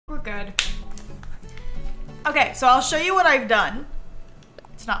good. Okay, so I'll show you what I've done.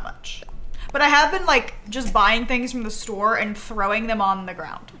 It's not much. But I have been like just buying things from the store and throwing them on the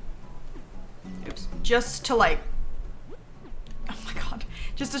ground. Oops. Just to like, oh my god.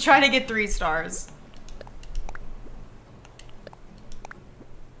 Just to try to get 3 stars.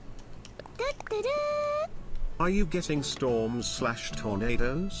 Are you getting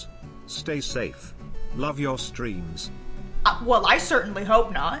storms/tornadoes? Stay safe. Love your streams. Well, I certainly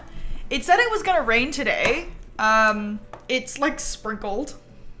hope not. It said it was gonna rain today. It's like sprinkled.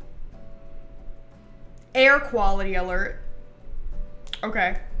 Air quality alert.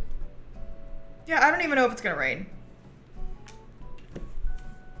 Okay. Yeah, I don't even know if it's gonna rain.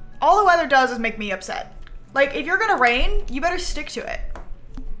 All the weather does is make me upset. Like, if you're gonna rain, you better stick to it.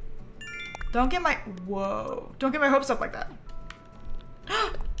 Don't get my, whoa. Don't get my hopes up like that.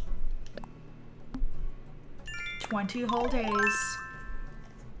 20 whole days.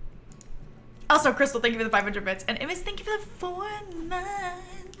 Also, Crystal, thank you for the 500 bits. And Imis, thank you for the 4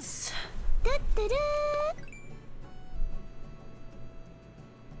 months.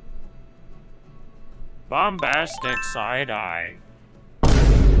 Bombastic side-eye.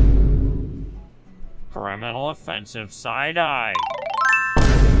 Criminal offensive side-eye.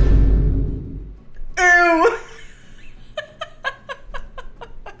 Ew.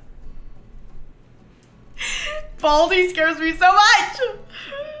 Baldy scares me so much.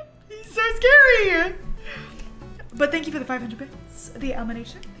 He's so scary. But thank you for the 500 bits. The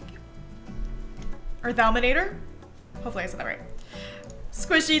Alminator, thank you. Or Thalminator? Hopefully I said that right.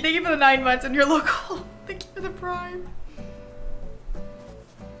 Squishy, thank you for the 9 months and your local. Thank you for the prime.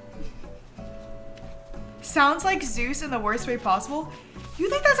 Sounds like Zeus in the worst way possible. You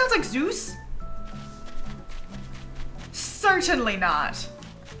think that sounds like Zeus? Certainly not.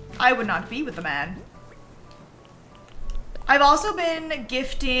 I would not be with the man. I've also been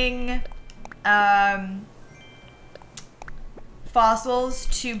gifting fossils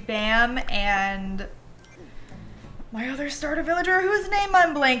to Bam and my other starter villager whose name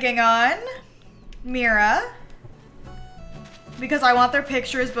I'm blanking on. Mira. Because I want their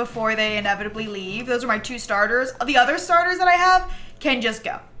pictures before they inevitably leave. Those are my 2 starters. The other starters that I have can just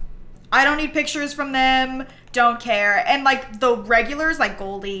go. I don't need pictures from them. Don't care. And like the regulars like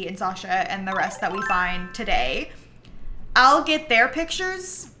Goldie and Sasha and the rest that we find today, I'll get their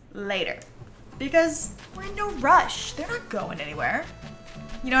pictures later. Because we're in no rush. They're not going anywhere.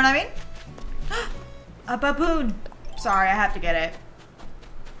 You know what I mean? A baboon. Sorry, I have to get it.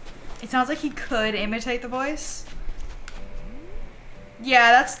 It sounds like he could imitate the voice.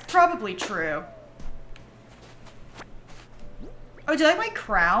 Yeah, that's probably true. Oh, do you like my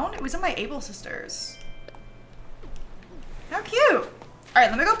crown? It was in my Able Sisters. How cute. All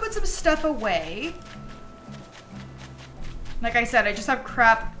right, let me go put some stuff away. Like I said, I just have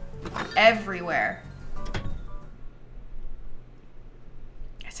crap everywhere.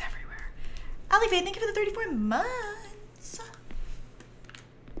 It's everywhere. Ali Faye, thank you for the 34 months.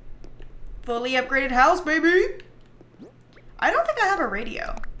 Fully upgraded house, baby. I don't think I have a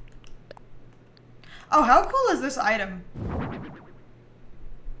radio. Oh, how cool is this item?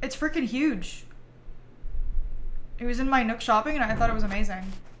 It's freaking huge. It was in my Nook shopping and I thought it was amazing.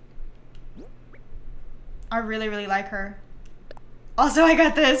 I really, really like her. Also, I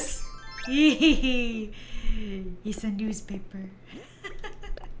got this. It's a newspaper.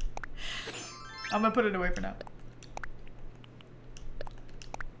 I'm gonna put it away for now.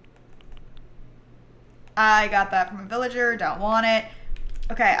 I got that from a villager, don't want it.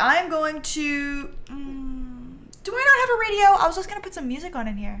 Okay, I'm going to... do I not have a radio? I was just gonna put some music on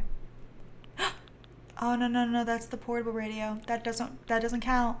in here. Oh, no, that's the portable radio. That doesn't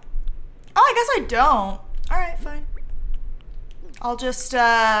count. Oh, I guess I don't. All right, fine. I'll just,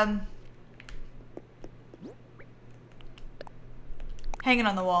 hang it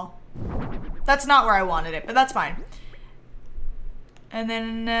on the wall. That's not where I wanted it, but that's fine. And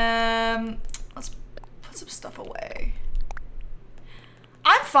then, let's put some stuff away.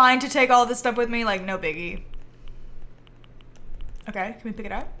 I'm fine to take all this stuff with me, like, no biggie. Okay, can we pick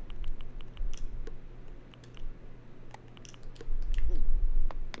it up?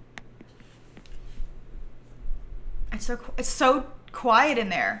 It's so quiet in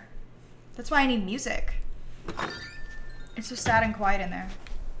there. That's why I need music. It's so sad and quiet in there.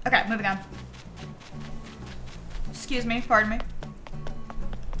 Okay, moving on. Excuse me, pardon me.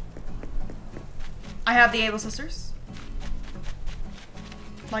 I have the Able Sisters.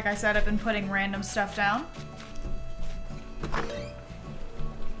 Like I said, I've been putting random stuff down.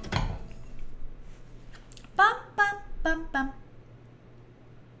 Bum, bum, bum, bum.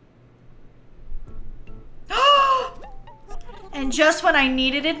 And And just when I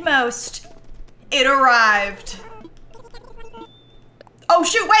needed it most, it arrived. Oh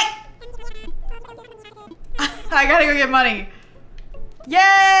shoot, wait! I gotta go get money.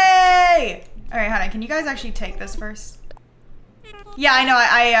 Yay! Alright, hold on, can you guys actually take this first? Yeah, I know,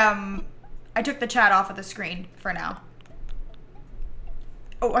 I took the chat off of the screen for now.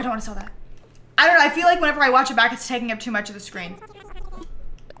 Oh, I don't want to sell that. I don't know, I feel like whenever I watch it back, it's taking up too much of the screen.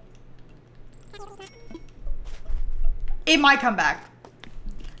 It might come back.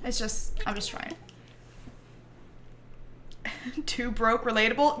 I'm just trying. Too broke,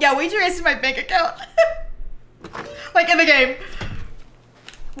 relatable. Yeah, wait till you guys see my bank account. Like in the game.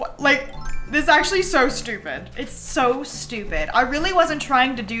 What, like, this is actually so stupid. It's so stupid. I really wasn't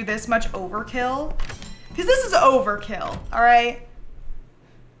trying to do this much overkill. Because this is overkill, alright?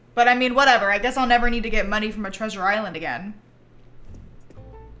 But I mean, whatever. I guess I'll never need to get money from a treasure island again.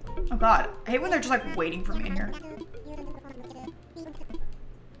 Oh god. I hate when they're just like waiting for me in here.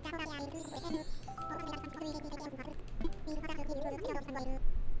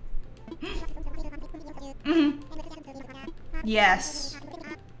 Yes.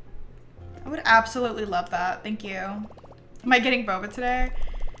 I would absolutely love that. Thank you. Am I getting boba today?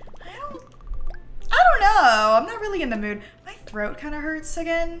 I don't know. I'm not really in the mood. My throat kind of hurts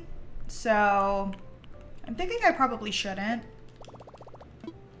again. So I'm thinking I probably shouldn't.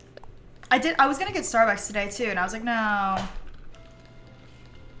 I was gonna get Starbucks today too, and I was like, no.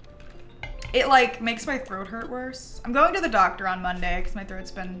 It like makes my throat hurt worse. I'm going to the doctor on Monday because my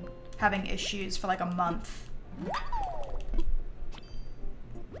throat's been having issues for like a month.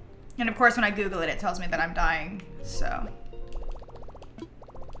 And of course when I Google it, it tells me that I'm dying, so.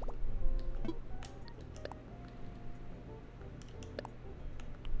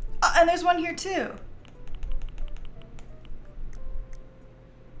 Oh, and there's one here too.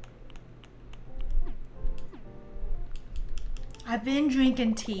 I've been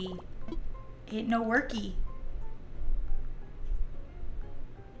drinking tea. Ain't no worky.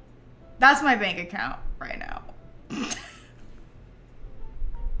 That's my bank account right now.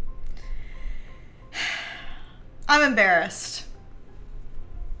 I'm embarrassed.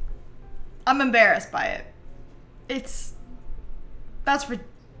 I'm embarrassed by it. That's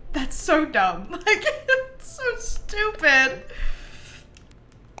so dumb. Like, it's so stupid.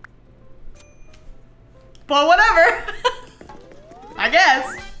 But whatever. I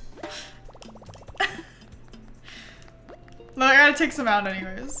guess. Look, I gotta take some out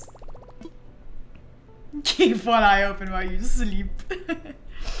anyways. Keep one eye open while you sleep.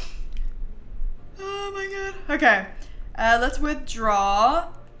 Oh my god. Okay. Let's withdraw.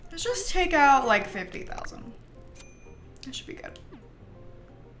 Let's just take out like 50,000. That should be good.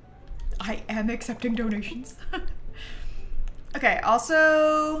 I am accepting donations. Okay,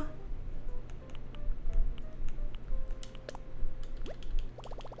 also...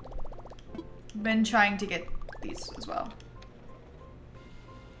 been trying to get these as well.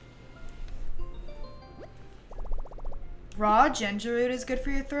 Raw ginger root is good for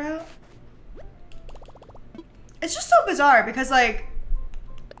your throat? It's just so bizarre because like,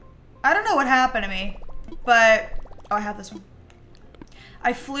 I don't know what happened to me, but, oh, I have this one.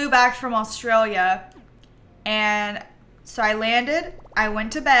 I flew back from Australia and so I landed, I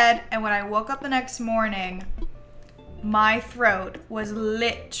went to bed, and when I woke up the next morning, my throat was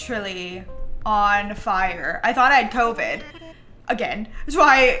literally on fire. I thought I had COVID again. So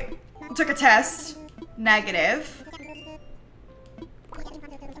I took a test, negative.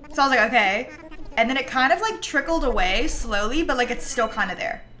 So I was like, okay. And then it kind of like trickled away slowly, but like it's still kind of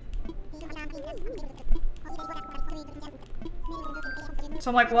there.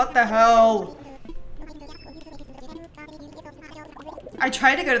 So I'm like, what the hell? I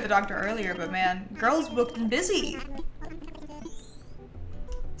tried to go to the doctor earlier, but man, girls booked busy.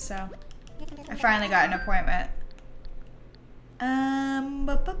 So I finally got an appointment.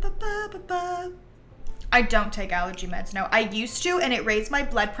 I don't take allergy meds, no. I used to, and it raised my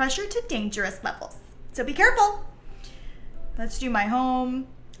blood pressure to dangerous levels. So be careful. Let's do my home.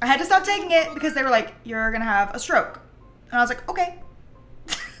 I had to stop taking it because they were like, you're gonna have a stroke. And I was like, okay.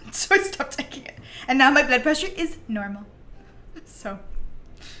 So I stopped taking it. And now my blood pressure is normal. So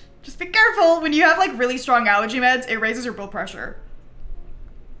just be careful. When you have like really strong allergy meds, it raises your blood pressure.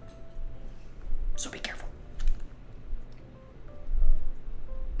 So be careful.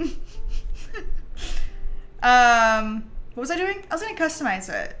 What was I doing? I was gonna customize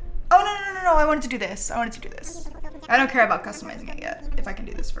it. Oh, no, I wanted to do this. I don't care about customizing it yet, if I can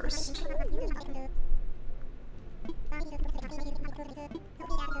do this first.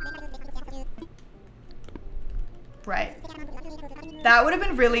 Right. That would have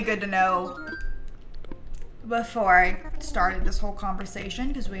been really good to know before I started this whole conversation,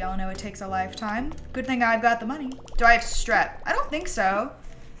 because we all know it takes a lifetime. Good thing I've got the money. Do I have strep? I don't think so.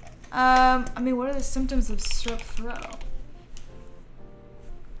 I mean, what are the symptoms of strep throat?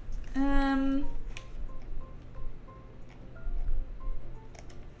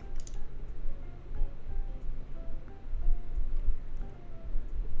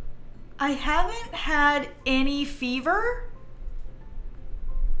 I haven't had any fever.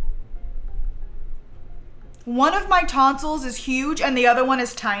 One of my tonsils is huge and the other one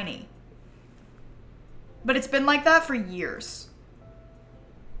is tiny. But it's been like that for years.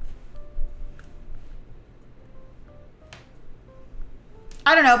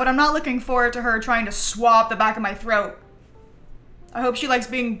 I don't know, but I'm not looking forward to her trying to swab the back of my throat. I hope she likes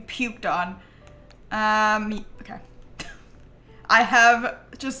being puked on. Okay. I have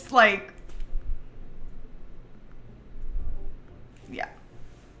just like... Yeah.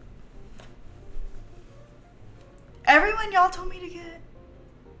 Everyone, y'all told me to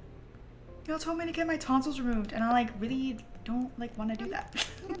get my tonsils removed, and I like really don't like want to do that.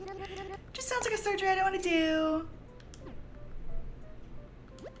 Just sounds like a surgery I don't want to do.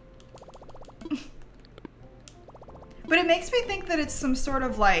 But it makes me think that it's some sort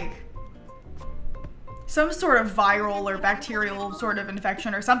of like, some sort of viral or bacterial sort of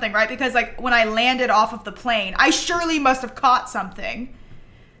infection or something, right? Because like when I landed off of the plane, I surely must have caught something.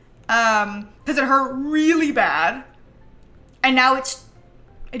 Because it hurt really bad. And now it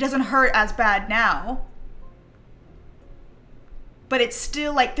doesn't hurt as bad now. But it's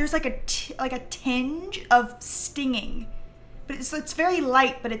still like, there's like a tinge of stinging. But it's very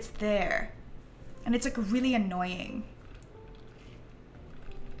light, but it's there. And it's like really annoying.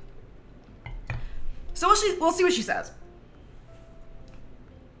 So we'll see what she says.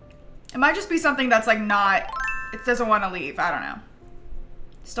 It might just be something that's like not, it doesn't want to leave. I don't know.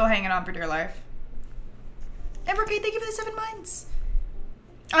 Still hanging on for dear life. Amber Kate, thank you for the 7 months.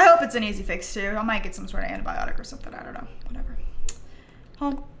 I hope it's an easy fix too. I might get some sort of antibiotic or something. I don't know. Whatever.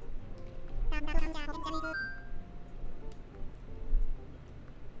 Home.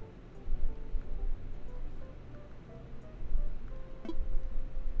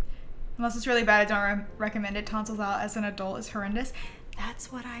 Unless it's really bad, I don't recommend it. Tonsils out as an adult is horrendous.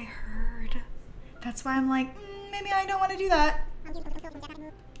 That's what I heard. That's why I'm like, maybe I don't want to do that.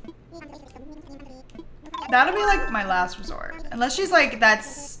 That'll be like my last resort. Unless she's like,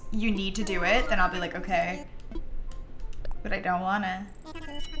 you need to do it, then I'll be like, okay. But I don't wanna.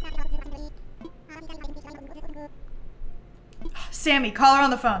 Sammy, call her on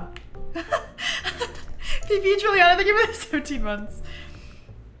the phone. PP Juliana, thank you for the 17 months.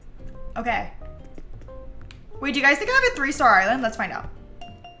 Okay. Wait, do you guys think I have a 3-star island? Let's find out.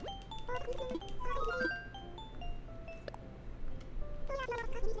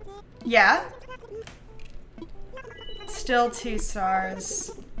 Yeah? Still 2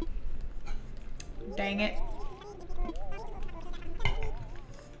 stars. Dang it.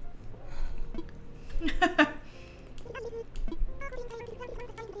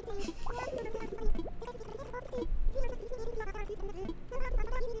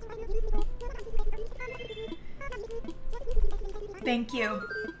 Thank you.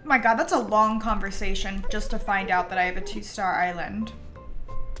 Oh my god, that's a long conversation just to find out that I have a 2-star island.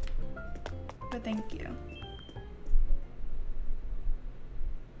 But thank you.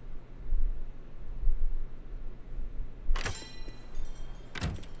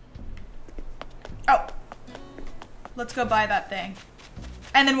 Oh. Let's go buy that thing.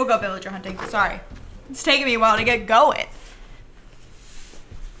 And then we'll go villager hunting. Sorry. It's taking me a while to get going.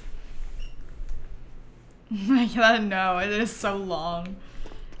 No, it is so long.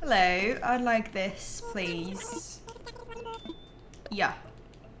 Hello, I'd like this, please. Yeah.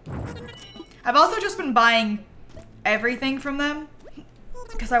 I've also just been buying everything from them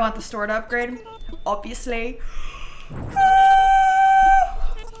because I want the store to upgrade, obviously.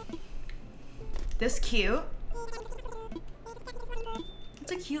 This cute.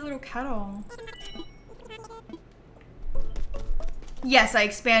 It's a cute little kettle. Yes, I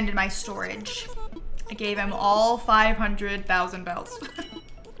expanded my storage. I gave him all 500,000 bells.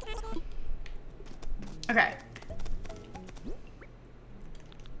 Okay.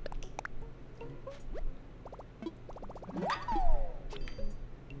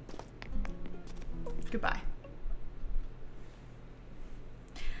 Goodbye.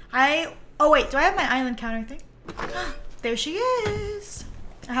 Oh wait, do I have my island counter thing? There she is.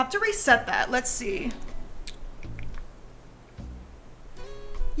 I have to reset that. Let's see.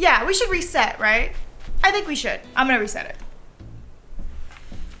 Yeah, we should reset, right? I think we should. I'm gonna reset it.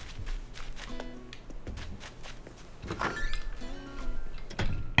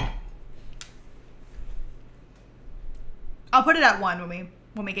 I'll put it at 1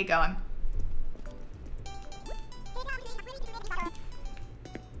 when we get going.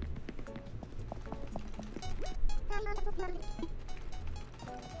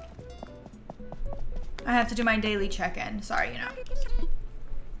 I have to do my daily check-in. Sorry, you know.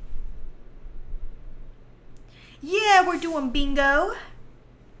 Yeah, we're doing bingo.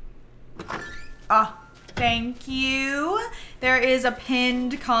 Ah, thank you. There is a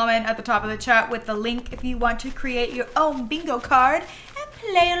pinned comment at the top of the chat with the link if you want to create your own bingo card and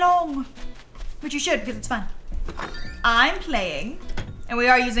play along. Which you should, because it's fun. I'm playing, and we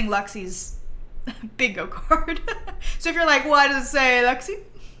are using Luxie's bingo card. So if you're like, why does it say Luxie?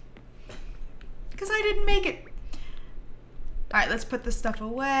 Because I didn't make it. All right, let's put this stuff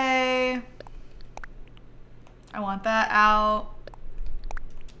away. I want that out.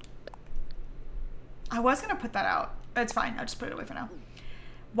 I was gonna put that out. It's fine, I'll just put it away for now.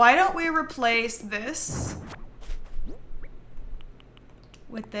 Why don't we replace this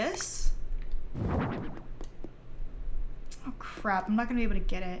with this? Oh crap, I'm not gonna be able to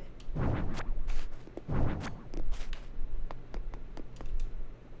get it.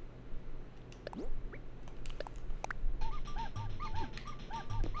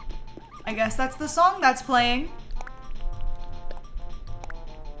 I guess that's the song that's playing.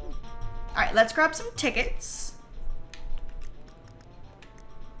 All right, let's grab some tickets.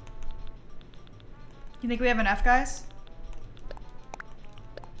 You think we have enough, guys?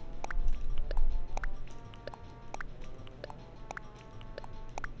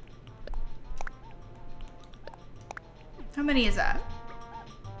 How many is that?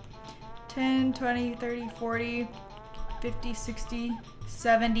 10, 20, 30, 40, 50, 60,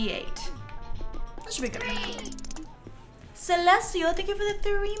 78. That should be good. Celestial, thank you for the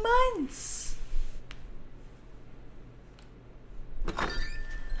 3 months.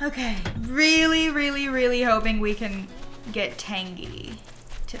 Okay, really hoping we can get Tangy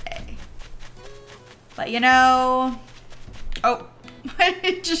today. But you know, oh,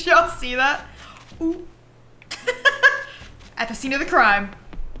 did y'all see that? Ooh. At the scene of the crime.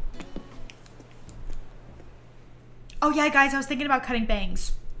 Oh yeah, guys, I was thinking about cutting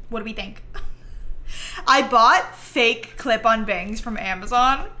bangs. What do we think? I bought fake clip-on bangs from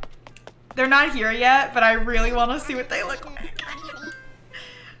Amazon. They're not here yet, but I really want to see what they look like.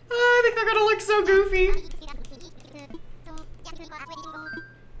 I think they're gonna look so goofy.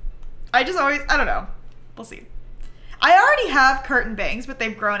 I don't know. We'll see. I already have curtain bangs, but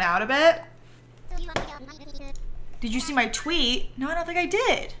they've grown out a bit. Did you see my tweet? No, I don't think I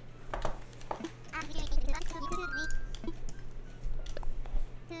did.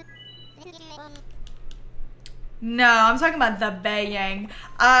 No, I'm talking about the bang.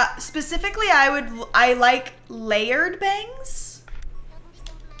 Specifically, I like layered bangs.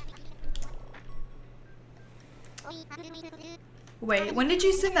 Wait, when did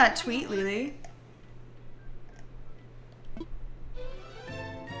you send that tweet, Lily?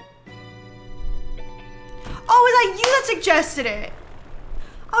 Oh, is that you that suggested it?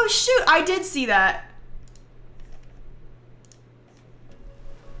 Oh shoot, I did see that.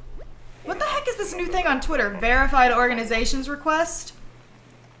 What the heck is this new thing on Twitter? Verified organizations request?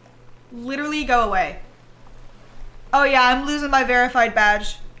 Literally go away. Oh yeah, I'm losing my verified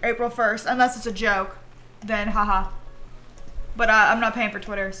badge April 1st, unless it's a joke. Then haha. But I'm not paying for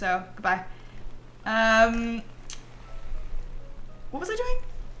Twitter, so goodbye. What was I doing?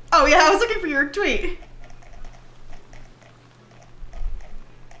 Oh yeah, I was looking for your tweet.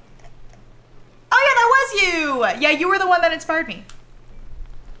 Oh yeah, that was you! Yeah, you were the one that inspired me.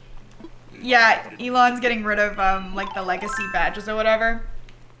 Yeah, Elon's getting rid of, like, the legacy badges or whatever.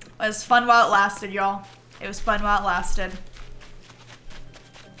 It was fun while it lasted, y'all. It was fun while it lasted.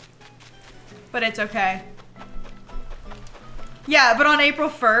 But it's okay. Yeah, but on April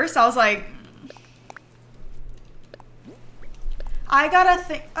 1st, I was like... I got a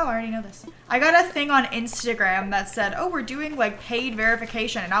thing... Oh, I already know this. I got a thing on Instagram that said, oh, we're doing, like, paid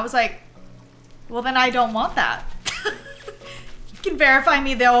verification. And I was like, well, then I don't want that. You can verify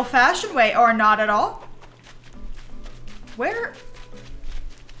me the old-fashioned way or not at all. Where?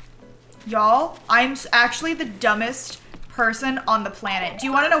 Y'all, I'm actually the dumbest person on the planet. Do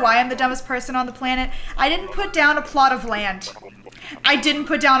you want to know why I'm the dumbest person on the planet? I didn't put down a plot of land. I didn't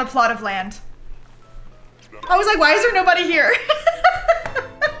put down a plot of land. I was like, why is there nobody here?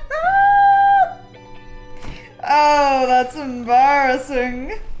 Oh, that's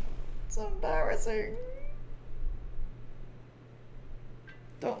embarrassing. It's embarrassing.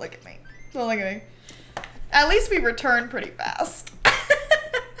 Don't look at me. Don't look at me. At least we returned pretty fast.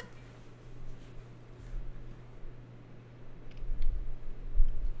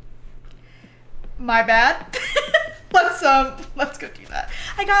 My bad. Let's some. Let's go do that.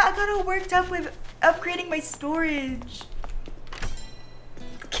 I got all worked up with upgrading my storage.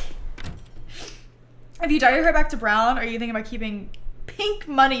 Have you dyed your hair back to brown? Or are you thinking about keeping pink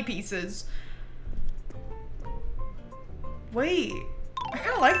money pieces? Wait, I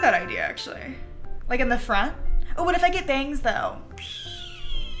kind of like that idea actually. Like in the front. Oh, what if I get bangs though?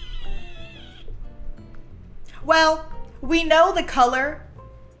 Well, we know the color.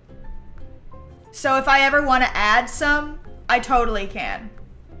 So if I ever want to add some, I totally can.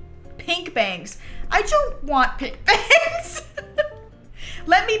 Pink bangs. I don't want pink bangs.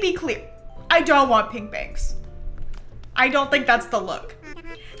 Let me be clear. I don't want pink bangs. I don't think that's the look.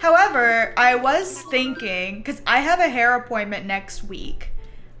 However, I was thinking, because I have a hair appointment next week.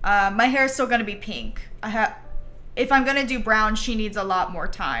 My hair is still going to be pink. If I'm going to do brown, she needs a lot more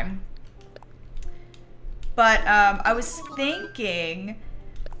time. But I was thinking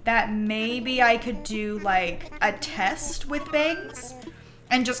that maybe I could do like a test with bangs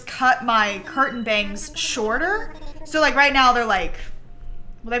and just cut my curtain bangs shorter. So like right now they're like,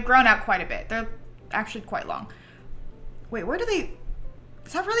 well, they've grown out quite a bit. They're actually quite long. Wait, where do they,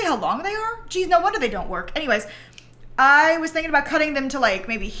 is that really how long they are? Geez, no wonder they don't work. Anyways, I was thinking about cutting them to like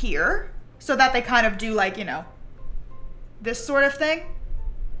maybe here so that they kind of do like, you know, this sort of thing.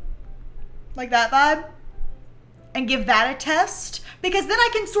 Like that vibe. And give that a test. Because then I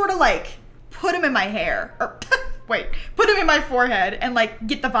can sort of like put them in my hair. Or wait, put them in my forehead and like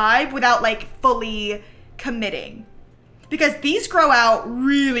get the vibe without like fully committing. Because these grow out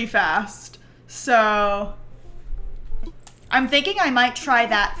really fast. So I'm thinking I might try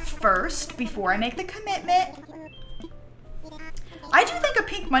that first before I make the commitment. I do think a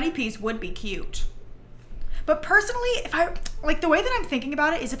pink money piece would be cute. But personally, if I, like the way that I'm thinking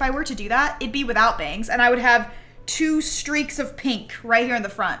about it is if I were to do that, it'd be without bangs and I would have 2 streaks of pink right here in the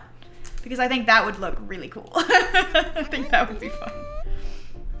front. Because I think that would look really cool. I think that would be fun.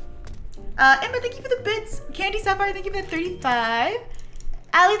 Emma, thank you for the bits. Candy Sapphire, thank you for the 35.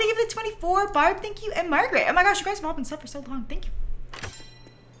 Allie, thank you for the 24. Barb, thank you. And Margaret. Oh my gosh, you guys have all been sub for so long. Thank you.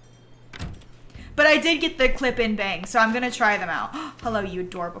 But I did get the clip-in bangs, so I'm gonna try them out. Hello, you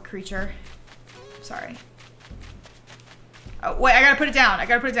adorable creature. Sorry. Oh, wait, I gotta put it down. I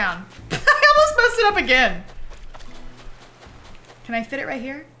gotta put it down. I almost messed it up again. Can I fit it right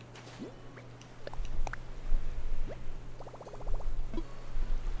here?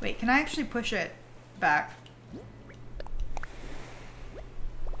 Wait, can I actually push it back?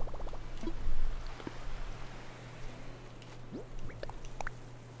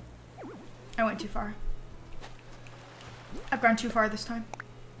 I went too far. I've gone too far this time.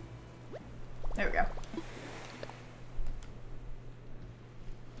 There we go.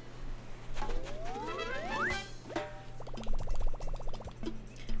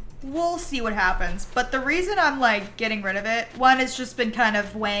 We'll see what happens. But the reason I'm like getting rid of it, one, it's just been kind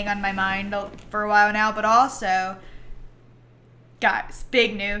of weighing on my mind for a while now, but also, guys,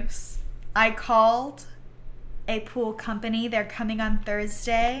 big news. I called a pool company. They're coming on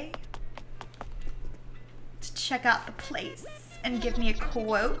Thursday to check out the place and give me a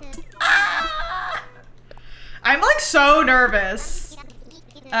quote. Ah! I'm like so nervous.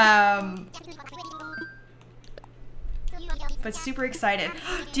 But super excited.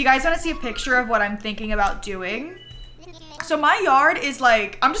 Do you guys want to see a picture of what I'm thinking about doing? So my yard is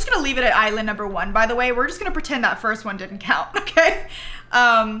like, I'm just gonna leave it at island number 1, by the way. We're just gonna pretend that first one didn't count, okay?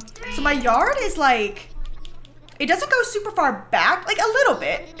 So my yard is like, it doesn't go super far back, like a little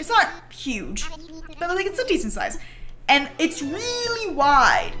bit. It's not huge, but like it's a decent size. And it's really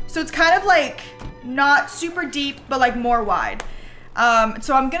wide. So it's kind of like not super deep, but like more wide.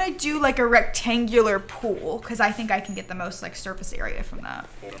 So I'm gonna do like a rectangular pool because I think I can get the most like surface area from that.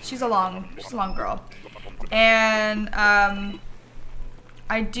 She's a long girl. And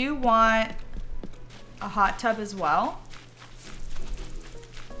I do want a hot tub as well.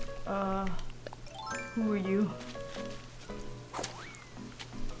 Who are you?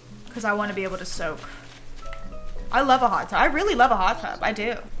 Because I want to be able to soak. I love a hot tub. I really love a hot tub. I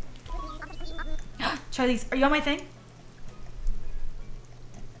do. Charlize, are you on my thing?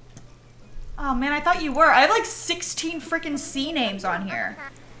 Oh man, I thought you were. I have like 16 freaking C names on here.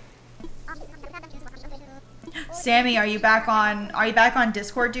 Sammy, are you back on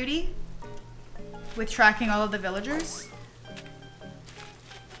Discord duty? With tracking all of the villagers?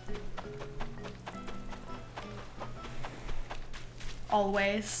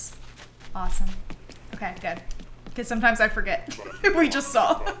 Always. Awesome. Okay, good. Because sometimes I forget. We just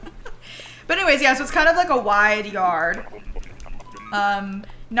saw. But anyways, yeah, so it's kind of like a wide yard.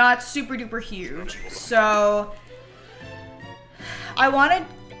 Not super duper huge. So I wanted,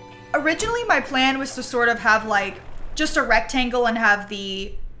 originally my plan was to sort of have like just a rectangle and have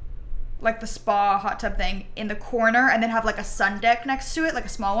the, like the spa hot tub thing in the corner and then have like a sun deck next to it, like a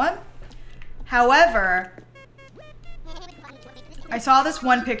small one. However, I saw this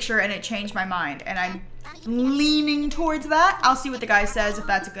one picture and it changed my mind and I'm leaning towards that. I'll see what the guy says if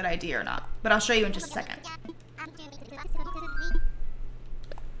that's a good idea or not, but I'll show you in just a second.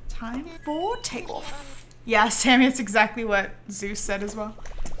 Time for takeoff. Yeah, Sammy, it's exactly what Zeus said as well.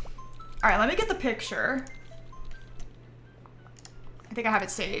 All right, let me get the picture. I think I have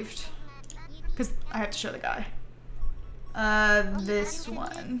it saved because I have to show the guy. This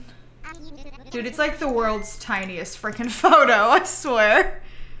one. Dude, it's like the world's tiniest freaking photo, I swear.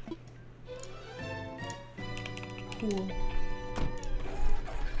 Cool.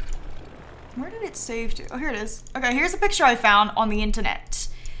 Where did it save to? Oh, here it is. Okay, here's a picture I found on the internet.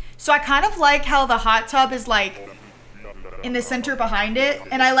 So I kind of like how the hot tub is like in the center behind it.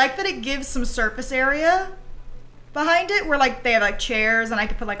 And I like that it gives some surface area behind it where like they have like chairs and I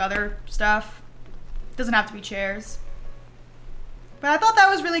could put like other stuff. Doesn't have to be chairs. But I thought that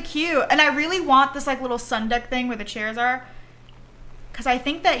was really cute. And I really want this like little sun deck thing where the chairs are. Because I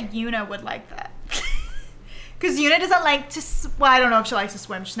think that Yuna would like that. Because Yuna doesn't like to, well, I don't know if she likes to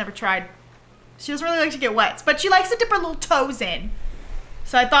swim. She's never tried. She doesn't really like to get wet. But she likes to dip her little toes in.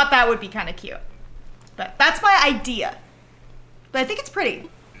 So I thought that would be kind of cute. But that's my idea. But I think it's pretty.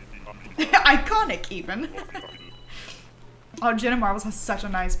 Iconic even. Oh, Jenna Marbles has such a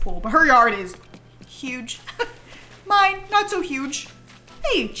nice pool. But her yard is huge. Mine, not so huge.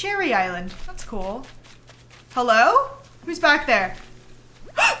 Hey, Cherry Island. That's cool. Hello? Who's back there?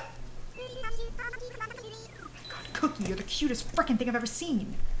 God, Cookie, you're the cutest frickin' thing I've ever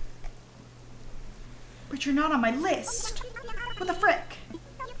seen. But you're not on my list. What the frick?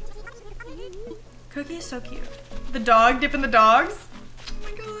 Cookie is so cute. The dog dipping the dogs? Oh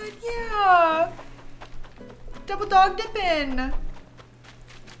my god, yeah. Double dog dipping.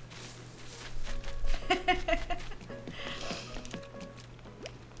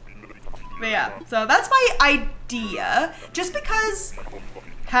 But yeah, so that's my idea. Just because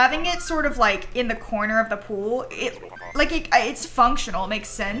having it sort of like in the corner of the pool, it's functional, it makes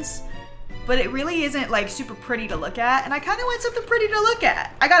sense. But it really isn't like super pretty to look at. And I kind of want something pretty to look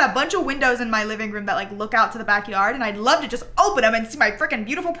at. I got a bunch of windows in my living room that like look out to the backyard. And I'd love to just open them and see my freaking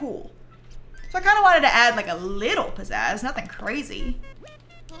beautiful pool. So I kind of wanted to add like a little pizzazz, nothing crazy.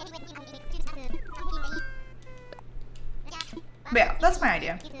 But yeah, that's my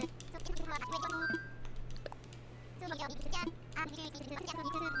idea.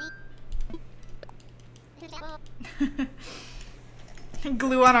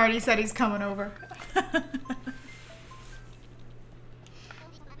 Gluon already said he's coming over.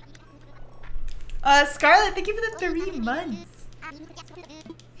 Scarlett, thank you for the 3 months.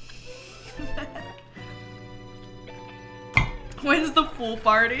 When's the pool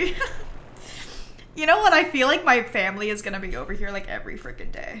party? You know what? I feel like my family is gonna be over here like every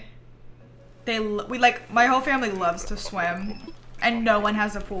freaking day. My whole family loves to swim, and no one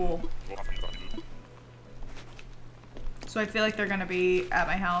has a pool. So I feel like they're gonna be at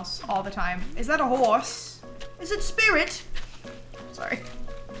my house all the time. Is that a horse? Is it Spirit? Sorry.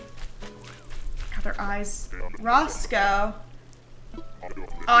 God, their eyes. Roscoe. Oh,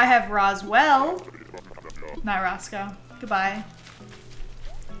 I have Roswell. Not Roscoe. Goodbye.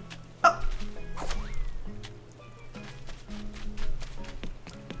 Oh.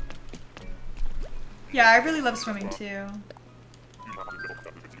 Yeah, I really love swimming too.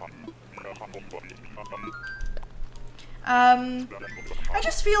 I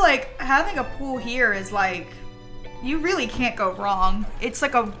just feel like having a pool here is like, you really can't go wrong. It's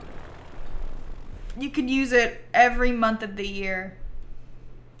like you could use it every month of the year.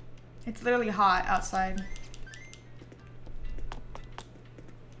 It's literally hot outside.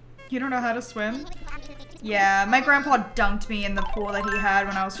 You don't know how to swim? Yeah, my grandpa dunked me in the pool that he had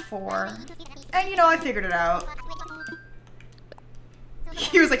when I was 4. And you know, I figured it out.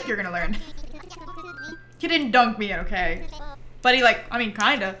 He was like, you're gonna learn. He didn't dunk me in, okay? But he like, I mean,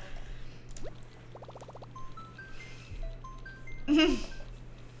 kinda.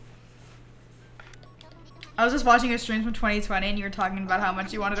 I was just watching a stream from 2020 and you were talking about how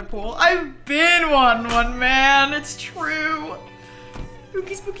much you wanted a pool. I've been wanting one, man. It's true.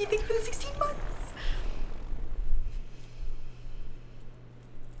 Spooky, spooky, thank you for the 16 months.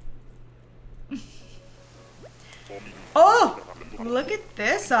 Oh, look at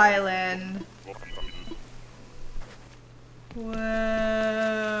this island.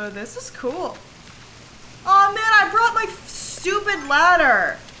 Whoa, this is cool. Oh man, I brought my stupid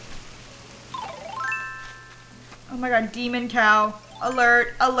ladder. Oh my god, demon cow.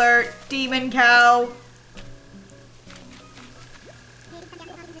 Alert, alert, demon cow.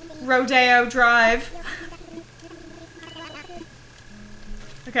 Rodeo Drive.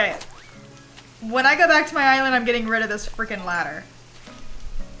 Okay. When I go back to my island, I'm getting rid of this freaking ladder.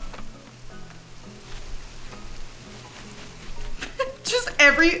 Just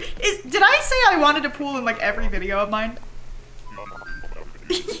did I say I wanted a pool in like every video of mine?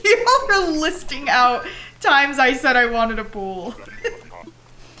 Y'all are listing out times I said I wanted a pool.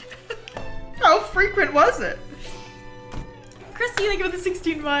 How frequent was it? Christy, think about the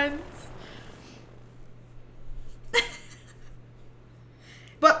 16 months.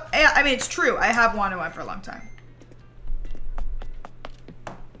 But, I mean, it's true. I have wanted one for a long time.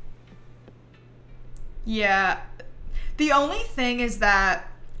 Yeah. The only thing is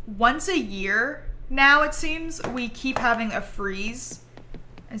that once a year now, it seems, we keep having a freeze.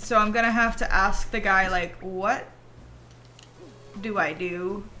 And so I'm gonna have to ask the guy, like, what do I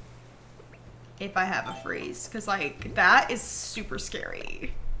do if I have a freeze? Because, like, that is super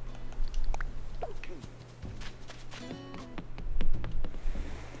scary.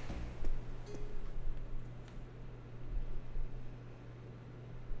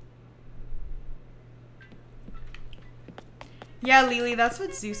 Yeah, Lily, that's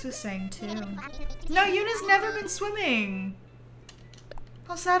what Zeus was saying too. No, Yuna's never been swimming.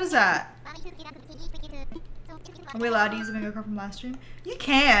 How sad is that? Are we allowed to use a bingo card from last stream? You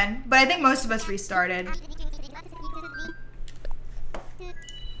can, but I think most of us restarted.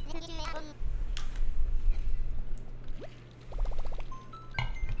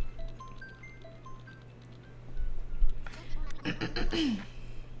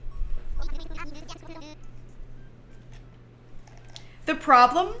 The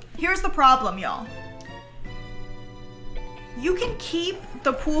problem? Here's the problem, y'all. You can keep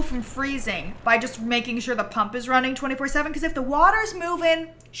the pool from freezing by just making sure the pump is running 24/7, because if the water's moving,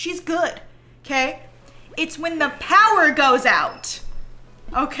 she's good, okay? It's when the power goes out,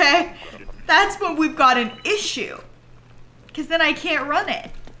 okay? That's when we've got an issue, because then I can't run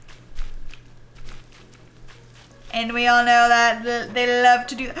it. And we all know that they love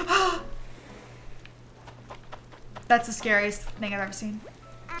to do that. That's the scariest thing I've ever seen.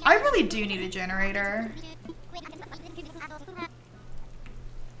 I really do need a generator.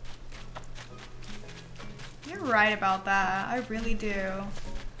 You're right about that. I really do.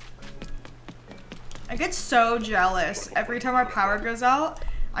 I get so jealous. Every time our power goes out,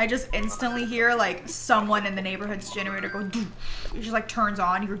 I just instantly hear like someone in the neighborhood's generator go doof. It just like turns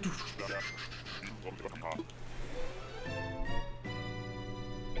on. You hear doof.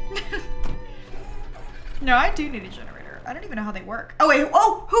 No, I do need a generator. I don't even know how they work. Oh wait,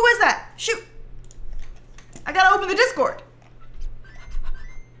 oh, who is that? Shoot. I gotta open the Discord.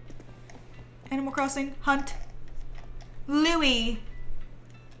 Animal Crossing, hunt. Louie.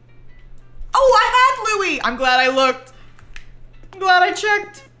 Oh, I had Louie. I'm glad I looked. I'm glad I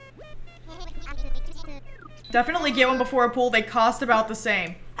checked. Definitely get one before a pool. They cost about the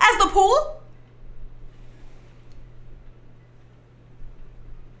same. As the pool?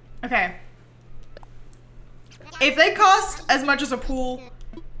 Okay. If they cost as much as a pool,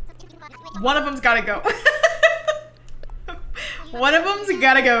 one of them's gotta go. One of them's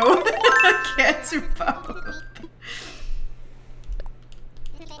gotta go. Can't do both.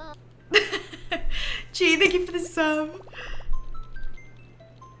 Gee, thank you for the sub.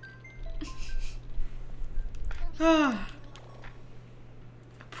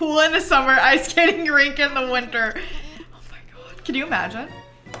 Pool in the summer, ice skating rink in the winter. Oh my god, can you imagine?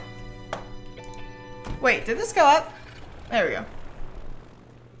 Wait, did this go up? There we go.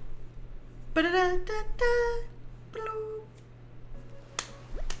 Ba-da-da-da-da. Bloop.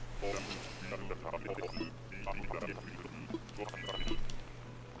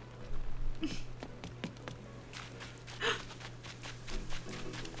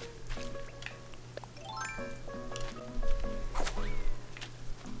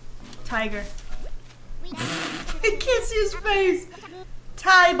 Tiger. I can't see his face.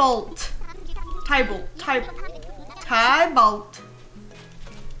 Tybolt. Tybolt. Tybolt. Tybalt.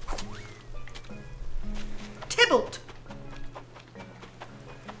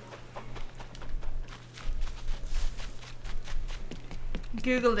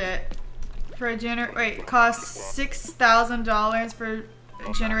 Googled it. For a generator, wait, it costs $6,000 for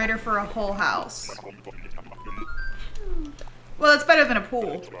a generator for a whole house. Well, it's better than a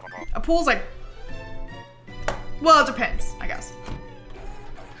pool. A pool's like, well, it depends, I guess.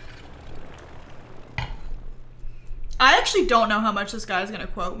 I actually don't know how much this guy's gonna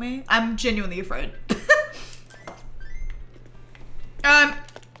quote me. I'm genuinely afraid.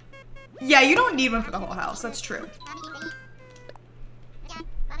 Yeah, you don't need one for the whole house, that's true.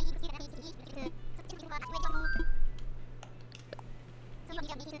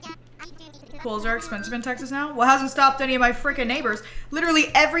 Pools are expensive in Texas now? Well, hasn't stopped any of my freaking neighbors. Literally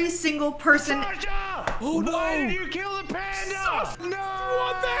every single person. Squasha! Oh no! Why did you kill the panda? No!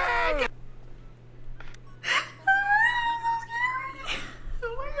 What the heck?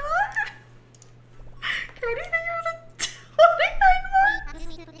 Oh my god. Cody, thank you for the 29 months.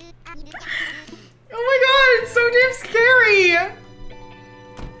 Oh my god, it's so damn scary.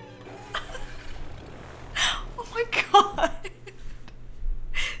 Oh my god.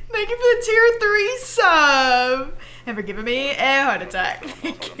 Thank you for the tier 3 sub. And for giving me a heart attack.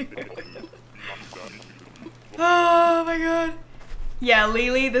 Thank you. Oh my god. Yeah,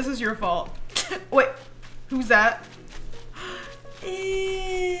 Lily, this is your fault. Wait, who's that?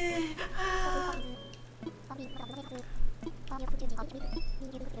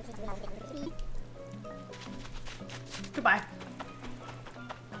 Goodbye.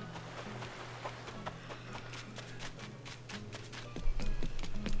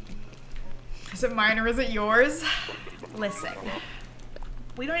 Is it mine or is it yours? Listen,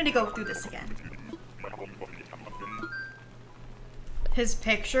 we don't need to go through this again. His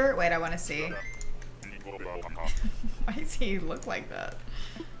picture? Wait, I want to see. Why does he look like that?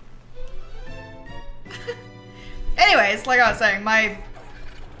 Anyways, like I was saying,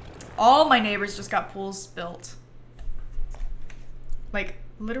 all my neighbors just got pools built. Like,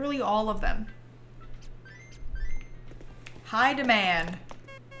 literally all of them. High demand.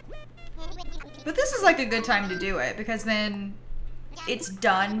 But this is like a good time to do it because then it's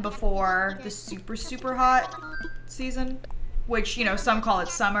done before the super, super hot season. Which, you know, some call it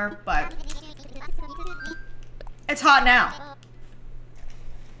summer, but it's hot now.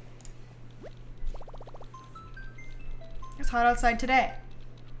 It's hot outside today.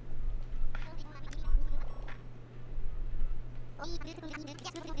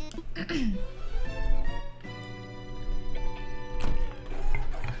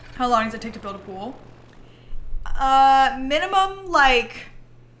 How long does it take to build a pool? Minimum like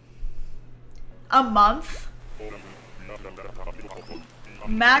a month.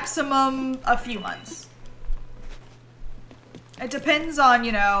 Maximum a few months. It depends on,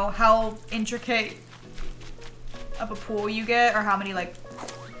 you know, how intricate of a pool you get or how many like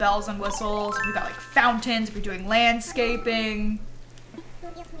bells and whistles. If you got like fountains, if you're doing landscaping,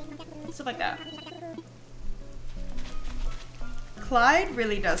 stuff like that. Clyde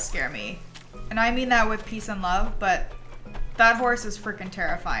really does scare me. And I mean that with peace and love, but that horse is freaking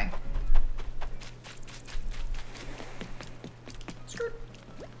terrifying.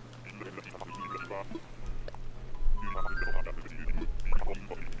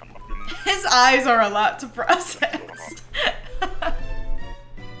 His eyes are a lot to process.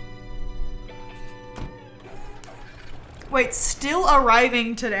 Wait, still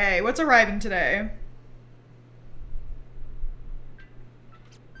arriving today. What's arriving today?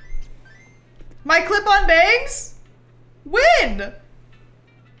 My clip-on bangs? When?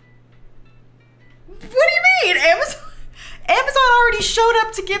 What do you mean? Amazon already showed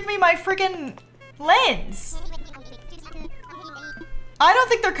up to give me my freaking lens. I don't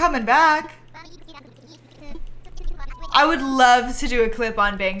think they're coming back. I would love to do a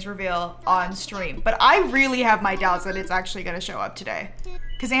clip-on bangs reveal on stream, but I really have my doubts that it's actually gonna show up today.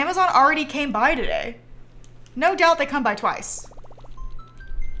 Because Amazon already came by today. No doubt they come by twice.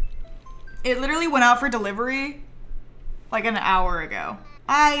 It literally went out for delivery like an hour ago.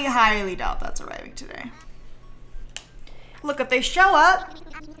 I highly doubt that's arriving today. Look, if they show up,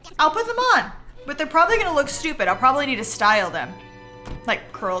 I'll put them on. But they're probably gonna look stupid. I'll probably need to style them.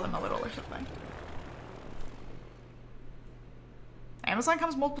 Like curl them a little or something. Amazon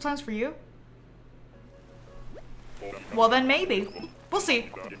comes multiple times for you? Well then maybe. We'll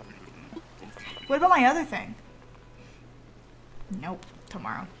see. What about my other thing? Nope,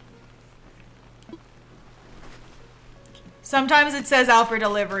 tomorrow. Sometimes it says out for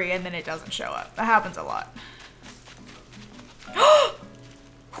delivery and then it doesn't show up. That happens a lot.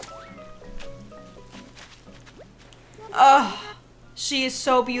 Oh, she is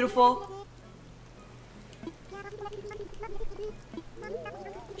so beautiful.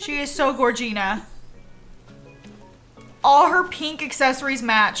 She is so gorgina. All her pink accessories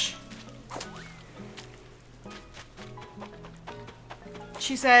match.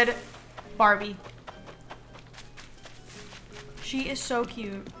 She said, Barbie. She is so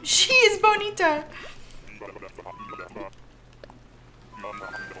cute. She is bonita.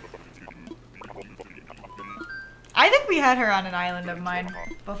 I think we had her on an island of mine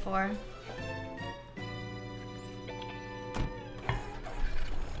before.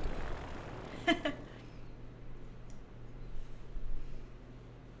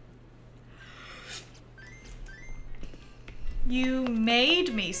 You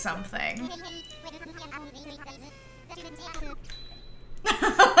made me something.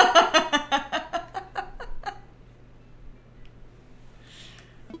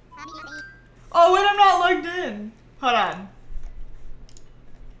 Oh, wait, I'm not logged in. Hold on.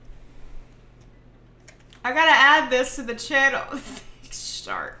 I gotta add this to the channel.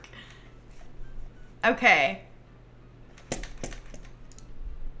 Shark. Okay.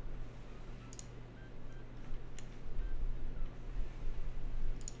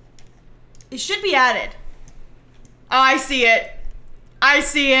 It should be added. Oh, I see it. I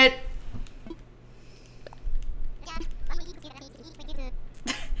see it.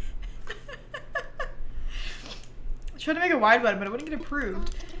 I tried to make a wide button, but it wouldn't get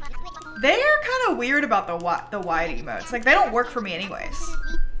approved. They are kind of weird about the wide emotes. Like, they don't work for me anyways.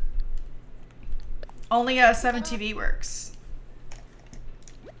 Only 7TV works.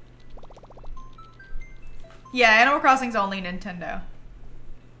 Yeah, Animal Crossing's only Nintendo.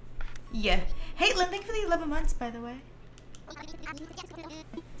 Yeah. Hey, Lynn, thank you for the 11 months, by the way.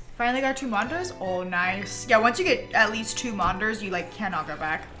 Finally got 2 Monders? Oh, nice. Yeah, once you get at least 2 Monders, you, like, cannot go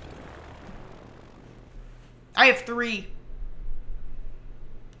back. I have 3.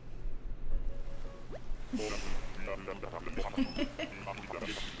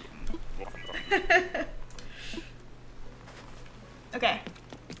 Okay.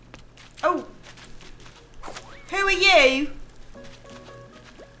 Oh! Who are you?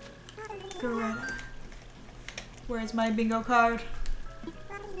 Greta. Where's my bingo card?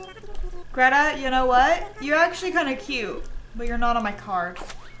 Greta, you know what? You're actually kind of cute, but you're not on my card.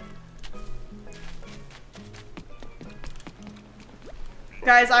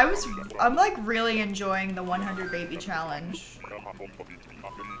 Guys, I'm like really enjoying the 100 baby challenge.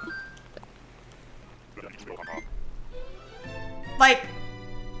 Like,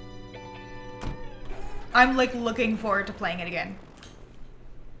 I'm like looking forward to playing it again.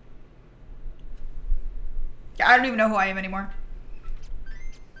 Yeah, I don't even know who I am anymore.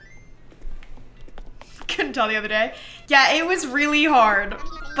 Couldn't tell the other day. Yeah, it was really hard,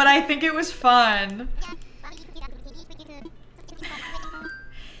 but I think it was fun.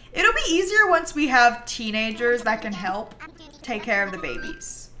 It'll be easier once we have teenagers that can help take care of the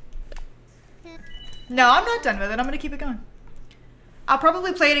babies. No, I'm not done with it. I'm gonna keep it going. I'll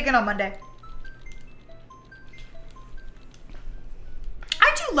probably play it again on Monday.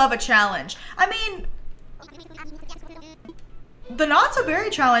 I do love a challenge. I mean, the Not So Berry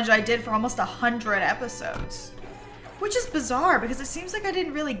challenge I did for almost 100 episodes, which is bizarre because it seems like I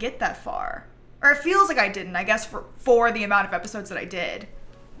didn't really get that far. Or it feels like I didn't, I guess, for the amount of episodes that I did.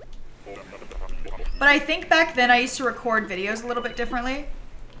 But I think back then I used to record videos a little bit differently.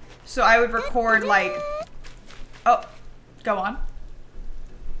 So I would record like, oh, go on.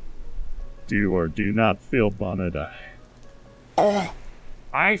 Do or do not feel Bonita.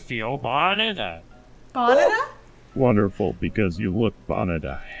 I feel Bonita. Bonita? Wonderful, because you look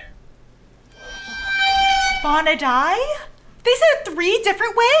Bonita. Bonita? They said 3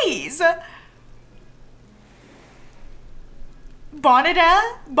 different ways.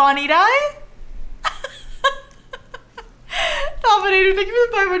 Bonita? Bonita? Dominator, thank you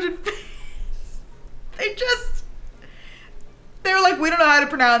for the 500 they were like, we don't know how to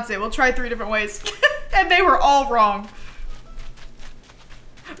pronounce it. We'll try 3 different ways. And they were all wrong.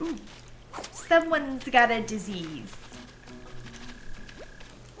 Ooh. Someone's got a disease.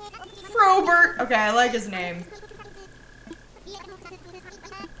 Frobert. Okay, I like his name.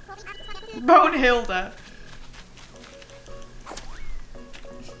 Bonehilda.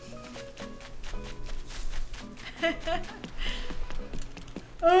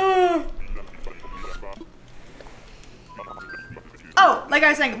 Oh, like I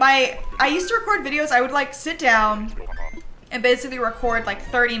was saying, I used to record videos. I would like sit down and basically record like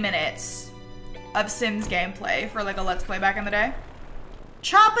 30 minutes of Sims gameplay for like a Let's Play back in the day.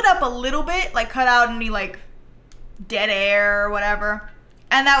 Chop it up a little bit, like cut out any like dead air or whatever,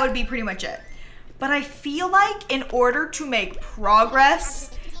 and that would be pretty much it. But I feel like in order to make progress,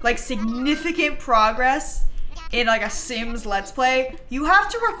 like significant progress in like a Sims Let's Play, you have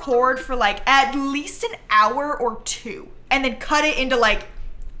to record for like at least an hour or 2 and then cut it into like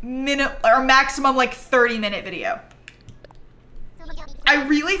minute or maximum like 30-minute video. I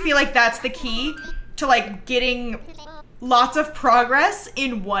really feel like that's the key to like getting lots of progress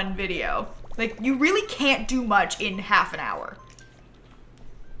in one video. Like you really can't do much in half an hour.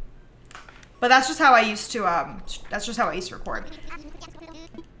 But that's just how I used to record.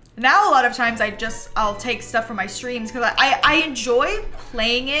 Now a lot of times I'll take stuff from my streams because I enjoy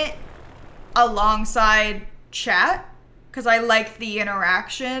playing it alongside chat because I like the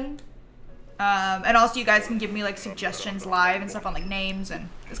interaction. And also you guys can give me like suggestions live and stuff on like names, and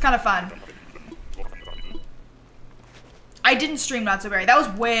it's kind of fun. I didn't stream Not So Berry. That was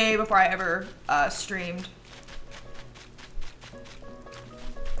way before I ever streamed.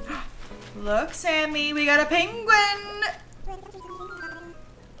 Look, Sammy, we got a penguin.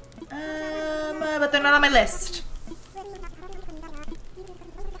 But they're not on my list.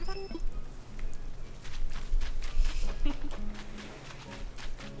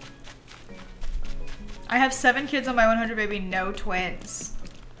 I have 7 kids on my 100 baby, no twins.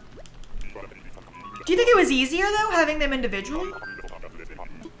 Do you think it was easier though, having them individually?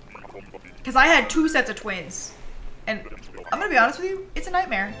 Because I had 2 sets of twins. And I'm gonna be honest with you, it's a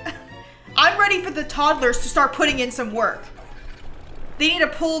nightmare. I'm ready for the toddlers to start putting in some work. They need to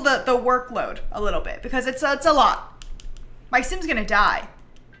pull the workload a little bit because it's a lot. My Sim's gonna die.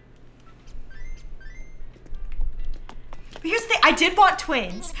 But here's the thing, I did want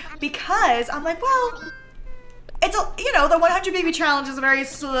twins because I'm like, well, it's a, you know, the 100 baby challenge is a very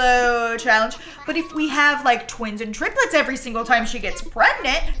slow challenge, but if we have like twins and triplets every single time she gets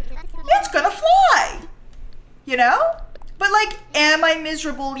pregnant, it's gonna fly, you know? But like, am I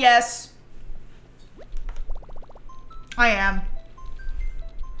miserable? Yes. I am.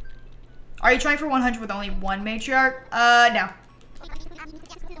 Are you trying for 100 with only 1 matriarch? No.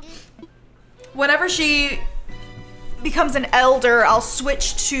 Whenever she becomes an elder, I'll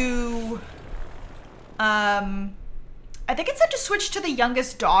switch to, I think it said to switch to the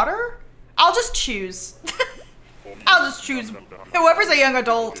youngest daughter. I'll just choose. I'll just choose. Whoever's a young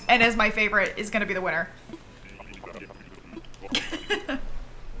adult and is my favorite is gonna be the winner.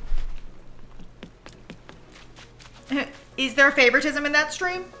 Is there favoritism in that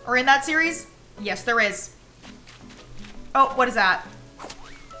stream? Or in that series? Yes, there is. Oh, what is that?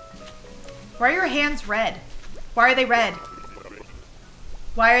 Why are your hands red? Why are they red?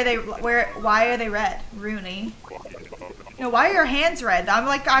 Why are they red? Rooney. No, why are your hands red? I'm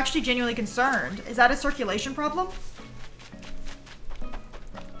like actually genuinely concerned. Is that a circulation problem?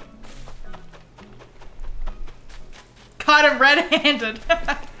 Caught him red-handed.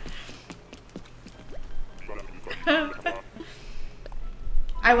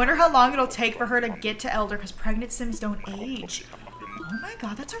 I wonder how long it'll take for her to get to Elder because pregnant Sims don't age. Oh my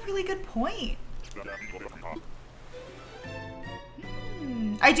god, that's a really good point.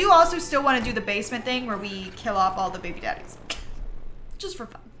 I do also still want to do the basement thing where we kill off all the baby daddies. Just for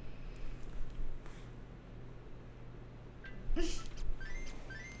fun.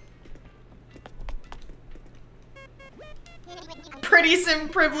 Pretty Sim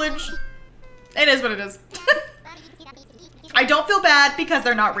privilege. It is what it is. I don't feel bad because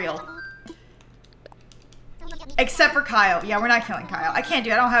they're not real. Except for Kyle. Yeah, we're not killing Kyle. I can't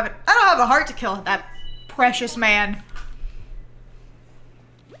do it. I don't have a heart to kill that precious man.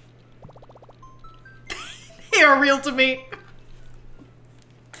 They are real to me.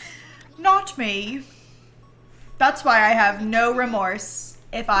 Not me. That's why I have no remorse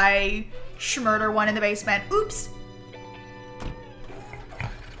if I murder one in the basement. Oops.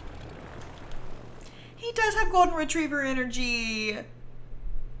 He does have golden retriever energy.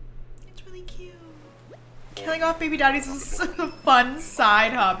 It's really cute. Killing off baby daddies is a fun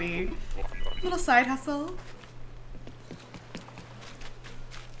side hobby. Little side hustle.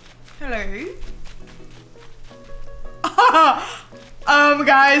 Hello.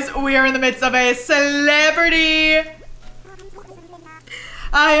 Guys, we are in the midst of a celebrity.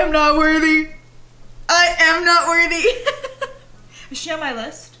 I am not worthy. I am not worthy. Is she on my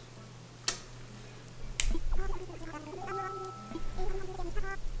list?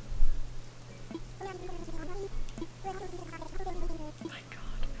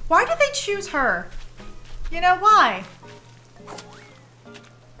 Why did they choose her? You know, why?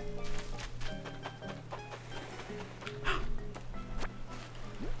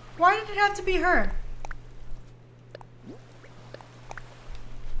 Why did it have to be her?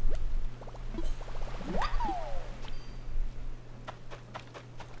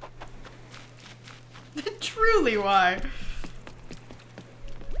 Truly, why?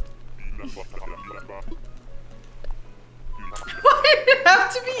 Why did it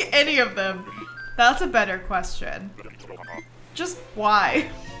have to be any of them? That's a better question. Just why?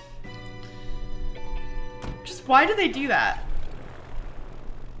 Just why do they do that?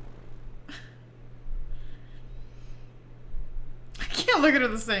 I can't look at her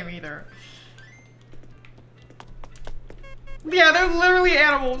the same either. Yeah, they're literally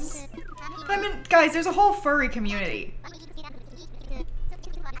animals. I mean, guys, there's a whole furry community.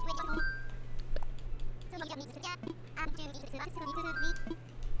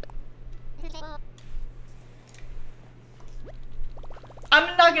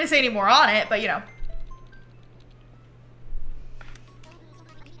 I'm not not gonna say any more on it, but you know.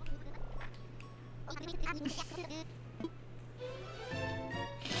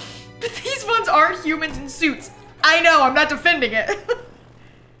 But these ones aren't humans in suits. I know, I'm not defending it.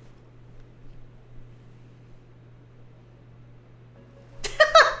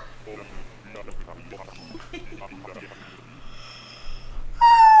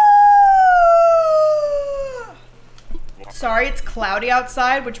 Sorry, it's cloudy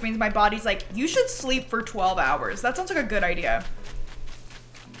outside, which means my body's like, you should sleep for 12 hours. That sounds like a good idea.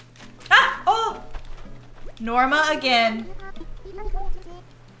 Ah! Oh! Norma again.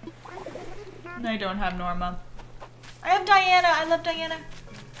 I don't have Norma. I have Diana. I love Diana.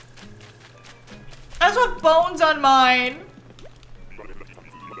 I also have Bones on mine.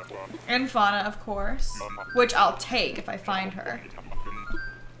 And Fauna, of course. Which I'll take if I find her.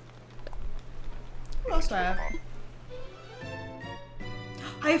 What else do I have?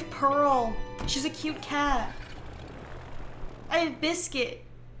 I have Pearl. She's a cute cat. I have Biscuit.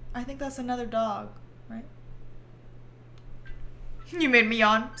 I think that's another dog, right? You made me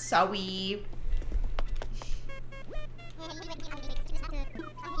yawn. Sorry.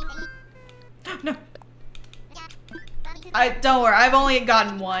 No. Don't worry, I've only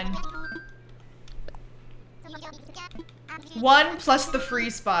gotten one. One plus the free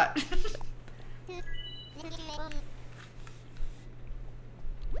spot.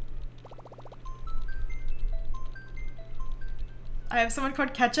 I have someone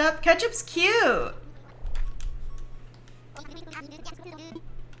called Ketchup. Ketchup's cute.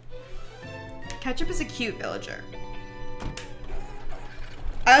 Ketchup is a cute villager.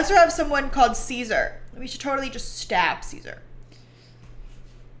 I also have someone called Caesar. We should totally just stab Caesar.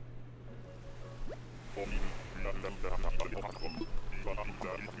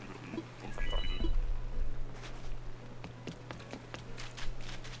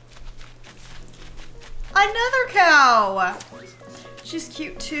 Another cow! She's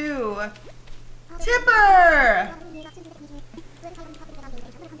cute too. Tipper!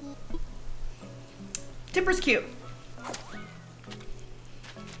 Tipper's cute.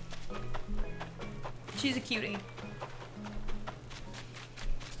 She's a cutie.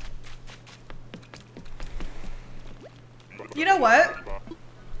 You know what?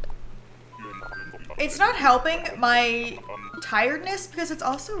 It's not helping my tiredness because it's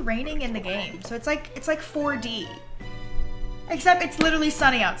also raining in the game. So it's like 4D. Except it's literally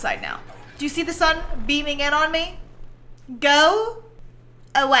sunny outside now. Do you see the sun beaming in on me? Go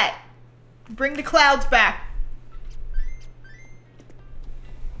away. Bring the clouds back.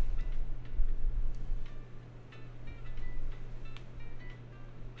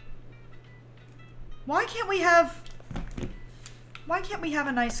 Why can't we have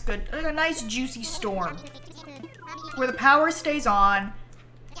a nice juicy storm where the power stays on,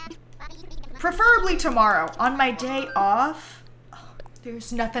 preferably tomorrow on my day off? Oh,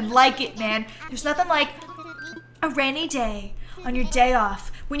 there's nothing like it, man. There's nothing like a rainy day on your day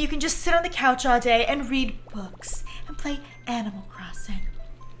off when you can just sit on the couch all day and read books and play Animal Crossing.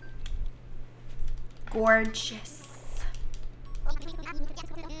 Gorgeous.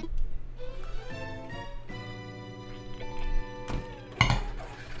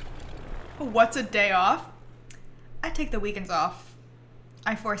 What's a day off? I take the weekends off.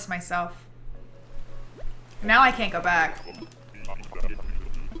 I force myself. Now I can't go back.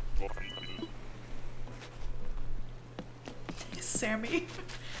 Sammy.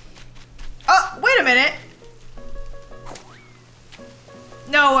 Oh, wait a minute.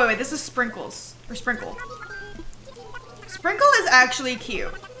 No, wait, this is Sprinkles. Or Sprinkle. Sprinkle is actually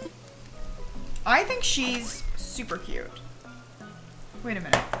cute. I think she's super cute. Wait a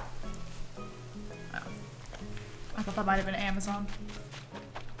minute. I thought that might have been Amazon.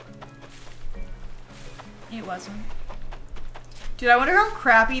 It wasn't. Dude, I wonder how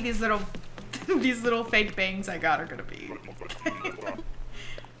crappy these little these little fake bangs I got are gonna be.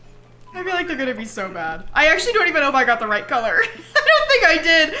 I feel like they're gonna be so bad. I actually don't even know if I got the right color. I don't think I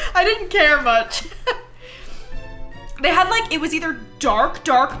did. I didn't care much. They had like, it was either dark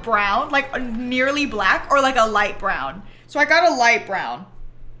brown, like nearly black, or like a light brown. So I got a light brown.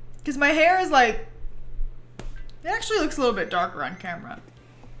 Because my hair is like, it actually looks a little bit darker on camera.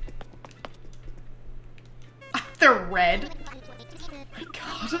 They're red. Oh my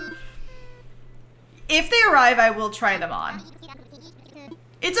god. If they arrive, I will try them on.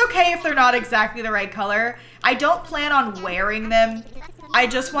 It's okay if they're not exactly the right color. I don't plan on wearing them. I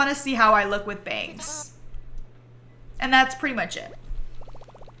just want to see how I look with bangs. And that's pretty much it.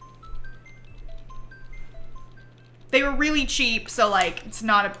 They were really cheap, so like it's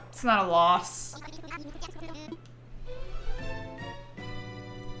not a loss.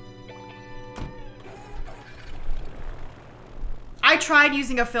 tried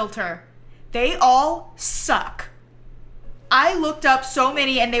using a filter. They all suck. I looked up so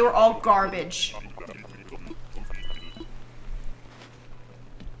many and they were all garbage.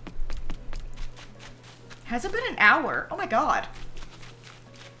 Has it been an hour? Oh my god.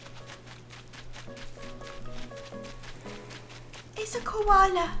 It's a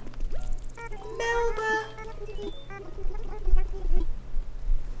koala. Melba.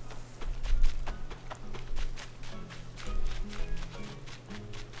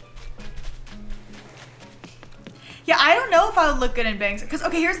 Yeah, I don't know if I would look good in bangs. Because,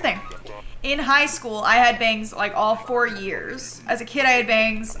 okay, here's the thing. In high school, I had bangs like all 4 years. As a kid, I had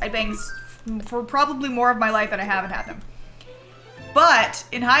bangs. I had bangs for probably more of my life than I haven't had them. But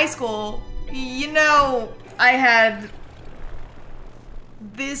in high school, you know, I had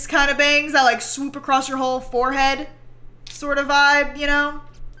this kind of bangs that like swoop across your whole forehead sort of vibe, you know?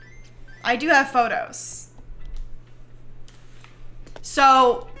 I do have photos.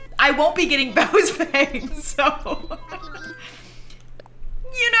 So I won't be getting those bangs, so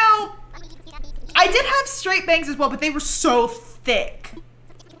you know, I did have straight bangs as well, but they were so thick.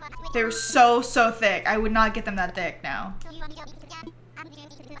 They were so thick. I would not get them that thick now.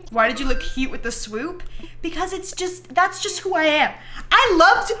 Why did you look cute with the swoop? Because it's just, that's just who I am. I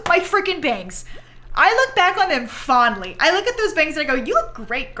loved my freaking bangs. I look back on them fondly. I look at those bangs and I go, you look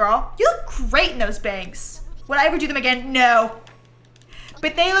great, girl. You look great in those bangs. Would I ever do them again? No.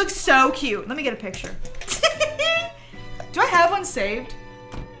 But they look so cute. Let me get a picture. Do I have one saved?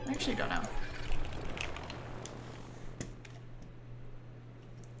 I actually don't know.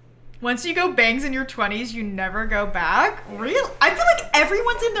 Once you go bangs in your 20s, you never go back? Real? I feel like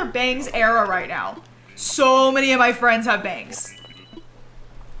everyone's in their bangs era right now. So many of my friends have bangs.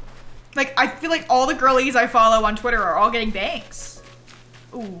 Like, I feel like all the girlies I follow on Twitter are all getting bangs.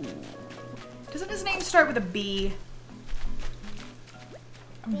 Ooh. Doesn't his name start with a B?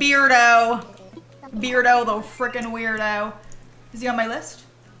 Beardo. Beardo, the frickin' weirdo. Is he on my list?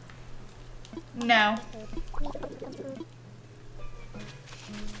 No.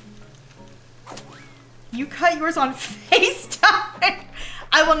 You cut yours on FaceTime.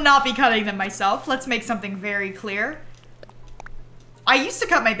 I will not be cutting them myself. Let's make something very clear. I used to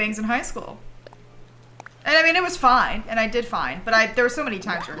cut my bangs in high school. And I mean, it was fine, and I did fine, but there were so many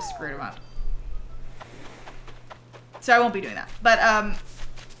times where I screwed them up. So I won't be doing that. But,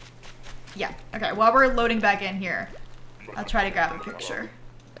 yeah. Okay, while we're loading back in here, I'll try to grab a picture.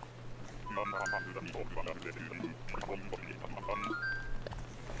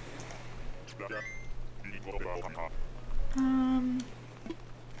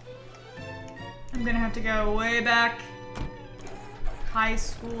 I'm gonna have to go way back. High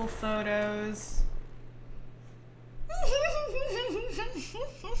school photos.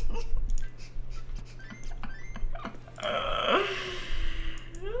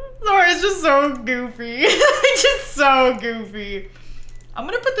 Sorry, it's just so goofy. It's just so goofy. I'm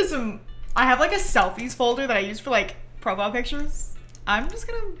gonna put this in, I have like a selfies folder that I use for like profile pictures. I'm just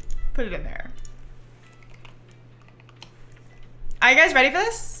gonna put it in there. Are you guys ready for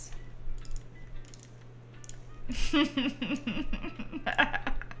this?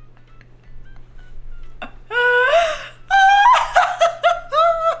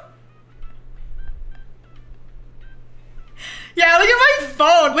 Yeah, look at my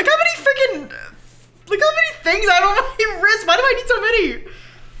phone. Look how many things I have on my wrist. Why do I need so many?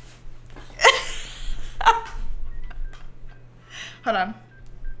 Hold on.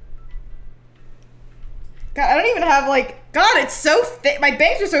 God, I don't even have like, God, it's so thick. My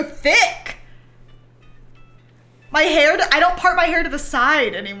bangs are so thick. My hair, I don't part my hair to the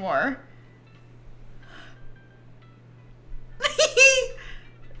side anymore.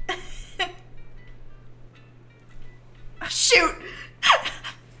 Shoot.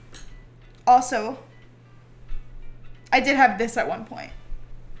 Also, I did have this at one point.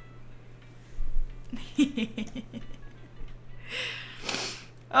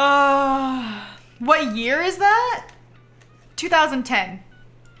 What year is that? 2010.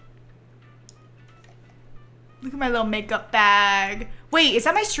 Look at my little makeup bag. Wait, is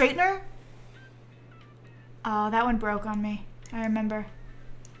that my straightener? Oh, that one broke on me. I remember.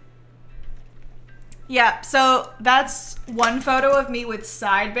 Yeah, so that's one photo of me with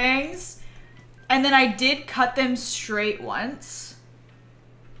side bangs. And then I did cut them straight once.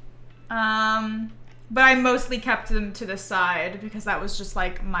 But I mostly kept them to the side because that was just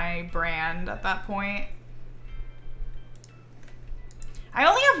like my brand at that point. I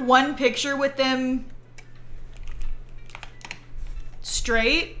only have one picture with them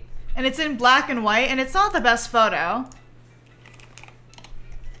straight, and it's in black and white, and it's not the best photo.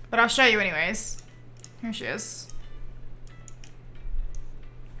 But I'll show you anyways. Here she is.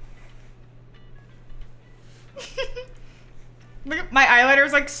 Look at my eyeliner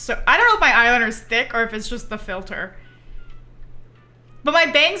is like so. I don't know if my eyeliner is thick or if it's just the filter. But my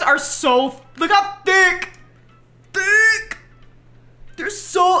bangs are so. Look how thick! Thick! There's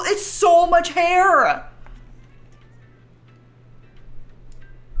so. It's so much hair!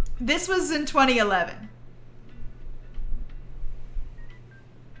 This was in 2011.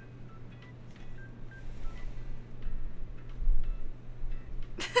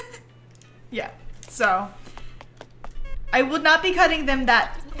 Yeah, so. I will not be cutting them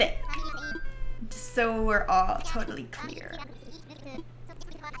that thick. Just so we're all totally clear.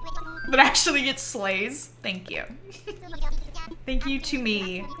 But actually it slays. Thank you. Thank you to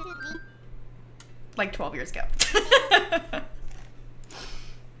me. Like 12 years ago.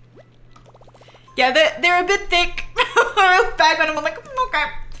 Yeah, they're a bit thick. I look back on them, I'm like, okay.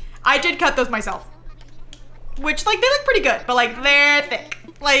 I did cut those myself. Which, like, they look pretty good, but like, they're thick.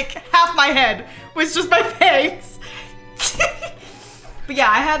 Like, half my head was just my bangs. But yeah,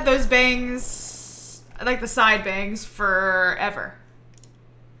 I had those bangs, like the side bangs, forever.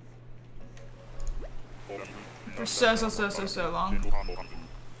 For so long.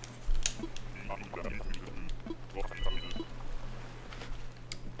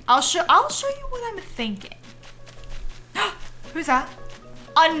 I'll show you what I'm thinking. Who's that?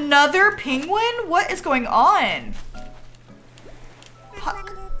 Another penguin? What is going on?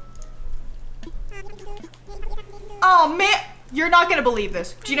 Puck. Oh man, you're not gonna believe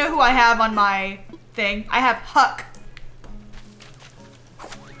this. Do you know who I have on my thing? I have Huck.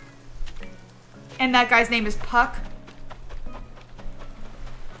 And that guy's name is Puck.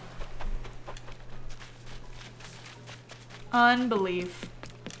 Unbelief.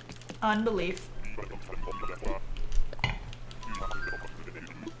 Unbelief.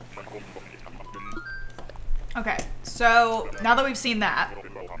 Okay, so now that we've seen that,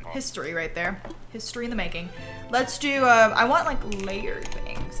 history right there. History in the making. Let's do, I want like layered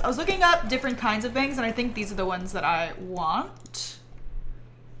bangs. I was looking up different kinds of bangs and I think these are the ones that I want.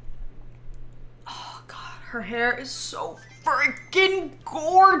 Oh God, her hair is so freaking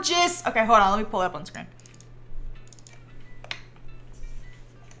gorgeous. Okay, hold on, let me pull it up on screen.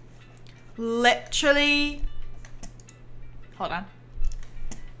 Literally, hold on.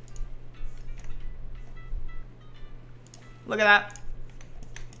 Look at that.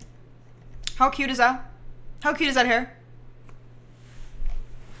 How cute is that? How cute is that hair?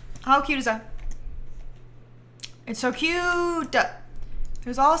 How cute is that? It's so cute.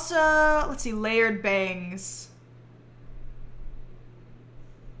 There's also, let's see, layered bangs.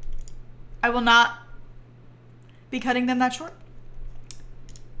 I will not be cutting them that short.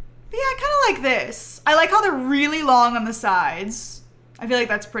 But yeah, I kind of like this. I like how they're really long on the sides. I feel like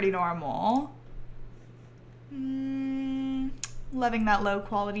that's pretty normal. Loving that low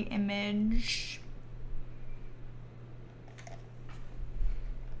quality image.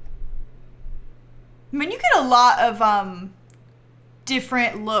 I mean, you get a lot of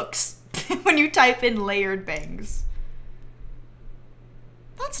different looks when you type in layered bangs.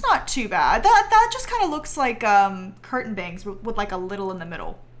 That's not too bad. That just kind of looks like curtain bangs with like a little in the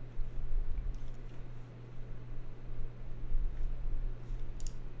middle.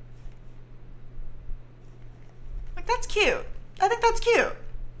 Like, that's cute. I think that's cute.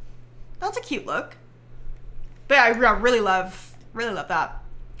 That's a cute look. But yeah, I really love that.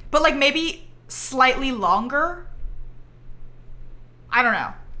 But like maybe slightly longer. I don't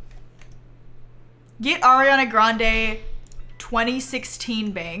know. Get Ariana Grande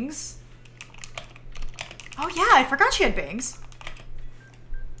 2016 bangs. Oh yeah, I forgot she had bangs.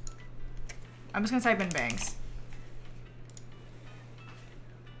 I'm just gonna type in bangs.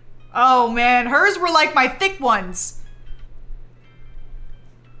 Oh man, hers were like my thick ones.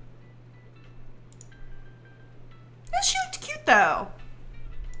 She looked cute though.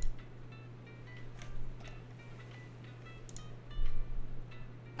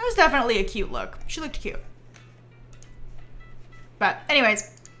 It was definitely a cute look. She looked cute. But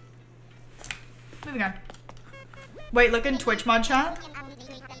anyways, moving on. Wait, look in Twitch mod chat.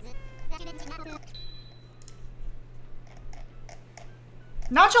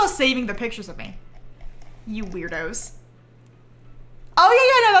 Not y'all saving the pictures of me. You weirdos. Oh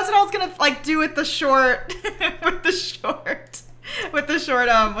yeah, no, that's what I was gonna like do with the short, with the short,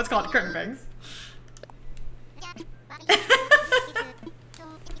 what's it called, curtain bangs.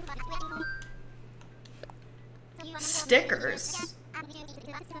 Stickers.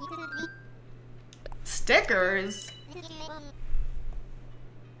 Stickers?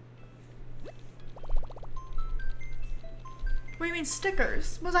 What do you mean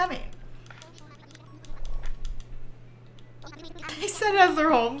stickers? What does that mean? They said it as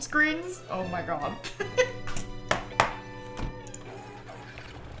their home screens? Oh my god.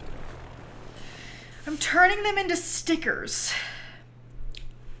 I'm turning them into stickers.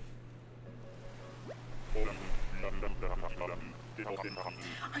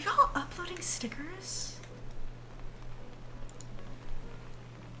 Are y'all uploading stickers?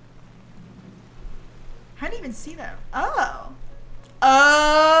 I didn't even see them. Oh.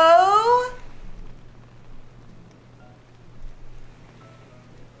 Oh.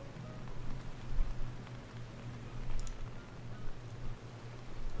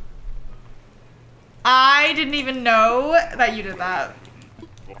 I didn't even know that you did that.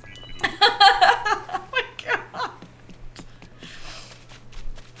 Oh my god.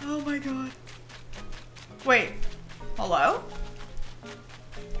 Oh my god. Wait. Hello?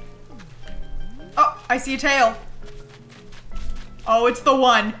 Oh, I see a tail. Oh, it's the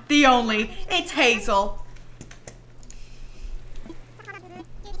one, the only. It's Hazel.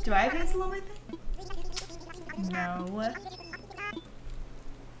 Do I have Hazel on my thing? No.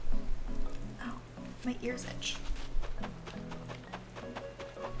 Oh, my ears itch.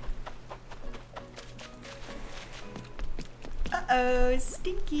 Uh-oh,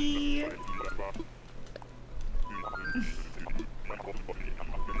 stinky.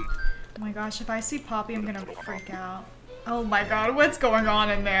 Oh my gosh, if I see Poppy, I'm gonna freak out. Oh my god, what's going on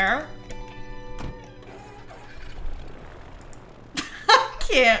in there? I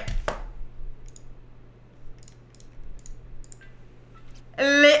can't.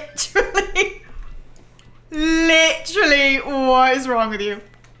 Literally, what is wrong with you?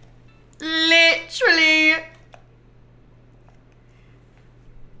 Literally.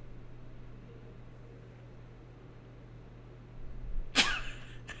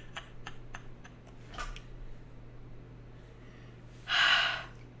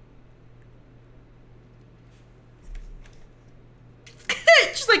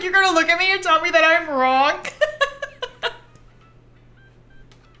 She's like, you're gonna look at me and tell me that I'm wrong?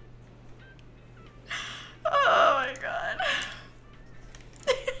 Oh my god.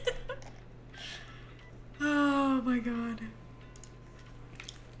 Oh my god.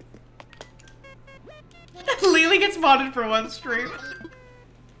 Lily gets modded for one stream.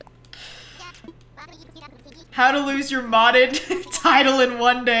 How to lose your modded title in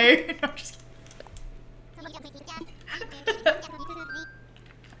one day. No, I'm just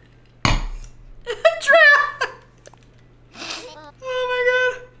Drea! Oh my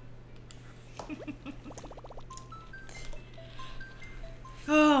god.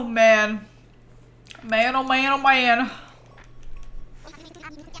 Oh man. Man, oh man, oh man.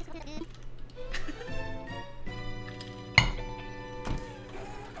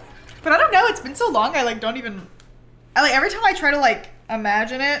 But I don't know, it's been so long I like don't even every time I try to like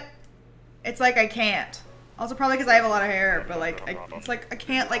imagine it, it's like I can't. Also probably because I have a lot of hair, but like it's like I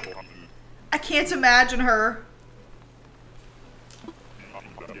can't imagine her.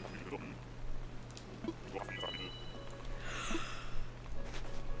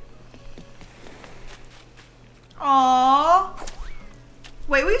 Aww.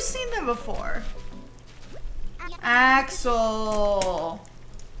 Wait, we've seen them before. Axel.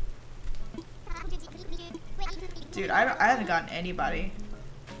 Dude, I haven't gotten anybody.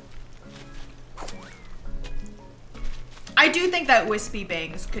 I do think that Wispy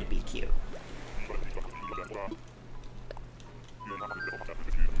Bangs could be cute.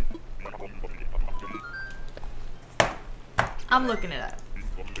 I'm looking it up.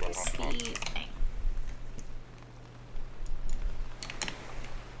 Wispy Bang.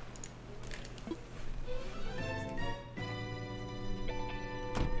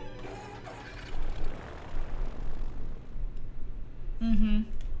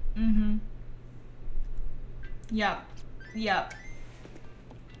 Yep. Yep.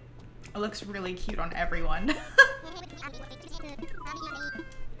 It looks really cute on everyone.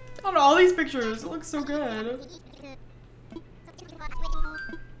 On all these pictures, it looks so good.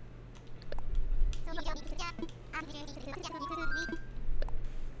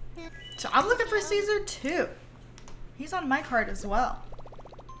 So I'm looking for Caesar too. He's on my card as well.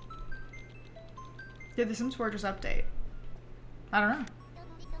 Did the Sims 4 just update? I don't know.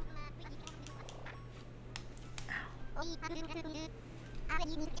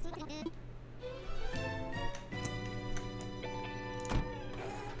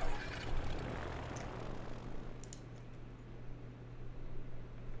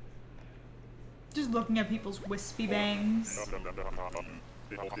 Just looking at people's wispy bangs.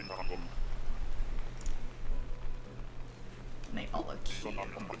 They all look cute.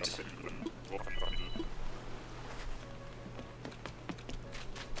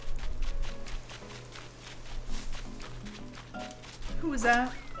 Who was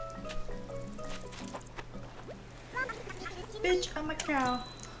that? Bitch, I'm a cow.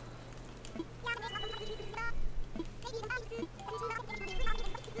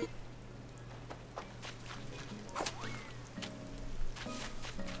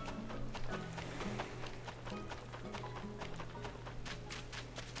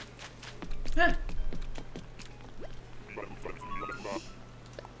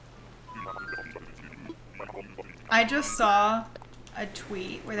 I just saw a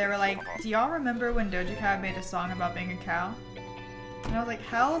tweet where they were like, do y'all remember when Doja Cat made a song about being a cow? And I was like,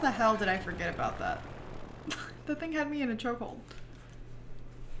 how the hell did I forget about that? The thing had me in a chokehold.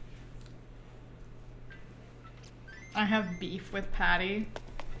 I have beef with Patty.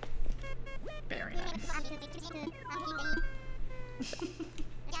 Very nice.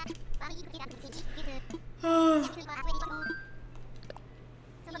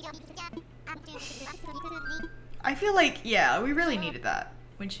 I feel like, yeah, we really needed that.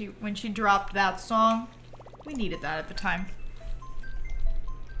 When she dropped that song, we needed that at the time.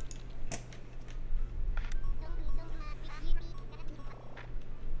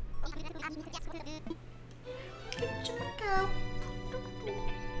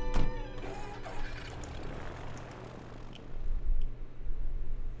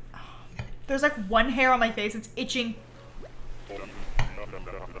 There's like one hair on my face, it's itching.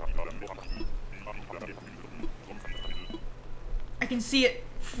 I can see it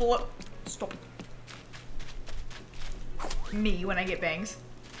float. Stop. Me when I get bangs.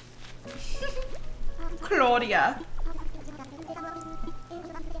 Claudia.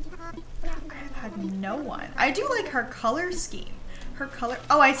 I've had no one. I do like her color scheme. Her color.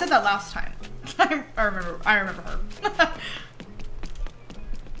 Oh, I said that last time. I remember her.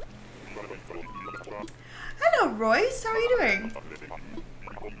 Hello, Royce. How are you doing?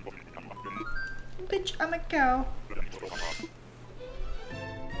 Bitch, I'm a cow.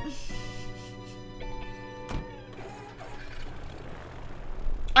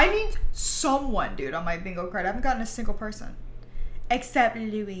 I need someone, dude, on my bingo card. I haven't gotten a single person. Except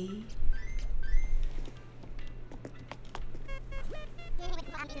Louis.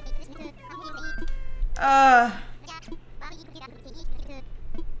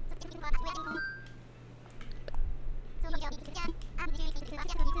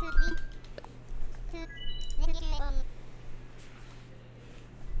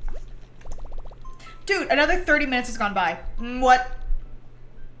 Dude, another 30 minutes has gone by. What?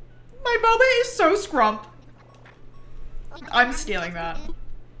 My boba is so scrump. I'm stealing that.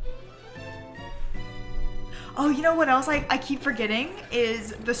 Oh, you know what else I keep forgetting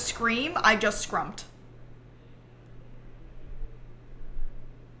is the scream I just scrumped.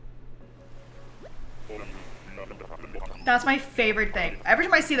 That's my favorite thing. Every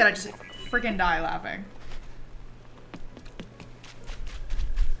time I see that, I just freaking die laughing.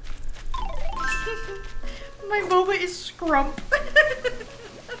 My boba is scrump.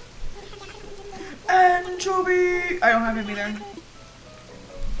 Anchovy! I don't have him either.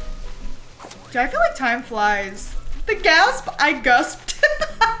 Dude, I feel like time flies. The gasp! I gusped.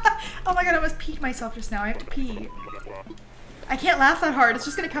 Oh my god, I almost peed myself just now. I have to pee. I can't laugh that hard. It's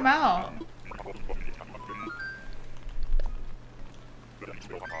just gonna come out.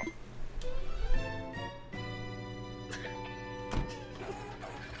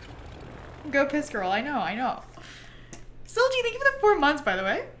 Go piss girl. I know, I know. Silgy, thank you for the 4 months, by the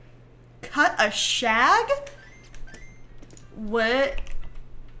way. Cut a shag? What?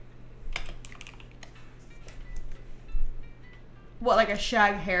 What, like a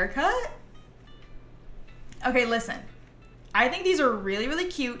shag haircut? Okay, listen. I think these are really, really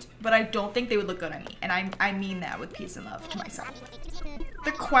cute, but I don't think they would look good on me. And I mean that with peace and love to myself.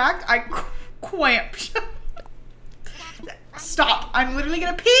 The quack, I quamped. Stop, I'm literally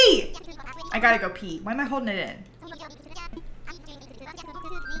gonna pee. I gotta go pee. Why am I holding it in?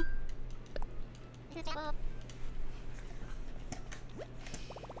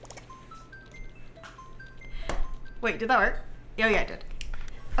 Wait, did that work? Oh yeah, it did.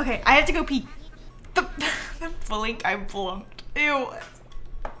 Okay, I have to go pee. The blink I blunked. Ew.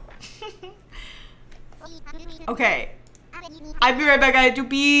 Okay. I'll be right back, I have to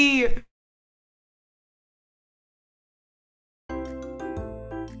pee.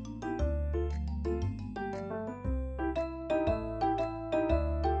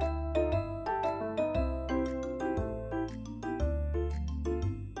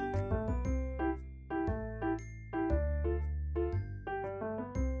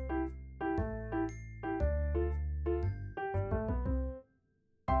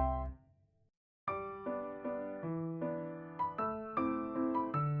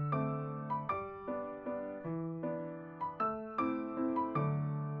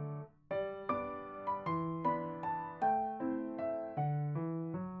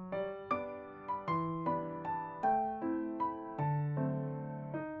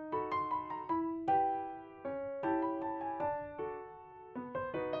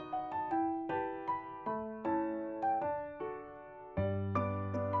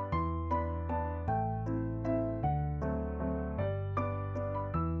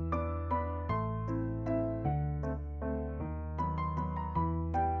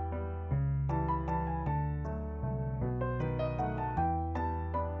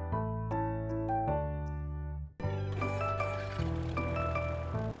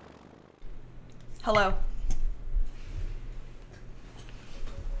 Hello.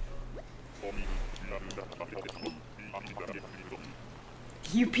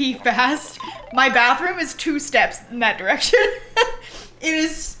 You pee fast? My bathroom is 2 steps in that direction. It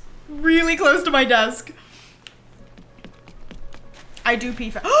is really close to my desk. I do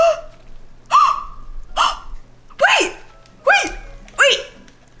pee fast. Wait! Wait! Wait!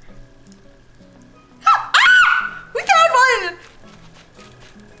 Ah! We found one!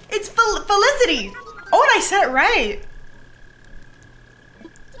 It's Felicity. Oh, and I said it right.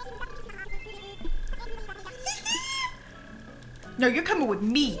 No, you're coming with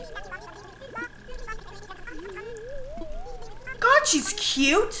me. God, she's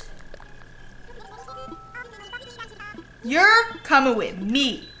cute. You're coming with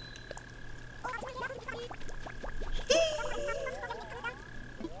me.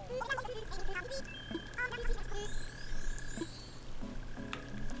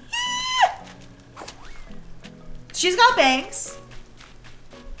 She's got bangs.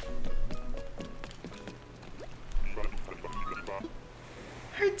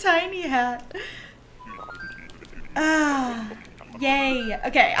 Her tiny hat. Ah, yay.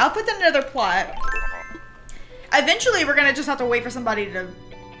 Okay, I'll put that in another plot. Eventually, we're gonna just have to wait for somebody to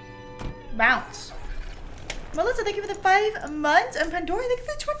bounce. Melissa, thank you for the 5 months. And Pandora, thank you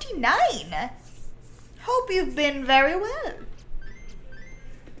for the 29. Hope you've been very well.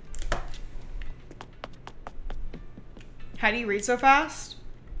 How do you read so fast?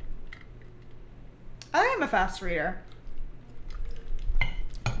 I am a fast reader.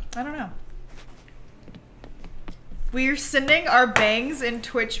 I don't know. We're sending our bangs in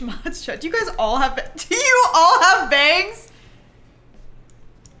Twitch mods chat. Do you guys all have do you all have bangs?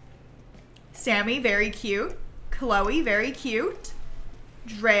 Sammy, very cute. Chloe, very cute.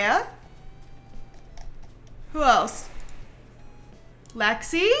 Drea. Who else?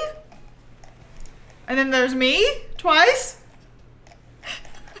 Lexi. And then there's me, twice.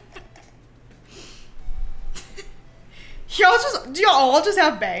 Do y'all all just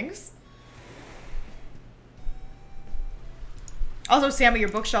have bangs? Also, Sammy, your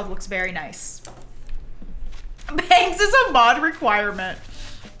bookshelf looks very nice. Bangs is a mod requirement.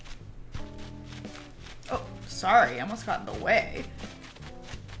 Oh, sorry, I almost got in the way.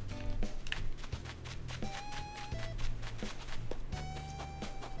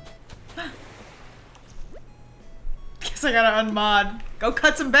 Guess I gotta unmod. Go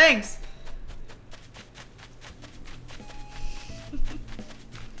cut some bangs.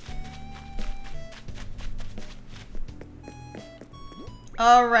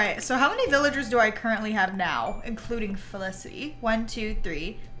 All right, so how many villagers do I currently have now, including Felicity? 1, 2,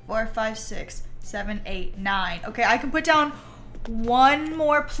 3, 4, 5, 6, 7, 8, 9. Okay, I can put down 1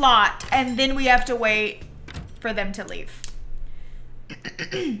 more plot, and then we have to wait for them to leave.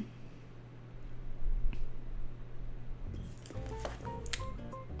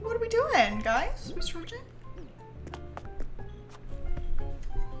 What are we doing, guys? We stretching?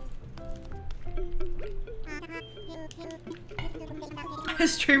 A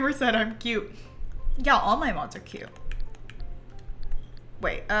streamer said I'm cute. Yeah, all my mods are cute.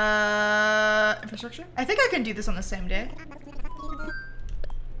 Wait, infrastructure? I think I can do this on the same day.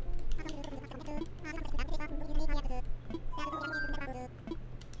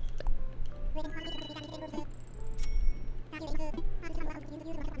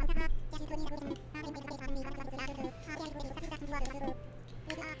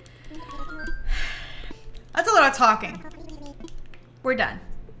 That's a lot of talking. We're done.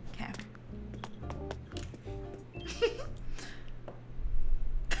 Okay.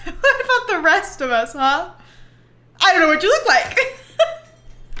 What about the rest of us, huh? I don't know what you look like.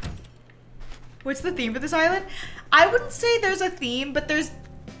 What's the theme for this island? I wouldn't say there's a theme, but there's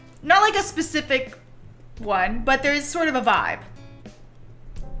not like a specific one, but there's sort of a vibe.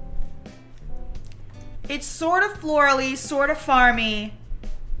 It's sort of florally, sort of farmy,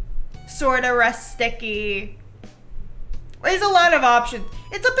 sort of rustic-y. There's a lot of options.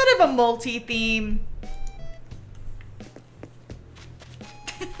 It's a bit of a multi-theme.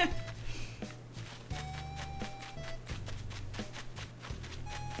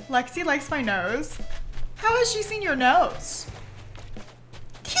 Lexi likes my nose. How has she seen your nose?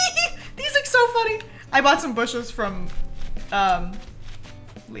 These look so funny. I bought some bushes from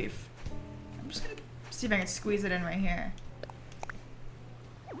Leaf. I'm just gonna see if I can squeeze it in right here.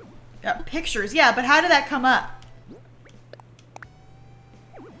 Yeah, pictures. Yeah, but how did that come up?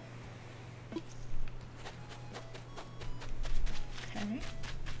 Okay.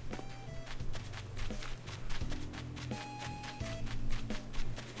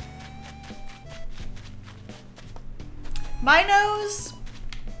 My nose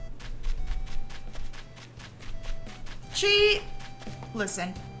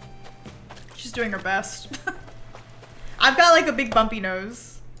Listen. She's doing her best. I've got like a big bumpy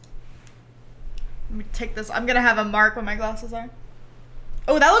nose. Let me take this. I'm gonna have a mark when my glasses are.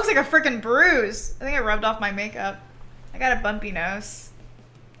 Oh, that looks like a freaking bruise. I think I rubbed off my makeup. I got a bumpy nose.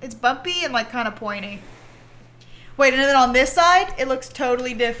 It's bumpy and like kind of pointy. Wait, and then on this side, it looks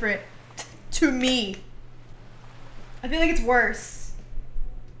totally different to me. I feel like it's worse.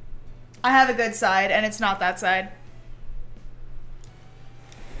 I have a good side and it's not that side.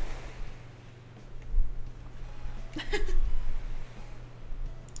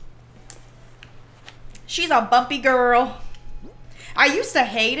 She's a bumpy girl. I used to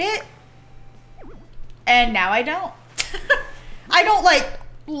hate it, and now I don't. I don't like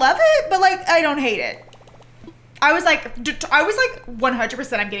love it, but like I don't hate it. I was like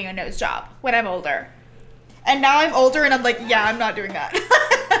 100% I'm getting a nose job when I'm older, and now I'm older and I'm like, yeah, I'm not doing that.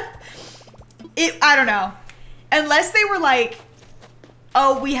 I don't know, unless they were like,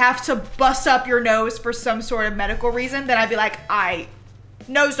 oh, we have to bust up your nose for some sort of medical reason, then I'd be like,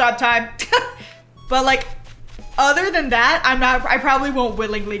 nose job time. But like, other than that, I probably won't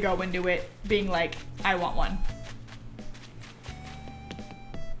willingly go into it being like, I want one.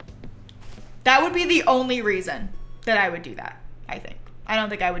 That would be the only reason that I would do that, I think. I don't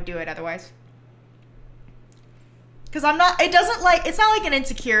think I would do it otherwise. Cause it's not like an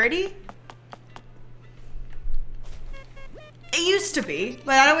insecurity. It used to be.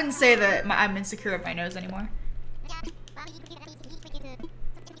 Like, I wouldn't say that I'm insecure of my nose anymore.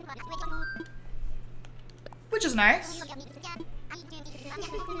 Which is nice.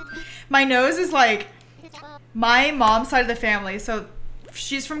 My nose is like my mom's side of the family. So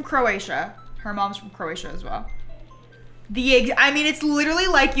she's from Croatia. Her mom's from Croatia as well. I mean, it's literally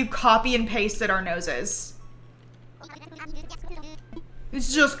like you copy and pasted our noses.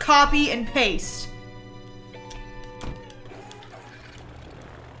 It's just copy and paste.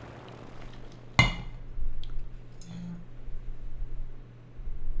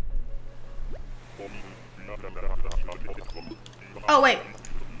 Oh, wait.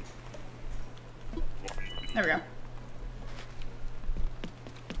 There we go.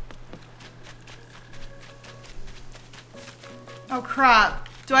 Oh, crap.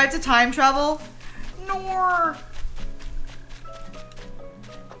 Do I have to time travel? No. Oh,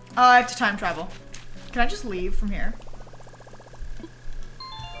 I have to time travel. Can I just leave from here?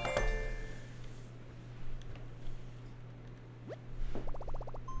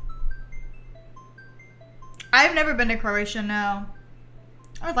 I've never been to Croatia, no.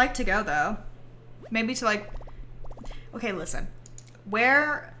 I'd like to go, though. Maybe to, like... Okay, listen.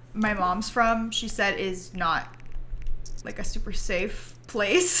 Where my mom's from, she said, is not, like, a super safe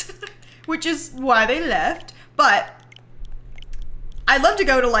place. Which is why they left. But I'd love to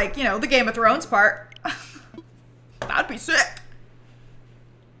go to, like, you know, the Game of Thrones part. That'd be sick.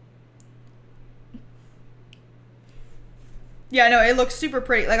 Yeah, no, it looks super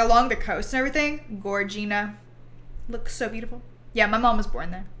pretty. Like, along the coast and everything. Gorgina. Looks so beautiful. Yeah, my mom was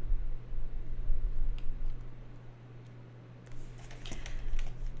born there.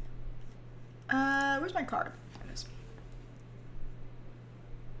 Where's my card? There it is.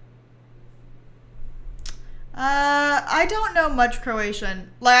 I don't know much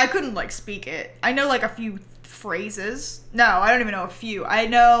Croatian. Like, I couldn't, like, speak it. I know, like, a few phrases. No, I don't even know a few. I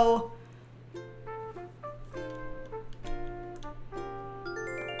know...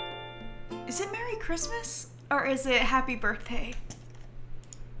 Is it Merry Christmas? Or is it Happy Birthday?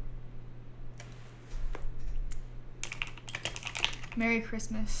 Merry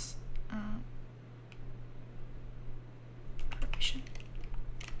Christmas. Croatian.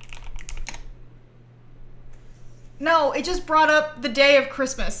 No, it just brought up the day of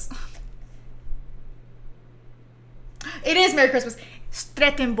Christmas. It is Merry Christmas.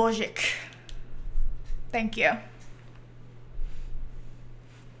 Sretan Božić. Thank you.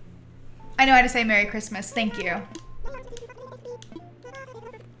 I know how to say Merry Christmas. Thank you.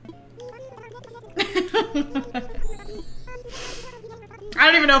 I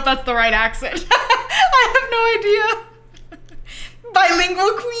don't even know if that's the right accent. I have no idea.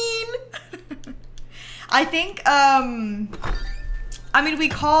 Bilingual queen. I think, I mean, we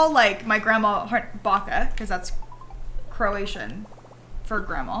call, like, my grandma Baka, because that's Croatian for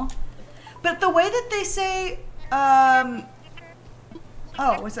grandma. But the way that they say, oh,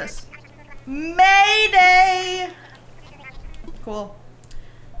 what's this? Mayday! Cool.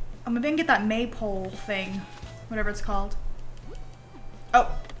 I'm gonna get that maypole thing. Whatever it's called. Oh,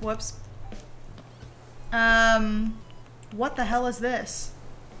 whoops. What the hell is this?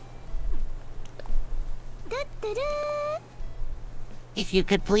 If you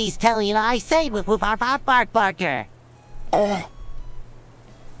could please tell me what I say with our bark barker.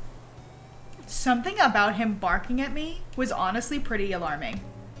 Something about him barking at me was honestly pretty alarming.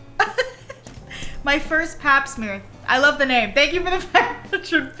 My first pap smear. I love the name. Thank you for the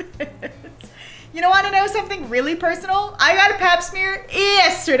 500 bits. You want to know something really personal? I got a pap smear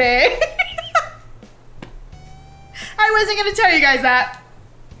yesterday. I wasn't going to tell you guys that,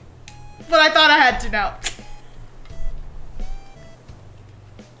 but I thought I had to know.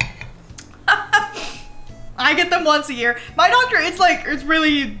 I get them once a year. My doctor, it's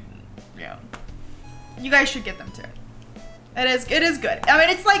really, yeah. You guys should get them too. It is good. I mean,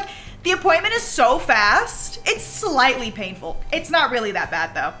 it's like, the appointment is so fast. It's slightly painful. It's not really that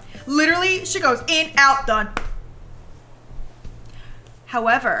bad though. Literally, she goes in, out, done.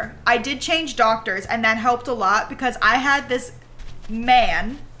 However, I did change doctors and that helped a lot because I had this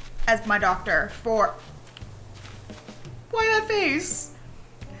man as my doctor for, why that face?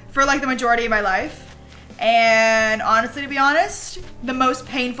 For like the majority of my life. And honestly, to be honest, the most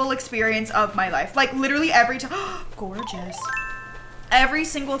painful experience of my life. Like literally every time, gorgeous. Every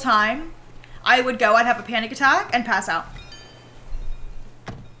single time I would go, I'd have a panic attack and pass out.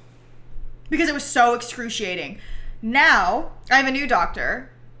 Because it was so excruciating. Now, I have a new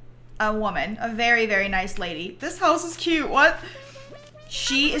doctor, a woman, a very, very nice lady. This house is cute, what?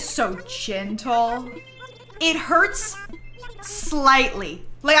 She is so gentle. It hurts slightly.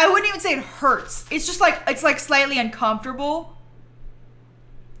 Like, I wouldn't even say it hurts. It's just like, it's like slightly uncomfortable.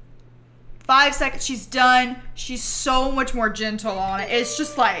 5 seconds, she's done. She's so much more gentle on it. It's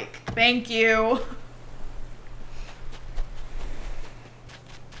just like, thank you.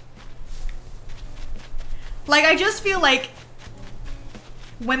 Like, I just feel like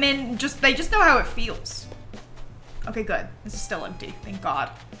women they just know how it feels. Okay, good. This is still empty, thank God.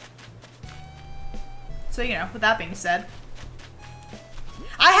 So, with that being said,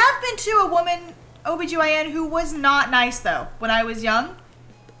 I have been to a woman OBGYN who was not nice though when I was young.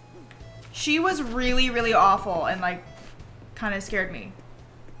 She was really, really awful and like kind of scared me.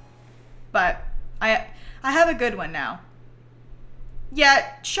 But I have a good one now.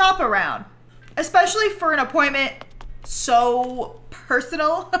 Yeah, shop around. Especially for an appointment so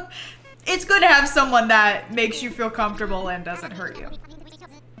personal. It's good to have someone that makes you feel comfortable and doesn't hurt you.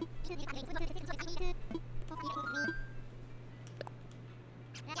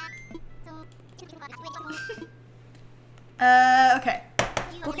 Okay.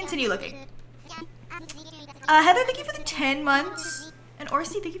 We'll continue looking. Heather, thank you for the 10 months. And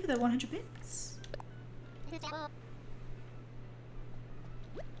Orsi, thank you for the 100 bits.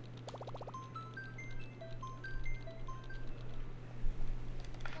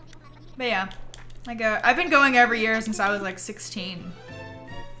 But yeah, I've been going every year since I was like 16.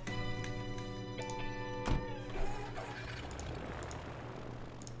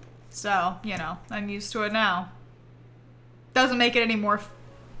 So, I'm used to it now. Doesn't make it any more,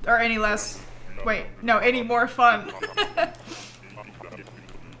 or any less, wait, no, any more fun.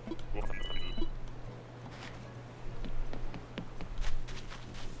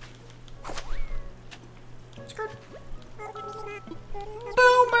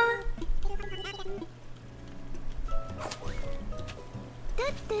 Boomer.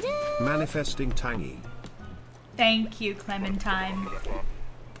 Manifesting Tangy. Thank you, Clementine.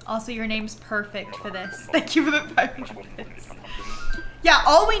 Also, your name's perfect for this. Thank you for the 500 bits. Yeah,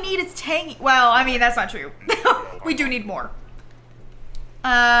 all we need is Tangy. Well, I mean, that's not true. We do need more.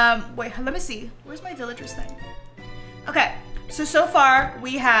 Wait, let me see. Where's my villagers thing? Okay, so far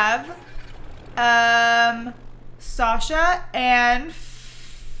we have Sasha and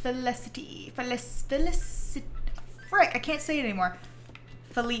Felicity. Felicity. Frick, I can't say it anymore.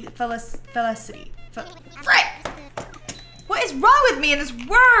 Felicity. Frick! What is wrong with me in this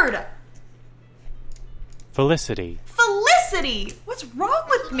word? Felicity. Felicity! What's wrong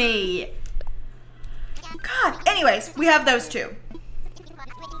with me? God. Anyways, we have those two.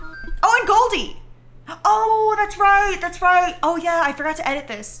 Oh, and Goldie. Oh, that's right. That's right. Oh, yeah, I forgot to edit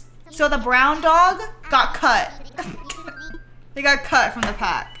this. So the brown dog got cut. They got cut from the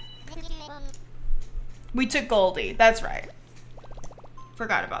pack. We took Goldie. That's right.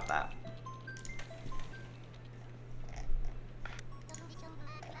 Forgot about that.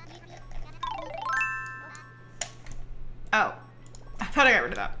 Oh. I thought I got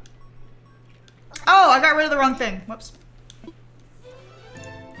rid of that. Oh, I got rid of the wrong thing. Whoops.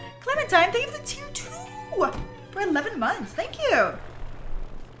 Clementine, thank you for the tier 2 for 11 months. Thank you.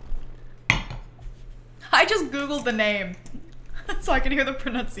 I just Googled the name so I can hear the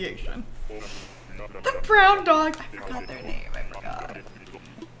pronunciation. The brown dog. I forgot their name. I forgot.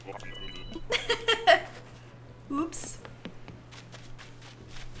 Oops.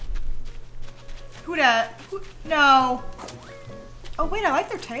 Who dat? No. Oh wait, I like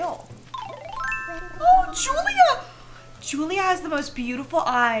their tail. Oh, Julia! Julia has the most beautiful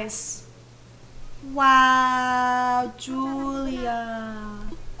eyes. Wow, Julia.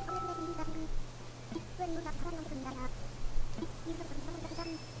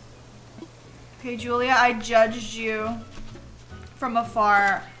 Okay, Julia, I judged you from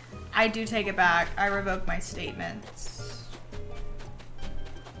afar. I do take it back. I revoke my statements.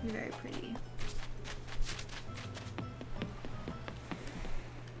 You're very pretty.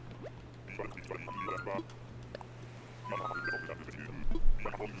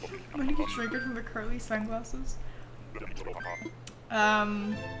 When did you shrink it from the curly sunglasses?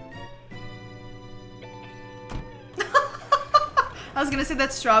 I was gonna say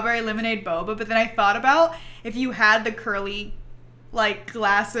that's strawberry lemonade boba, but then I thought about if you had the curly, like,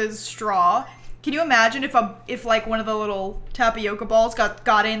 glasses straw. Can you imagine if like one of the little tapioca balls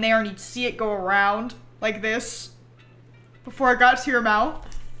got in there and you'd see it go around like this before it got to your mouth?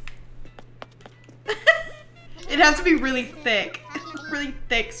 It'd have to be really thick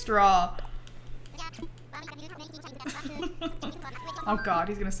straw. Oh god,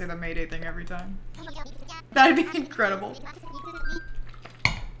 he's gonna say the Mayday thing every time. That'd be incredible.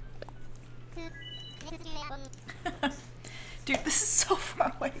 Dude, this is so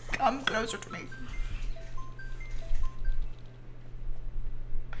far away. Come closer to me.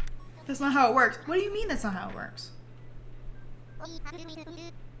 That's not how it works. What do you mean that's not how it works?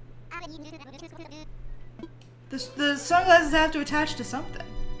 The sunglasses have to attach to something.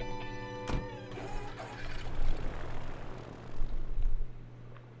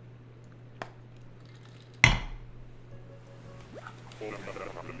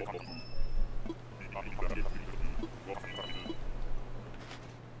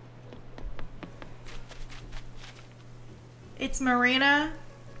 It's Marina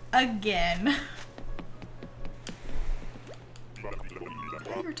again. I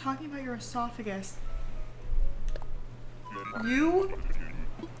thought you were talking about your esophagus. You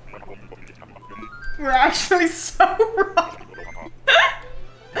were actually so wrong.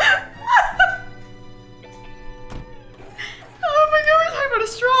 Oh my god, we're talking about a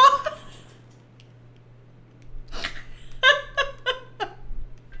straw.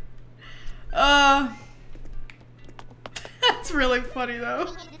 That's really funny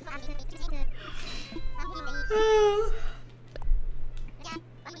though.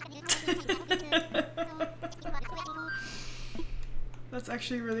 That's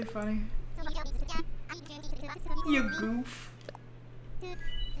actually really funny. You goof.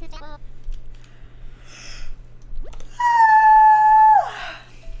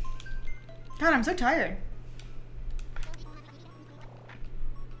 God, I'm so tired.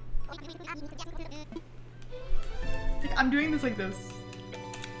 Like, I'm doing this like this.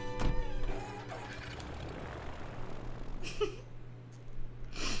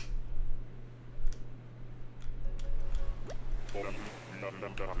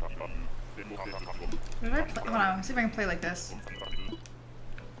 Hold on, see if I can play like this.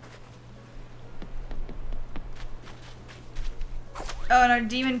 Oh no,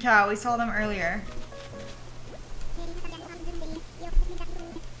 Demon Cow, we saw them earlier.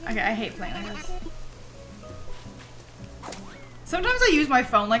 Okay, I hate playing like this. Sometimes I use my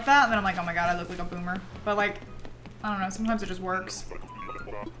phone like that and then I'm like, oh my god, I look like a boomer. But like, I don't know, sometimes it just works.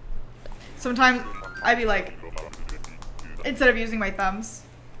 Sometimes I'd be like, instead of using my thumbs.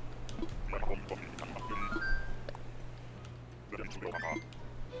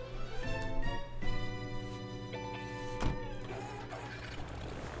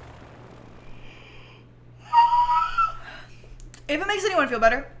 If it makes anyone feel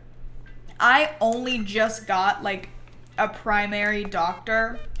better, I only just got like a primary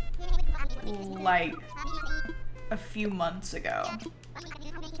doctor like a few months ago.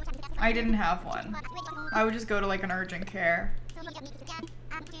 I didn't have one. I would just go to like an urgent care.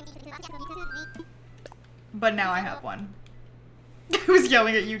 But now I have one. I was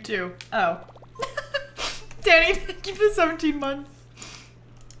yelling at you too. Oh. Danny, thank you for 17 months.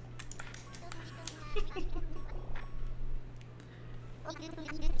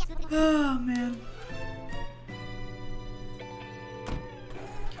 Oh man.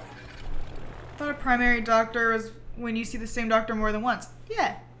 I thought a primary doctor was when you see the same doctor more than once.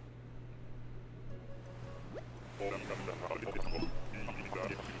 Yeah.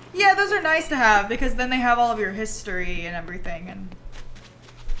 Yeah, those are nice to have because then they have all of your history and everything and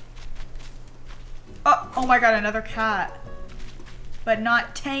oh my god, another cat. But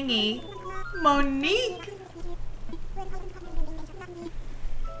not Tangy. Monique.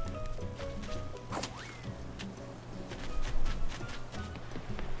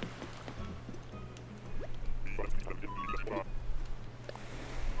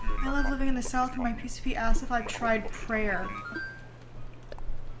 living in the South where my PCP asked if I've tried prayer.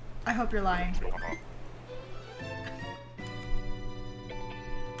 I hope you're lying.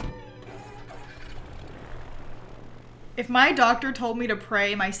 If my doctor told me to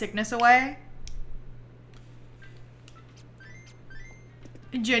pray my sickness away,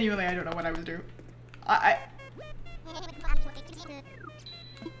 genuinely, I don't know what I would do.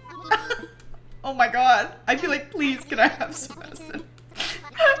 Oh my god. I'd be like, please, can I have some medicine?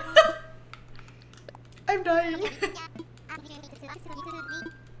 I'm dying.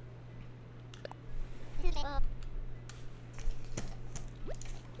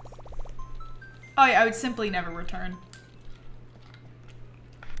 Oh yeah, I would simply never return.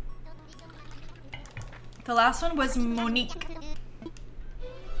 The last one was Monique.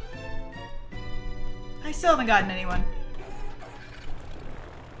 I still haven't gotten anyone.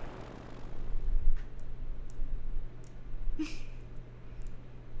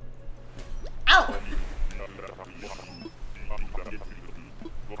 Ow!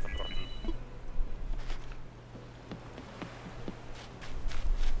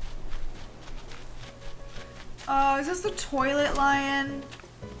 Oh, is this the toilet lion?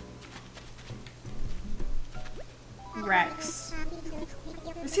 Rex.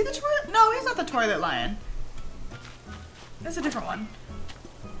 Is he the toilet? No, he's not the toilet lion. That's a different one.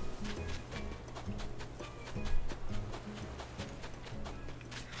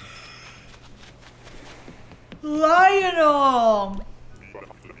 Lionel!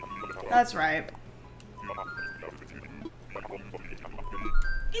 That's right.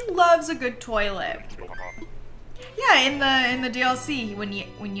 He loves a good toilet. Yeah, in the DLC when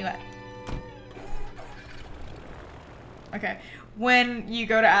you okay, when you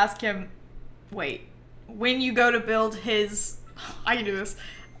go to ask him, wait, when you go to build his, I can do this.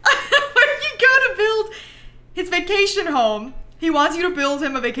 When you go to build his vacation home, he wants you to build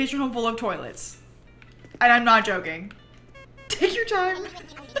him a vacation home full of toilets. And I'm not joking. Take your time.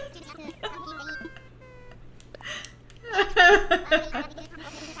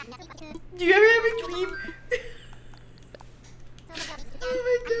 Do you ever have a dream? Oh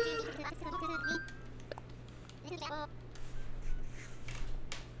my god.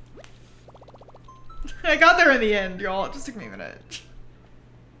 I got there in the end, y'all. It just took me a minute.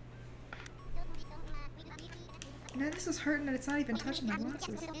 Now this is hurting and it's not even touching my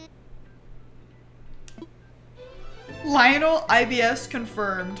glasses. Lionel IBS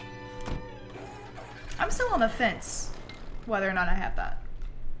confirmed. I'm still on the fence whether or not I have that.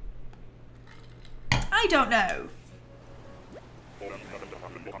 I don't know.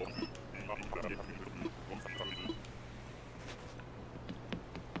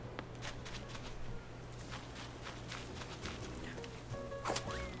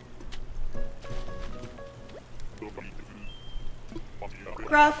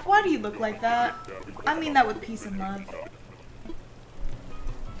 Gruff, why do you look like that? I mean that with peace and love.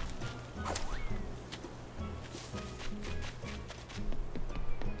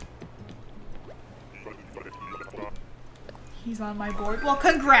 He's on my board. Well,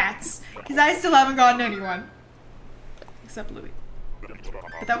 congrats! Because I still haven't gotten anyone. Except Louis.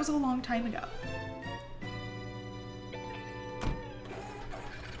 But that was a long time ago.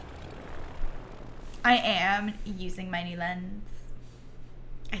 I am using my new lens.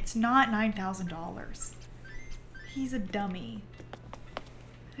 It's not $9,000. He's a dummy.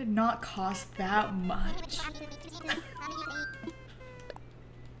 It did not cost that much.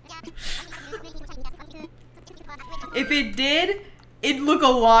 If it did, it'd look a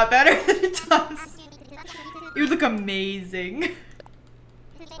lot better than it does. It would look amazing.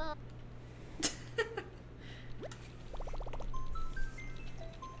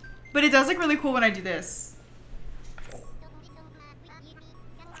 But it does look really cool when I do this.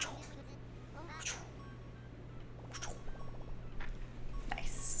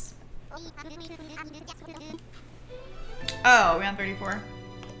 Nice. Oh, we're on 34.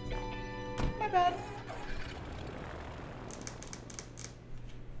 My bad.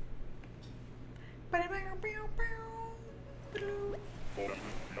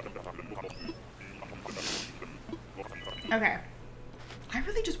 Okay. I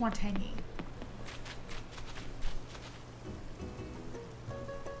really just want Tangy.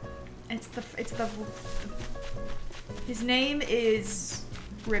 His name is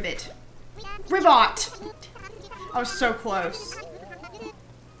Ribbit. Ribbot! I was so close.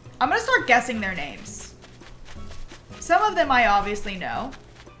 I'm gonna start guessing their names. Some of them I obviously know.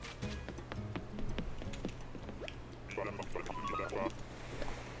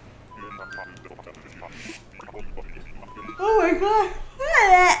 Oh my god.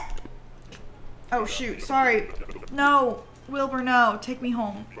 Oh shoot, sorry. No, Wilbur, no. Take me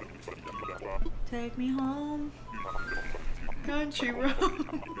home. Take me home. Country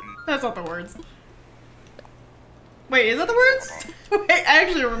road. That's not the words. Wait, is that the words? Wait, I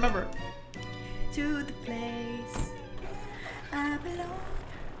actually don't remember. To the place I belong.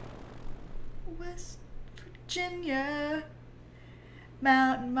 West Virginia.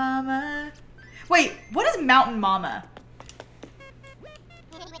 Mountain Mama. Wait, what is Mountain Mama?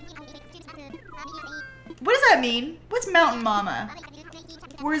 What does that mean? What's Mountain Mama?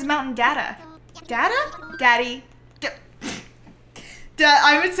 Where's Mountain Dada? Dada? Daddy?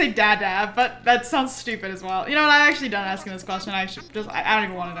 I would say Dada, but that sounds stupid as well. You know what? I'm actually done asking this question. I don't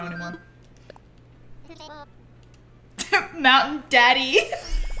even want to know anymore. Mountain Daddy.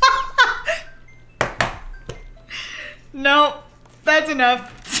 Nope. That's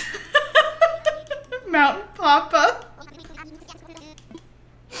enough. Mountain Papa.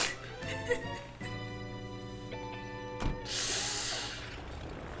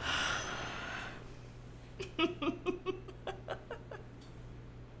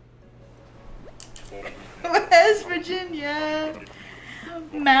 West Virginia,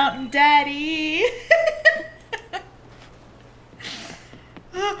 Mountain Daddy.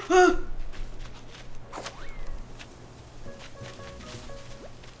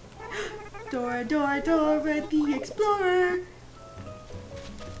 Dora, Dora, Dora the Explorer.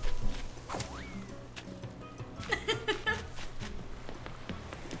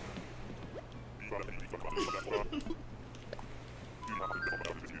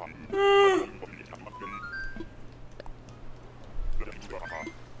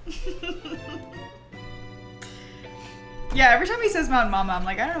 Yeah, every time he says Mountain Mama, I'm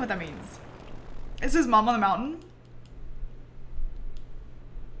like, I don't know what that means. Is his mom on the mountain?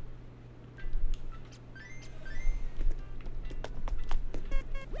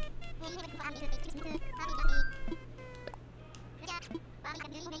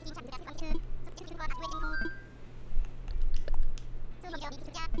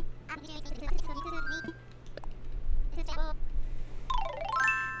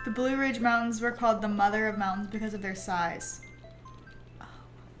 The Blue Ridge Mountains were called the Mother of Mountains because of their size. Oh.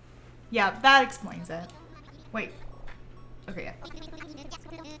 Yeah, that explains it. Wait. Okay, yeah.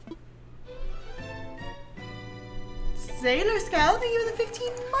 Sailor Scout, thank you for the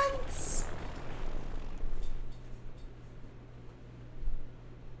 15 months!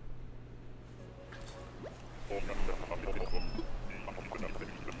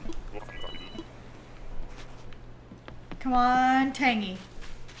 Come on, Tangy.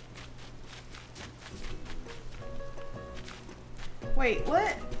 Wait,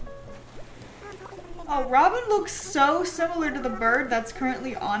 what? Oh, Robin looks so similar to the bird that's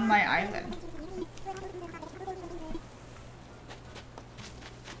currently on my island.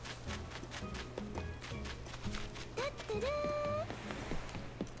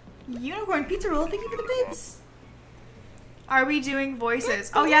 Unicorn Pizza Roll, thank you for the bits. Are we doing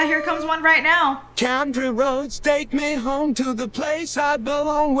voices? Oh yeah, here comes one right now. Country roads take me home to the place I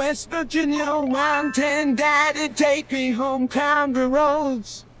belong, West Virginia, Mountain Daddy, take me home, country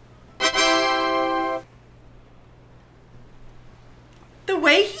roads. The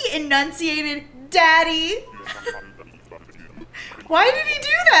way he enunciated Daddy. Why did he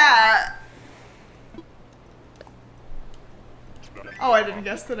do that? Oh, I didn't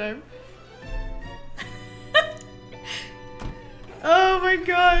guess the name. Oh my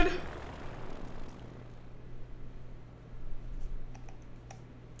god.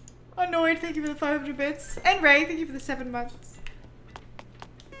 Annoyed, thank you for the 500 bits. And Ray, thank you for the 7 months.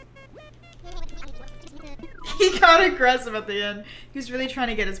 He got aggressive at the end. He was really trying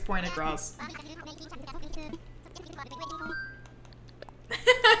to get his point across.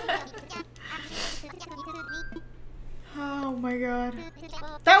 Oh my god.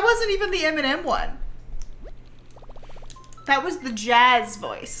 That wasn't even the Eminem one. That was the jazz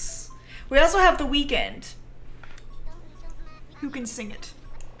voice. We also have The Weeknd. Who can sing it?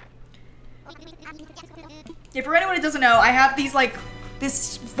 Yeah, for anyone who doesn't know, I have these like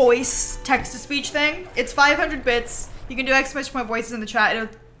this voice text-to-speech thing. It's 500 bits. You can do exclamation point voices in the chat. It'll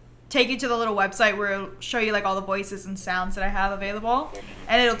take you to the little website where it'll show you like all the voices and sounds that I have available,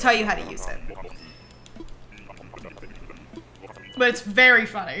 and it'll tell you how to use it. But it's very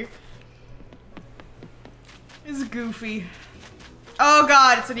funny. It's goofy. Oh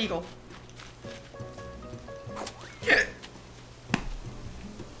god, it's an eagle.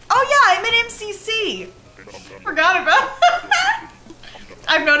 Oh yeah, I'm in MCC. Forgot about it.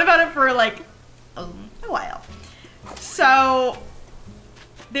 I've known about it for like a while. So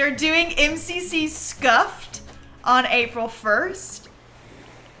they're doing MCC Scuffed on April 1st.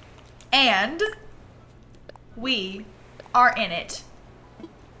 And we are in it.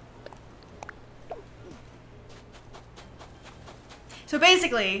 So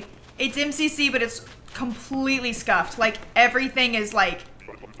basically, it's MCC, but it's completely scuffed. Like, everything is, like,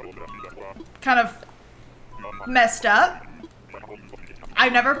 kind of messed up.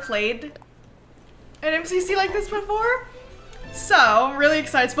 I've never played an MCC like this before. So, I'm really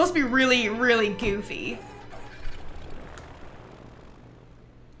excited. It's supposed to be really, really goofy.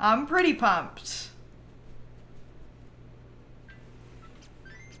 I'm pretty pumped.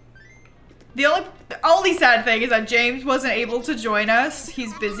 The only sad thing is that James wasn't able to join us.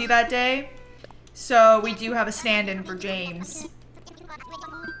 He's busy that day. So we do have a stand-in for James.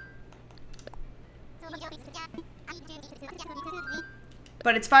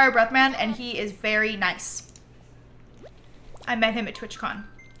 But it's Fire Breathman, and he is very nice. I met him at TwitchCon.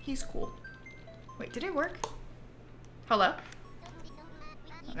 He's cool. Wait, did it work? Hello?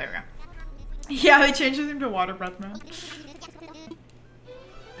 Oh, there we go. Yeah, they changed his name to Water Breathman.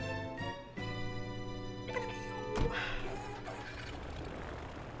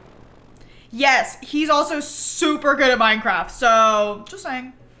 Yes, he's also super good at Minecraft, so just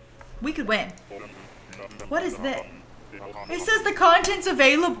saying. We could win. What is this? It says the content's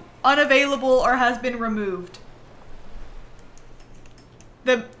unavailable or has been removed.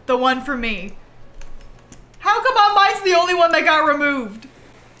 The one for me. How come mine's the only one that got removed?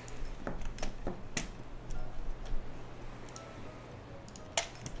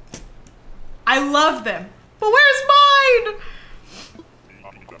 I love them. But where's mine?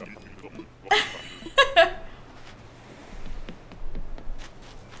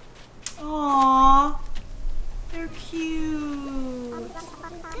 Aww, they're cute.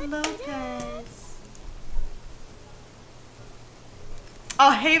 Lopez.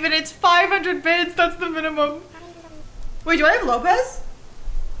 Oh, Haven, it's 500 bits. That's the minimum. Wait, do I have Lopez?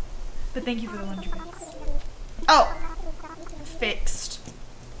 But thank you for the 100 bits. Oh, fixed.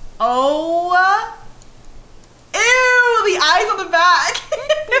 Oh, ew, the eyes on the back.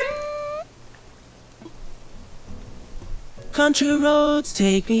 Country roads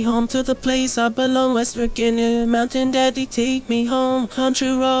take me home to the place I belong, West Virginia. Mountain Daddy, take me home.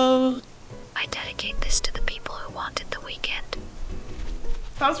 Country road. I dedicate this to the people who wanted the weekend.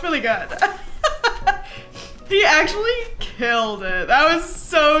 That was really good. He actually killed it. That was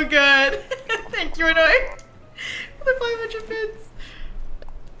so good. Thank you, Annoy, for the 500 bits.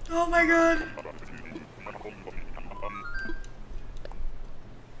 Oh my god.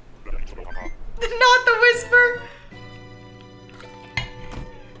 Not the whisper.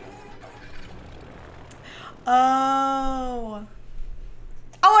 Oh.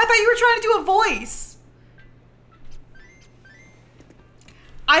 Oh, I thought you were trying to do a voice.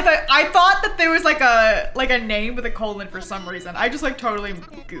 I thought that there was like a name with a colon for some reason. I just like totally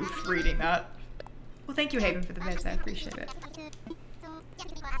goofed reading that. Well, thank you, Haven, for the bits. I appreciate it.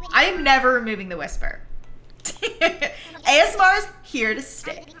 I am never removing the whisper. ASMR's here to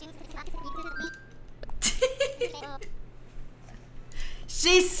stay.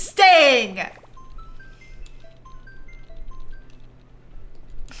 She's staying.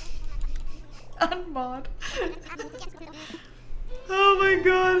 Unmod. Oh my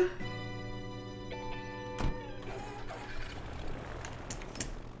god.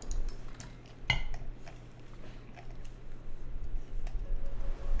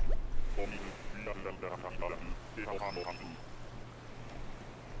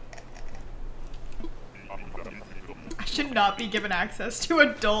 I should not be given access to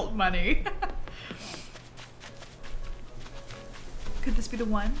adult money. Could this be the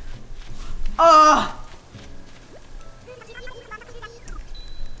one? Oh!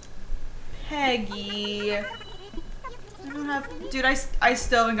 Peggy. I don't have... Dude, I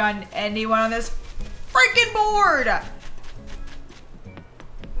still haven't gotten anyone on this freaking board!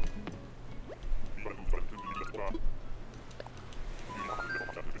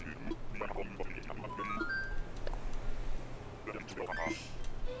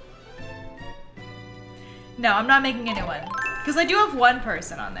 No, I'm not making a new one. Because I do have one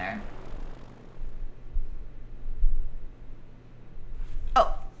person on there.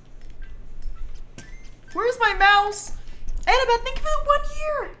 Oh. Where's my mouse? Annabeth, thank you for the 1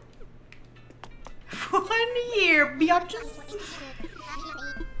 year! 1 year, biatches.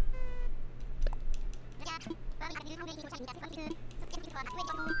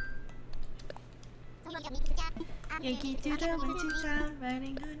 Yankee Doodle went to town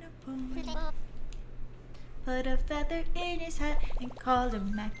riding on a pony. Put a feather in his hat and called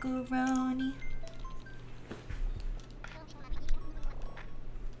him macaroni.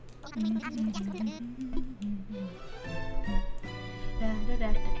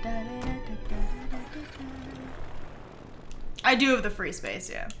 I do have the free space,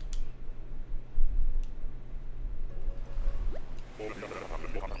 yeah.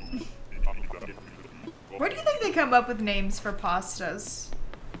 Where do you think they come up with names for pastas?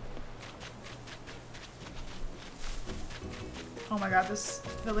 Oh my god, this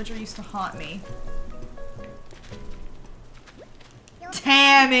villager used to haunt me.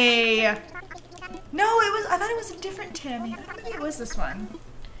 Tammy! No, I thought it was a different Tammy. I don't think it was this one.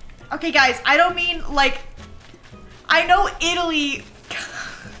 Okay, guys, I don't mean, like, I know Italy.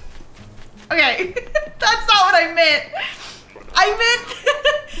 Okay, that's not what I meant.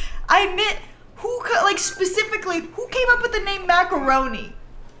 I meant, who, like, specifically, who came up with the name macaroni?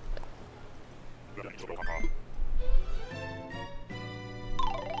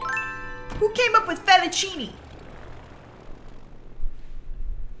 Who came up with fettuccine?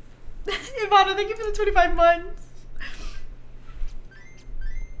 Ivana, thank you for the 25 months.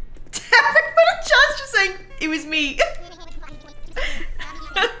 Everyone in chat's just saying, it was me.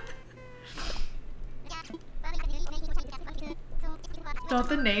 Don't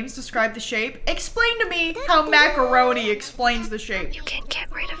the names describe the shape? Explain to me how macaroni explains the shape. You can't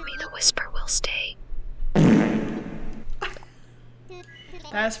get rid of me, the whisper will stay.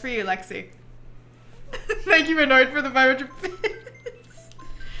 That's for you, Lexi. Thank you, Bernard, for the 500 bits.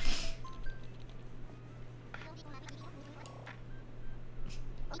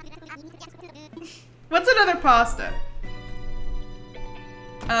 What's another pasta?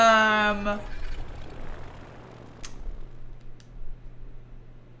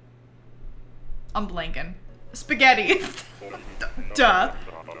 I'm blanking. Spaghetti. Duh.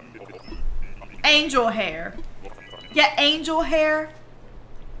 Angel hair. Yeah, angel hair.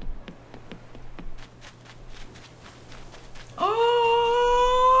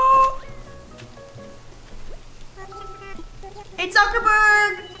 Oh! It's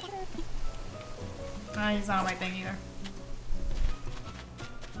Zuckerberg! He's not on my thing either.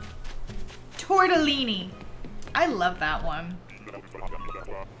 Tortellini. I love that one.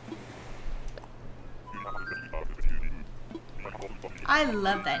 I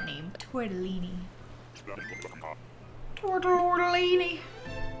love that name. Tortellini. Tortellini.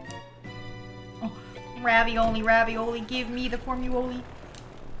 Oh, ravioli, ravioli. Give me the formuoli.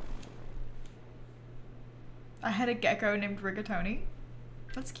 I had a gecko named Rigatoni.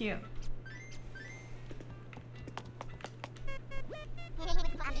 That's cute.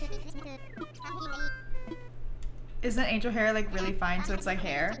 Isn't angel hair like really fine so it's like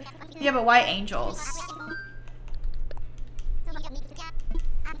hair? Yeah, but why angels?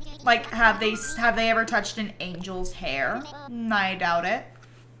 Like, have they ever touched an angel's hair? I doubt it.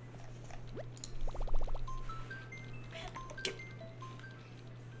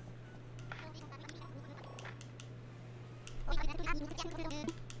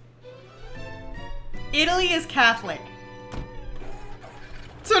 Italy is Catholic.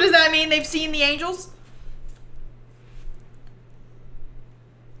 So does that mean they've seen the angels?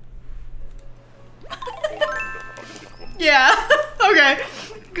 Yeah. Okay.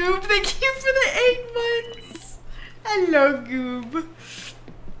 Goob, thank you for the 8 months. Hello, Goob.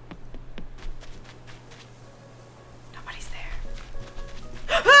 Nobody's there.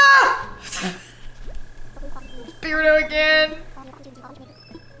 Ah! Beardo again.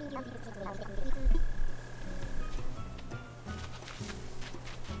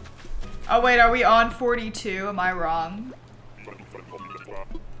 Oh wait, are we on 42? Am I wrong?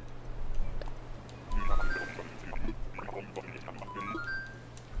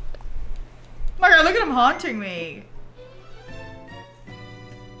 Oh my god, look at him haunting me.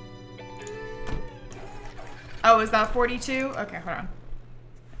 Oh, is that 42? Okay, hold on.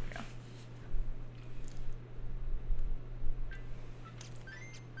 There we go.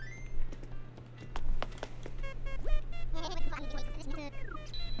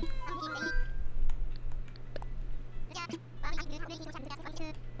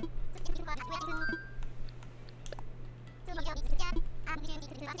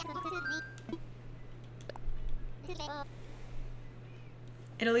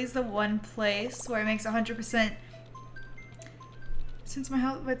 Italy's the one place where it makes 100%. Since my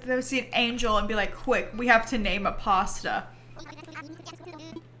house, but they would see an angel and be like, quick, we have to name a pasta.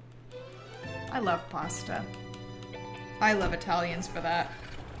 I love pasta. I love Italians for that.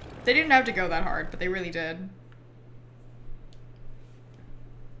 They didn't have to go that hard, but they really did.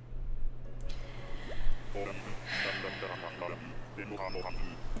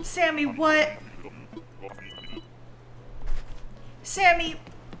 Sammy, what? Sammy.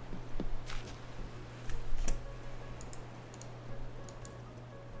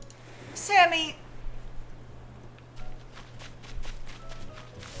 Sammy.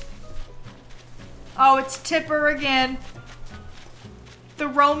 Oh, it's Tipper again. The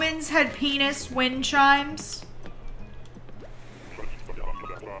Romans had penis wind chimes.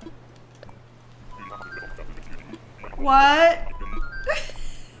 What?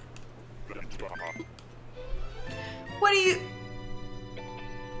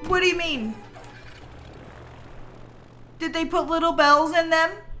 What do you mean? Did they put little bells in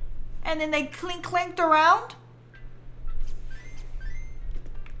them? And then they clinked around?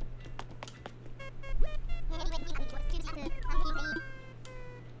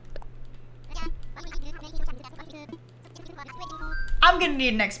 I'm gonna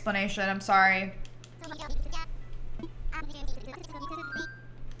need an explanation, I'm sorry.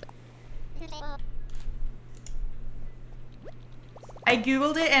 I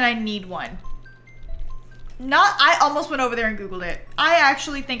googled it and I need one. I almost went over there and googled it. I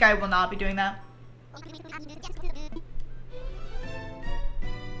actually think I will not be doing that.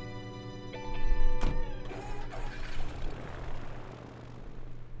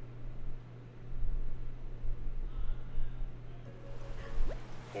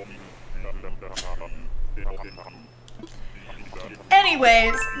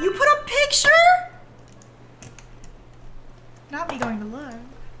 Anyways, you put a picture? Not me going to look.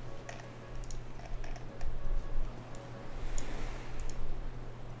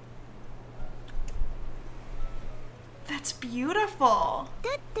 That's beautiful.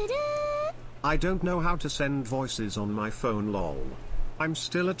 I don't know how to send voices on my phone, lol. I'm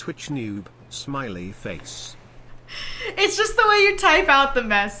still a Twitch noob, smiley face. It's just the way you type out the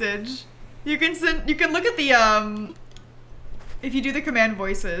message. You can look at the if you do the command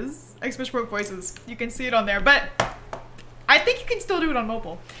voices, Xpushprobe voices, you can see it on there, but I think you can still do it on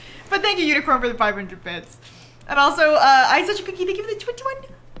mobile. But thank you, Unicorn, for the 500 bits. And also, I such a cookie, thank you for the 21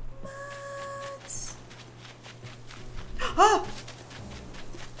 months. Oh!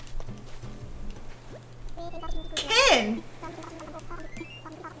 Ken!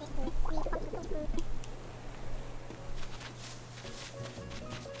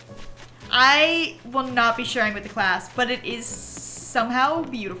 I will not be sharing with the class, but it is somehow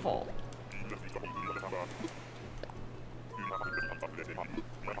beautiful.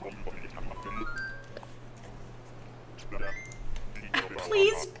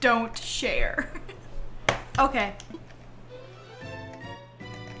 Please don't share. Okay.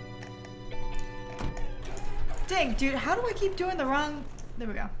 Dang, dude, how do I keep doing the wrong... There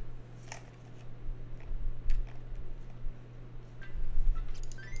we go.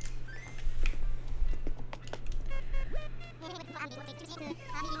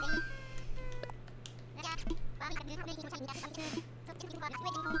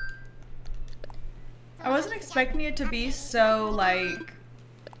 I wasn't expecting it to be so, like,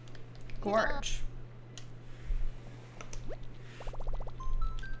 gorge.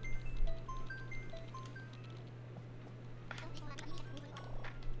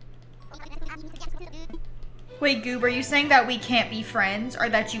 Wait, Goob, are you saying that we can't be friends, or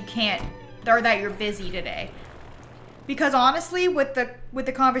that you can't, or that you're busy today? Because honestly, with the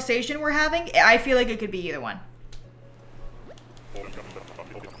conversation we're having, I feel like it could be either one.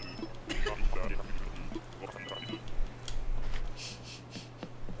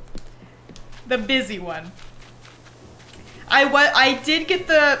 The busy one. I did get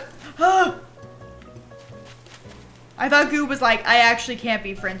the... I thought Goob was like, I actually can't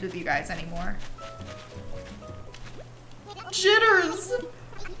be friends with you guys anymore. Jitters!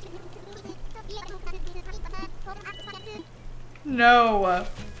 No.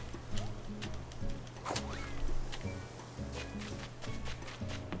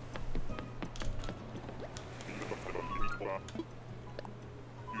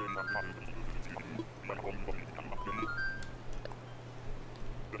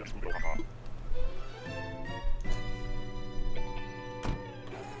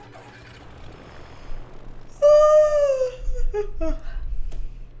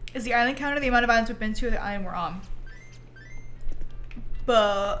 Is the island counter the amount of islands we've been to or the island we're on?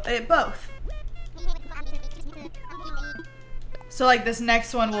 Both. So like this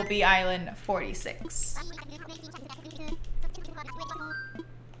next one will be island 46.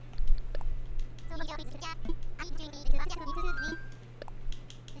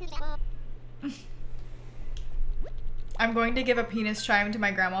 I'm going to give a penis chime to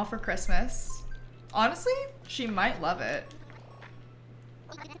my grandma for Christmas. Honestly, she might love it.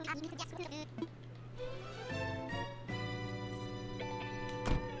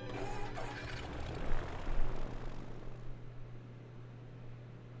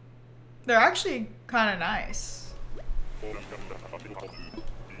 They're actually kind of nice.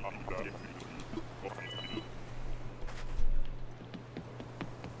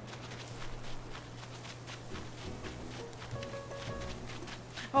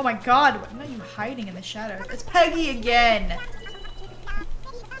 Oh my god, what are you hiding in the shadows? It's Peggy again!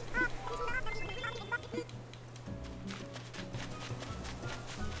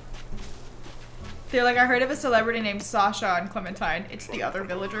 They're like, I heard of a celebrity named Sasha on Clementine. It's the other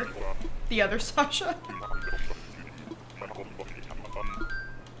villager. The other Sasha.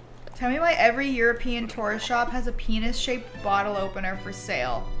 Tell me why every European tourist shop has a penis-shaped bottle opener for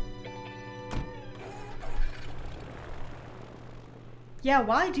sale. Yeah,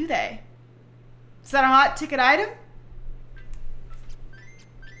 why do they? Is that a hot ticket item?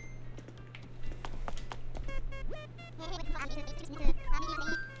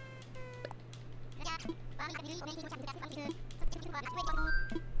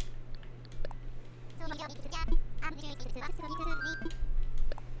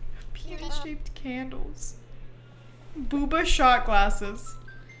 Penis-shaped candles. Booba shot glasses.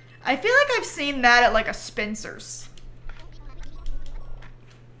 I feel like I've seen that at like a Spencer's.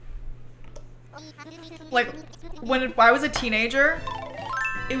 Like, when I was a teenager,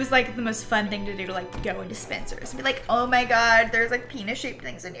 it was like the most fun thing to do to like go into Spencer's and be like, oh my god, there's like penis-shaped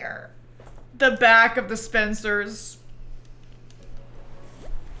things in here. The back of the Spencer's.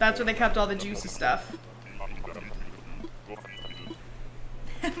 That's where they kept all the juicy stuff.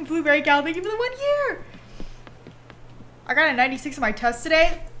 Blueberry Gal, thank you for the 1 year! I got a 96 on my test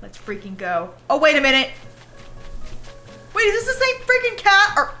today. Let's freaking go. Oh, wait a minute. Wait, is this the same freaking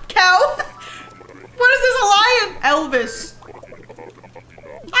cat or cow? What is this, a lion? Elvis.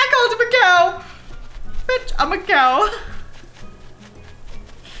 I called him a cow. Bitch, I'm a cow.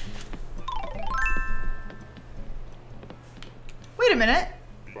 Wait a minute.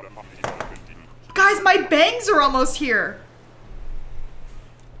 Guys, my bangs are almost here.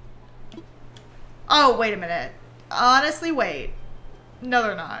 Oh, wait a minute. Honestly, wait. No,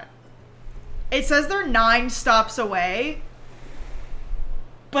 they're not. It says they're 9 stops away.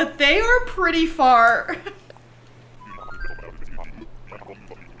 But they are pretty far.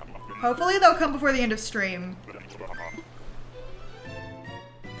 Hopefully they'll come before the end of stream.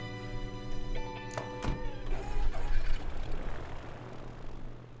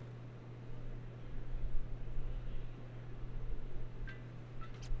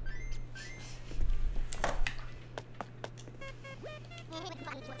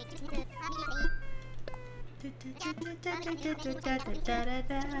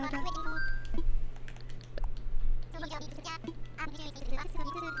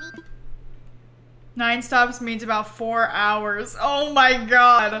 Nine stops means about 4 hours. Oh my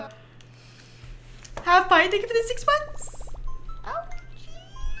god. Have fun. Thank you for the 6 months. Oh,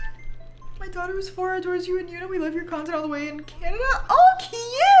 my daughter who's 4 adores you and Yuna. We love your content all the way in Canada. Oh,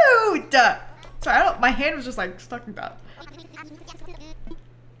 cute. Sorry, I don't. My hand was just like stuck in that.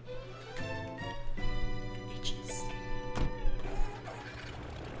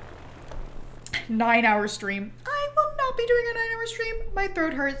 9-hour stream. I will not be doing a 9-hour stream. My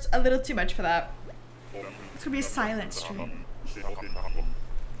throat hurts a little too much for that. It's gonna be a silent stream.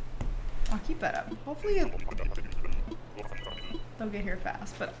 I'll keep that up. Hopefully they'll get here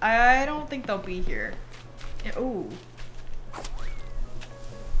fast, but I don't think they'll be here. Ooh.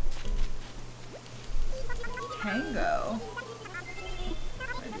 Tango.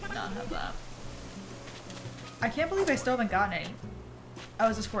 I did not have that. I can't believe I still haven't gotten any. Oh,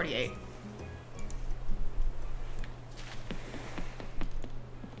 it's just 48.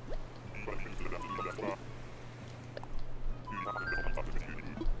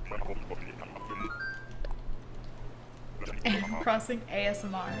 Animal Crossing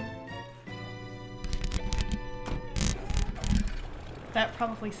ASMR. That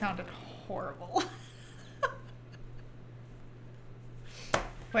probably sounded horrible.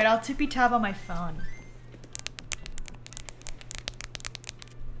 Wait, I'll tippy tab on my phone.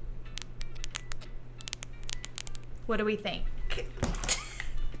 What do we think?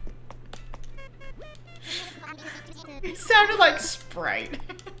 It sounded like Sprite.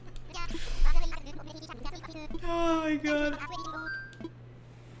 Oh my god.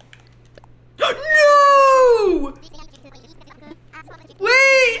 No!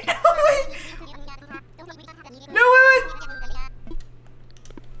 Wait! No, wait!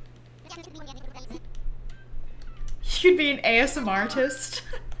 You could be an ASMR artist.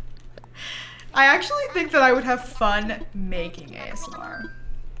 I actually think that I would have fun making ASMR.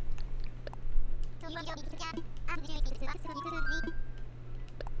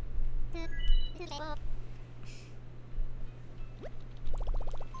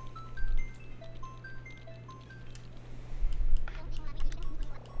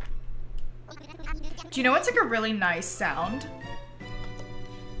 Do you know what's like a really nice sound?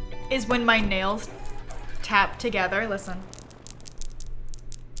 Is when my nails tap together. Listen.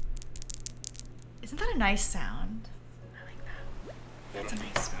 Isn't that a nice sound? I like that. That's a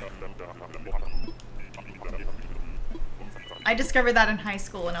nice sound. I discovered that in high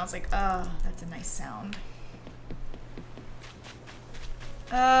school and I was like, oh, that's a nice sound.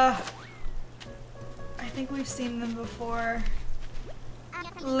 I think we've seen them before.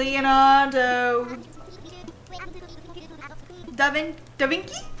 Leonardo Da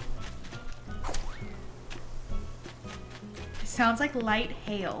Vinci? It sounds like light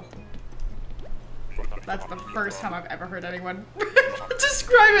hail. That's the first time I've ever heard anyone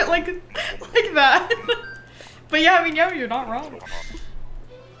describe it like that. But yeah, I mean, yeah, you're not wrong.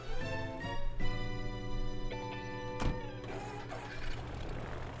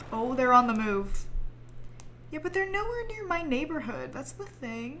 Oh, they're on the move. Yeah, but they're nowhere near my neighborhood. That's the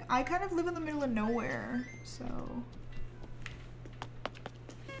thing. I kind of live in the middle of nowhere, so...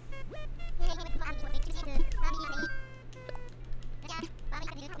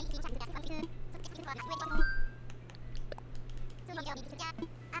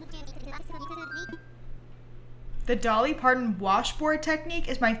 The Dolly Parton washboard technique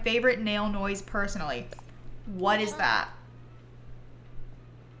is my favorite nail noise personally. What is that?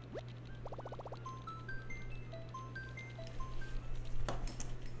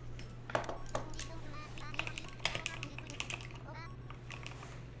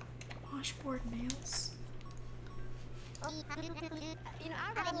 Washboard nails? You know,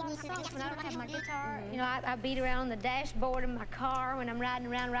 I write a lot of songs when I don't have my guitar. You know, I beat around on the dashboard of my car when I'm riding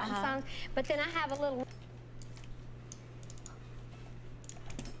around writing songs. But then I have a little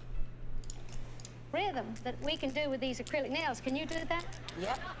rhythm that we can do with these acrylic nails. Can you do that?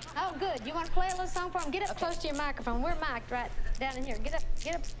 Yep. Oh, good. You want to play a little song for them? Get up close to your microphone. We're mic'd right down in here. Get up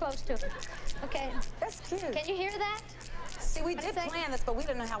close to it. Okay. That's cute. Can you hear that? See, we did plan this, but we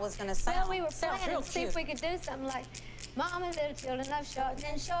didn't know how it was going to sound. Well, we were planning to see if we could do something like, Mama, little children love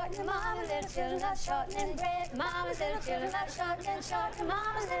shortening, Mama, little children love shortening bread. Mama, little children love shortening,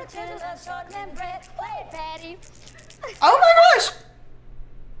 Mama, little children love shortening bread. Play it, Patty. Oh my gosh!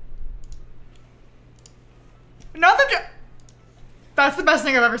 Not the That's the best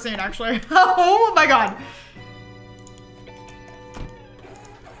thing I've ever seen, actually. Oh my god.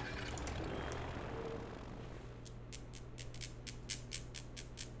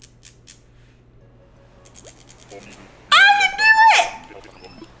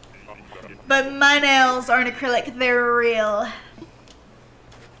 But my nails aren't acrylic, they're real.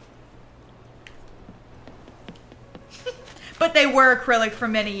 But they were acrylic for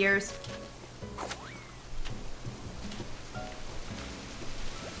many years.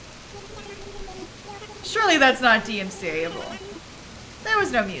 Surely that's not DMCA-able. There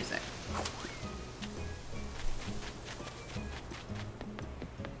was no music.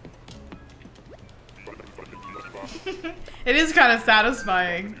 It is kind of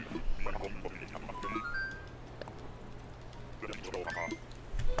satisfying.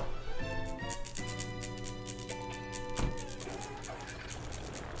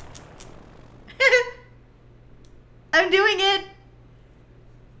 I'm doing it.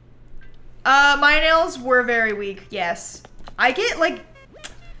 My nails were very weak, yes. I get like,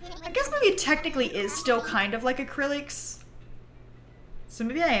 I guess maybe it technically is still kind of like acrylics. So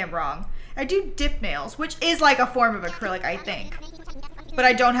maybe I am wrong. I do dip nails, which is like a form of acrylic, I think. But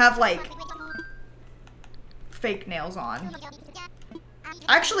I don't have like fake nails on.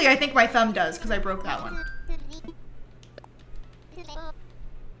 Actually, I think my thumb does because I broke that one.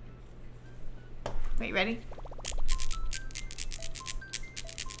 Wait, ready?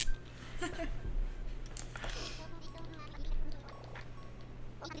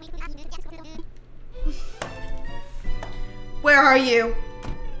 Where are you?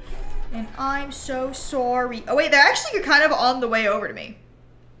 And I'm so sorry. Oh wait, they're actually kind of on the way over to me.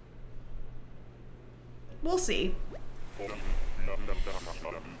 We'll see.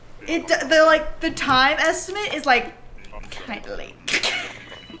 The time estimate is like kind of late.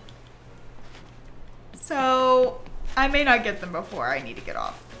 So I may not get them before I need to get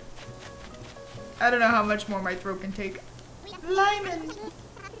off. I don't know how much more my throat can take. Lyman!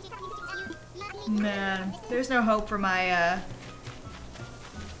 Man, there's no hope for my,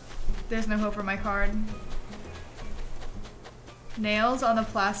 there's no hope for my card. Nails on the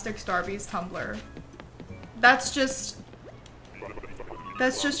plastic Starbucks tumbler. That's just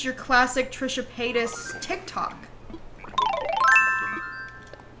your classic Trisha Paytas TikTok.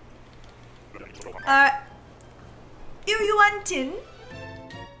 You wantin'?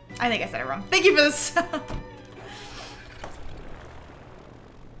 I think I said it wrong. Thank you for this.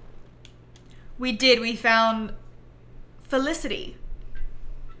 We did. We found Felicity.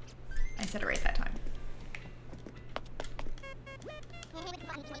 I said it right that time.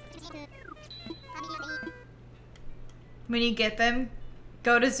 When you get them,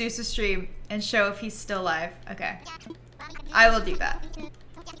 go to Zeus's stream and show if he's still alive. Okay. I will do that.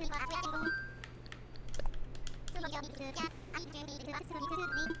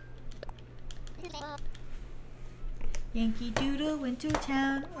 Yankee Doodle went to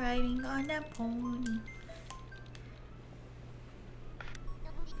town riding on that pony.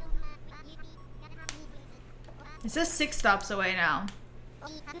 It says 6 stops away now.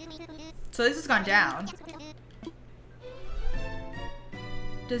 So this has gone down.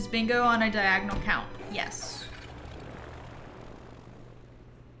 Does bingo on a diagonal count? Yes.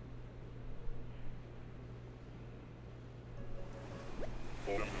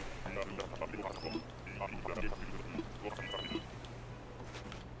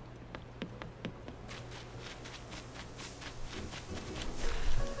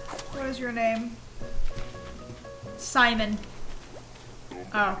 What is your name? Simon.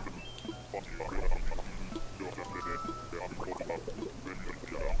 Oh.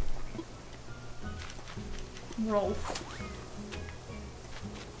 Rolf.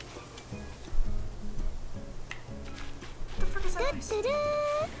 What the frick is that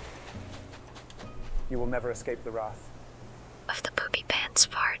noise? You will never escape the wrath of the poopy pants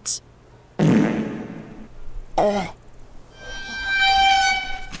farts.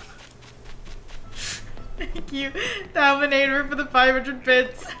 Thank you, Dominator, for the 500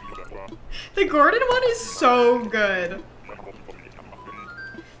 bits. The Gordon one is so good.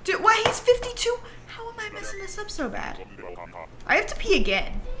 Dude, why he's 52? How am I messing this up so bad? I have to pee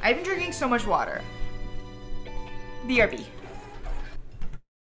again. I've been drinking so much water. BRB.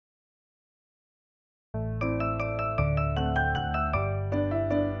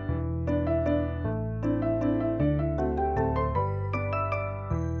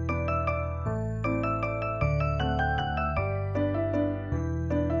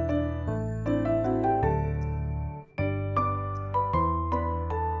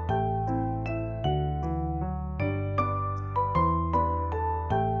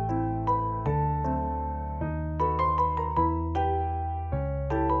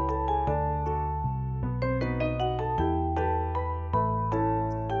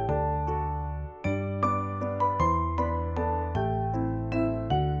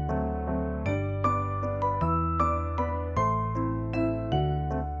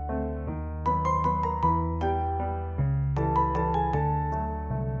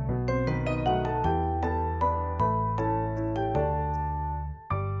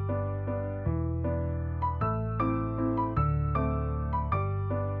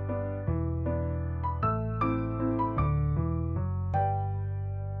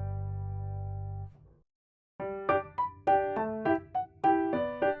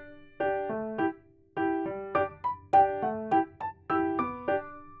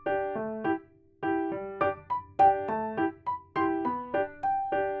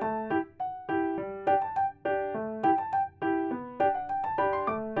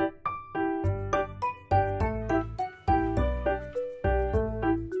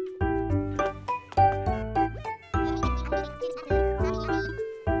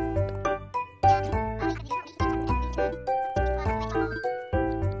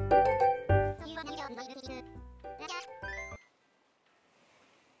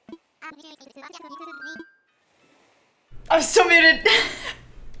 I'm still muted.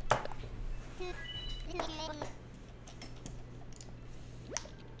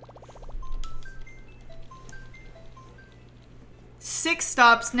 Six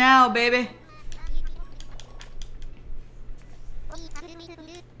stops now, baby.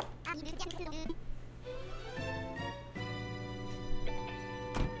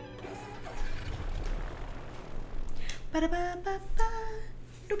 Ba-da-ba-ba-ba.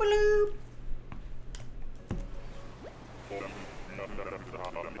 Doop-a-loop.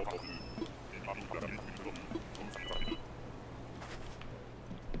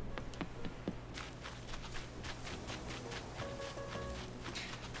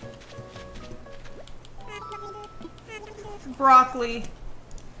 Broccoli.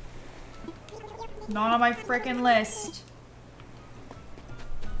 Not on my frickin' list.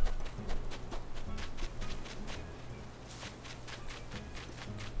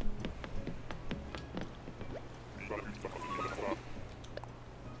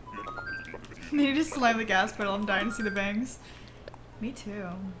 Need to slam the gas pedal. I'm dying to see the bangs. Me too.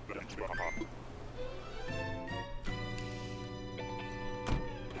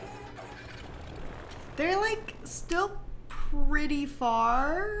 They're like still pretty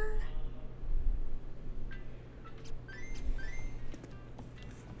far.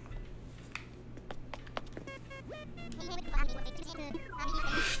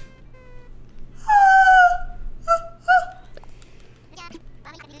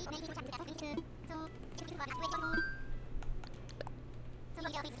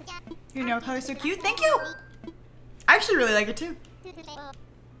 nail color's so cute. Thank you. I actually really like it too.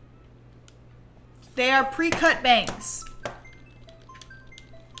 They are pre-cut bangs.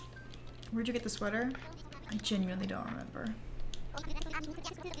 Where'd you get the sweater? I genuinely don't remember.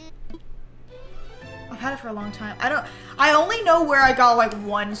 I've had it for a long time. I only know where I got like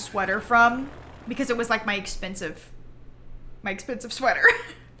one sweater from because it was like my expensive sweater.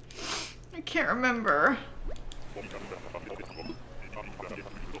 I can't remember.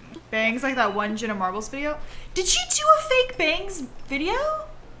 Bangs like that one Jenna Marbles video. Did she do a fake bangs video?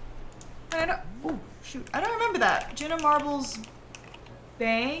 Oh shoot, I don't remember that. Jenna Marbles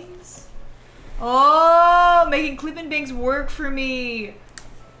bangs? Oh, making clip-in bangs work for me.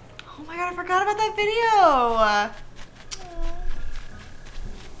 Oh my god, I forgot about that video.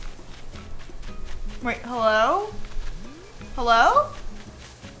 Wait, hello? Hello?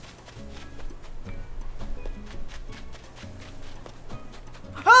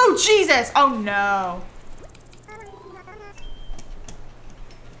 Oh, Jesus! Oh no.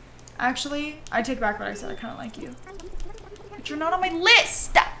 Actually, I take back what I said. I kind of like you. But you're not on my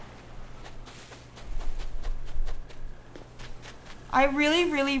list! I really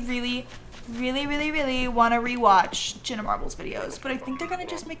want to rewatch Jenna Marbles videos, but I think they're gonna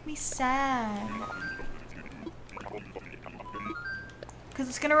just make me sad. Because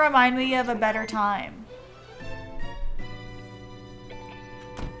it's gonna remind me of a better time.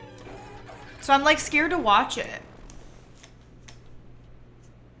 So I'm like scared to watch it.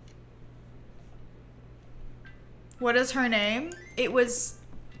 What is her name? It was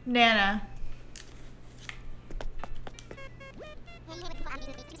Nana.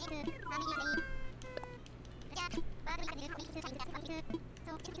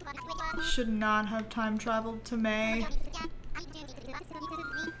 Should not have time traveled to May.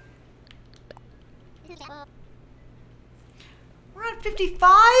 We're at 55?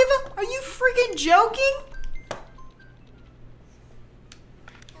 Are you freaking joking?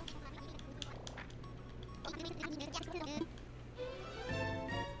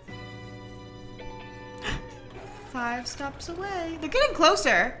 Five stops away. They're getting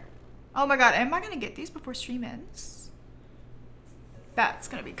closer. Oh my god, am I gonna get these before stream ends? That's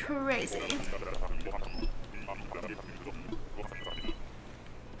gonna be crazy.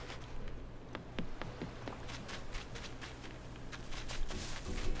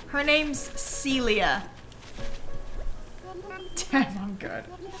 Her name's Celia. Damn, I'm good.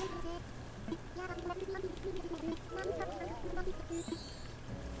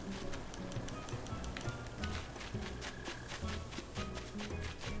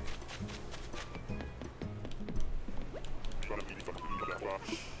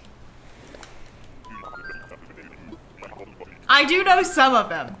 I do know some of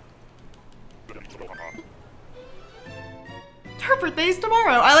them. Her birthday's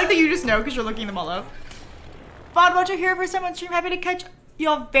tomorrow. I like that you just know because you're looking them all up. Vod Watcher here for someone stream. Happy to catch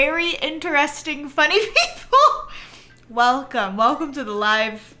y'all very interesting, funny people. Welcome. Welcome to the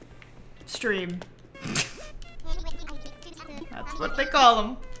live stream. That's what they call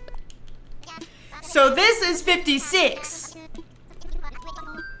them. So this is 56.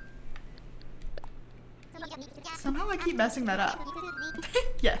 Somehow I keep messing that up.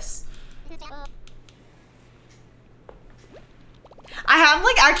 Yes. I'm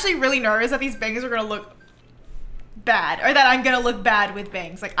like actually really nervous that these bangs are gonna look bad, or that I'm gonna look bad with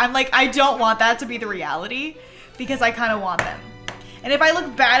bangs. Like I'm like, I don't want that to be the reality because I kind of want them. And if I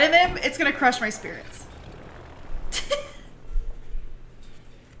look bad in them, it's gonna crush my spirits.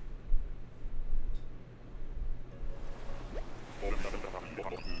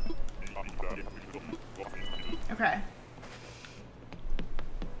 Okay.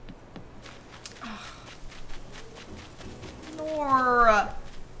 Nor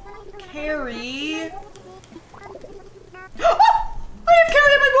Carrie. I have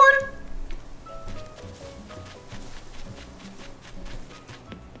Carrie on my board.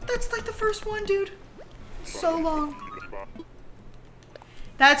 That's like the first one, dude. So long.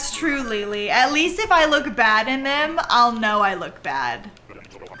 That's true, Lily. At least if I look bad in them, I'll know I look bad.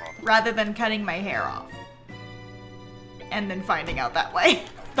 Rather than cutting my hair off. And then finding out that way.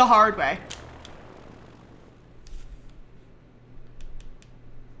 The hard way.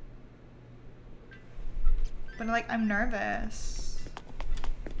 But like, I'm nervous.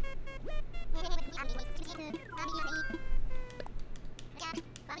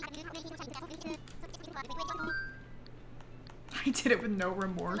 I did it with no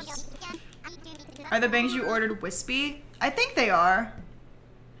remorse. Are the bangs you ordered wispy? I think they are.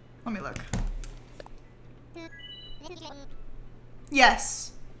 Let me look.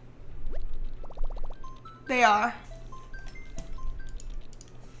 Yes. They are.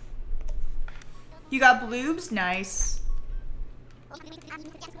 You got bloobs? Nice.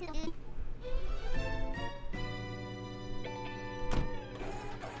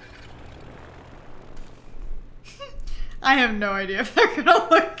 I have no idea if they're gonna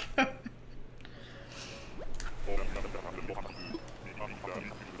look good.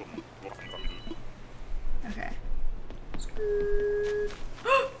 Okay.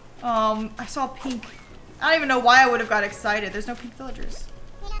 I saw pink. I don't even know why I would have got excited. There's no pink villagers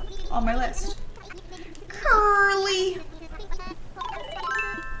on my list. Curly.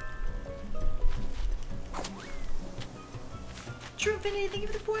 True Infinity, thank you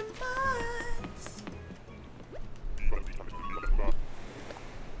for the 4 months.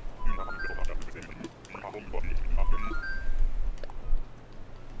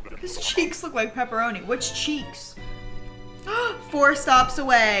 His cheeks look like pepperoni. Which cheeks? 4 stops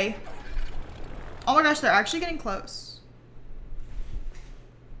away. Oh my gosh, they're actually getting close.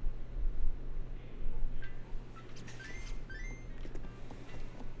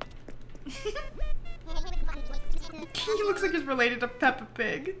 He looks like he's related to Peppa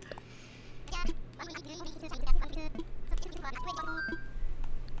Pig.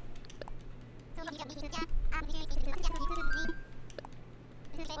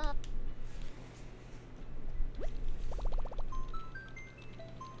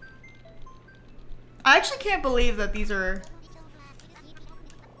 I actually can't believe that these are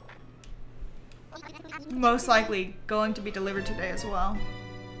most likely going to be delivered today as well.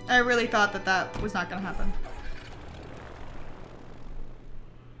 I really thought that that was not going to happen.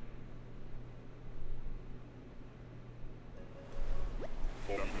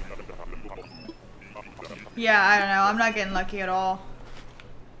 Yeah, I don't know. I'm not getting lucky at all.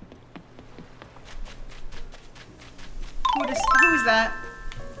 Who is that?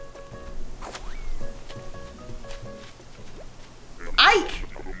 Ike!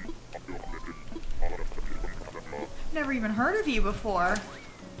 Never even heard of you before.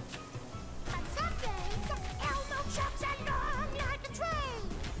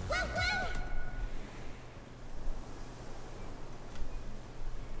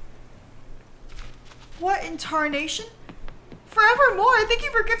 What in tarnation? Forevermore, thank you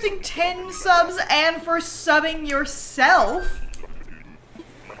for gifting 10 subs and for subbing yourself.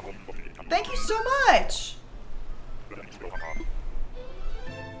 Thank you so much.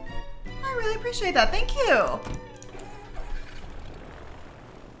 I really appreciate that. Thank you.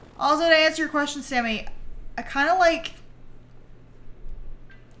 Also, to answer your question, Sammy, I kind of like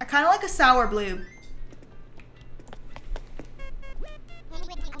a sour blue.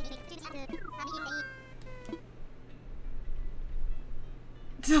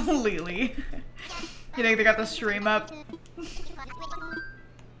 Lily. You think they got the stream up?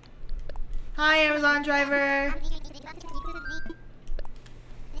 Hi, Amazon driver.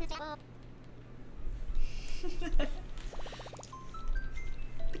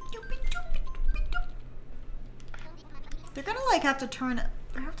 They're gonna like have to turn.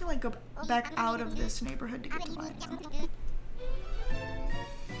 I have to like go back out of this neighborhood to get to mine now.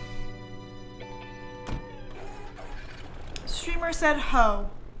 Streamer said ho.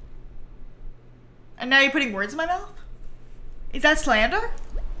 And now you're putting words in my mouth? Is that slander?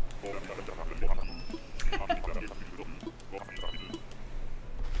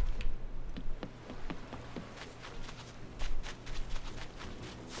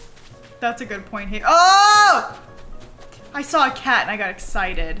 That's a good point here. Oh! I saw a cat and I got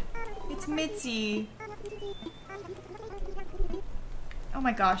excited. It's Mitzi. Oh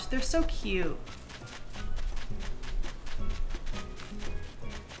my gosh, they're so cute.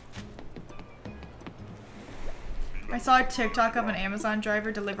 I saw a TikTok of an Amazon driver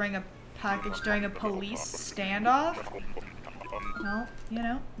delivering a package during a police standoff. Well, you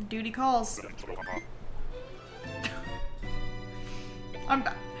know, duty calls.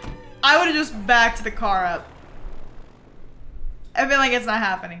 I would have just backed the car up. I've been like, it's not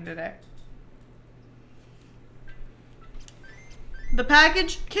happening today. The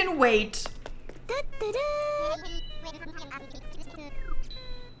package can wait.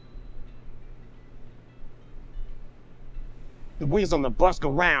 The wheels on the bus go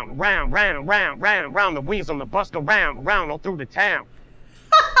round, round, round, round, round, round. The wheels on the bus go round, round, all through the town.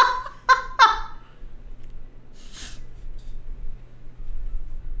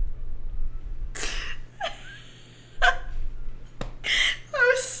 That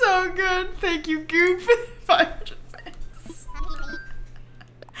was so good. Thank you, Goop. 500 cents.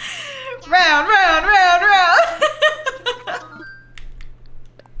 Round, round, round, round.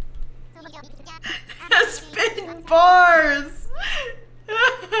 Spin bars.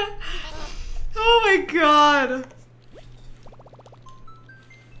 Oh my god.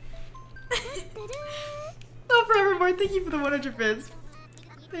 more. Thank you for the 100 bits.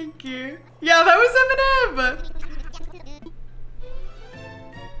 Thank you. Yeah, that was Eminem.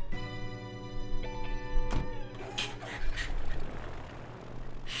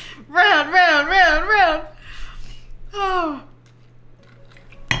 Round, round, round, round. Oh.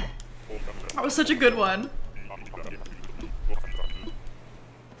 That was such a good one.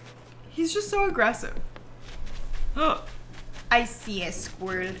 He's just so aggressive. Oh. I see a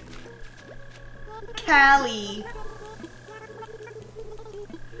squirt. Callie.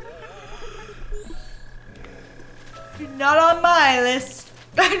 Not on my list.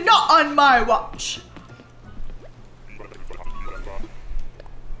 Not on my watch.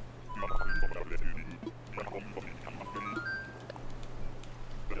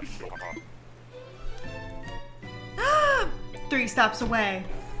 Three stops away.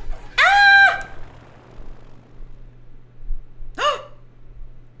 Ah!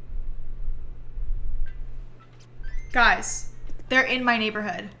 Guys, they're in my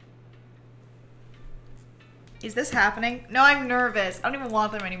neighborhood. Is this happening? No, I'm nervous. I don't even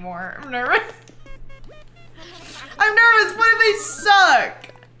want them anymore. I'm nervous. I'm nervous. What if they suck?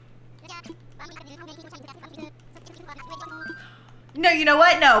 No, you know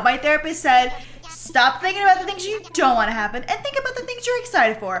what? No, my therapist said, stop thinking about the things you don't want to happen and think about the things you're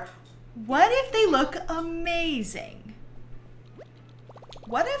excited for. What if they look amazing?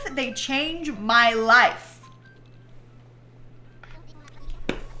 What if they change my life?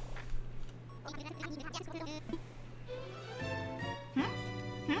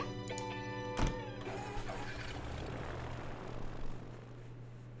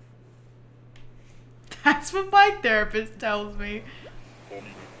 That's what my therapist tells me.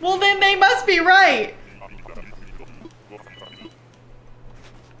 Well, then they must be right.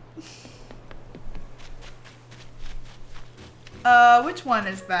 Which one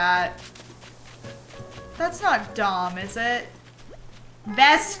is that? That's not Dom, is it?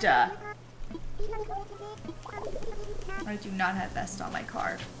 Vesta. I do not have Vesta on my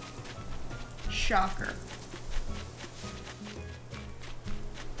card. Shocker.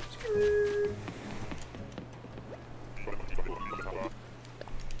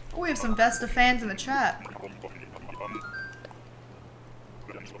 Oh, we have some Vesta fans in the chat.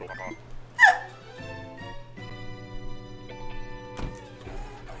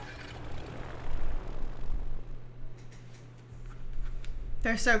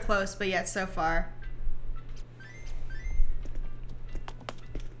 They're so close, but yet so far.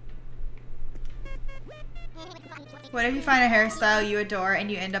 What if you find a hairstyle you adore and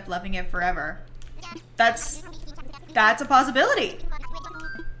you end up loving it forever? That's a possibility.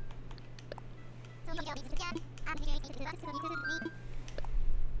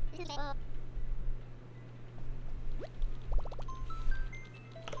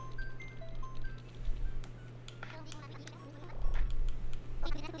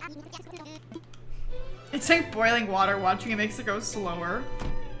 It's like boiling water, watching it makes it go slower.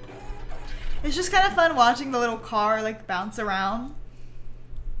 It's just kind of fun watching the little car like bounce around.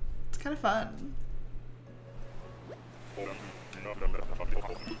 It's kind of fun.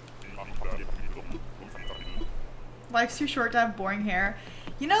 Life's too short to have boring hair.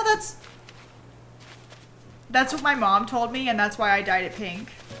 You know, that's what my mom told me, and that's why I dyed it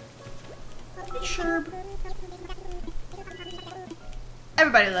pink. Sherb.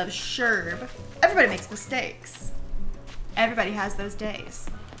 Everybody loves Sherb. Everybody makes mistakes. Everybody has those days.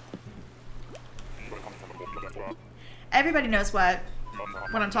 Everybody knows what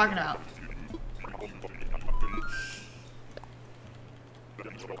I'm talking about.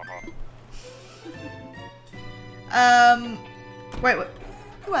 Wait,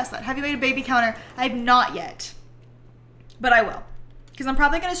 who asked that? Have you made a baby counter? I have not yet, but I will, because I'm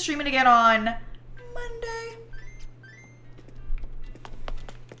probably gonna stream it again on Monday.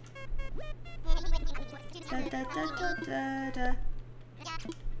 Da, da, da, da, da, da.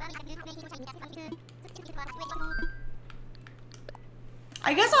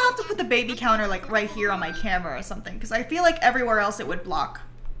 I guess I'll have to put the baby counter like right here on my camera or something, because I feel like everywhere else it would block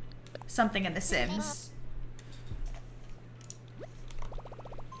something in The Sims.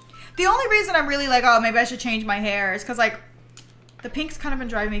 The only reason I'm really like, oh, maybe I should change my hair is because like the pink's kind of been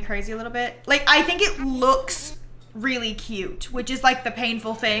driving me crazy a little bit. Like, I think it looks really cute, which is like the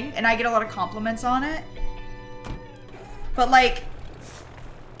painful thing, and I get a lot of compliments on it. But like,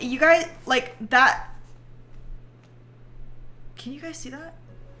 you guys, like that, can you guys see that?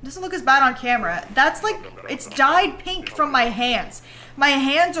 It doesn't look as bad on camera. That's like, it's dyed pink from my hands. My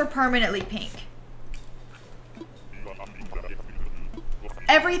hands are permanently pink.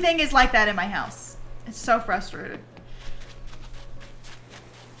 Everything is like that in my house. It's so frustrating.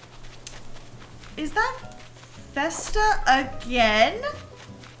 Is that Vesta again?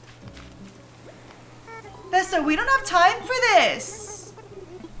 Vesta, we don't have time for this.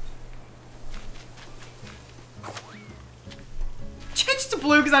 Change to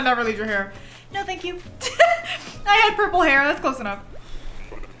blue because I never leave your hair. No, thank you. I had purple hair. That's close enough.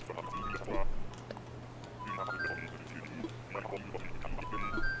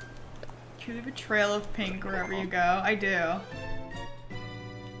 You leave a trail of pink wherever you go. I do.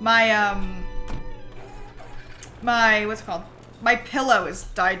 My what's it called? My pillow is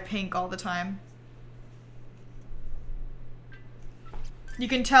dyed pink all the time. You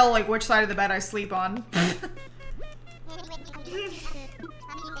can tell like which side of the bed I sleep on.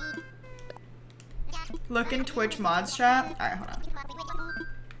 Look in Twitch mods chat. Alright, hold on.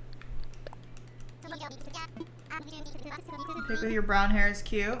 Pick with your brown hair is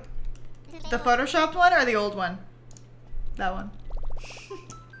cute. The photoshopped one or the old one? That one.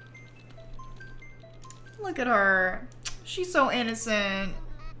 Look at her. She's so innocent.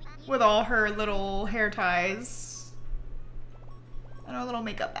 With all her little hair ties. And her little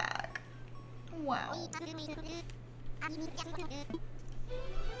makeup bag. Wow.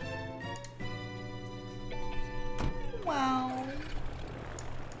 Wow.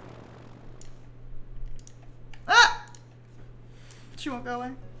 Ah! She won't go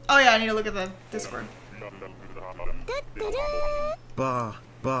away. Oh yeah, I need to look at the Discord. Bah,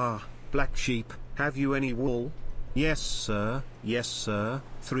 black sheep, have you any wool? Yes sir,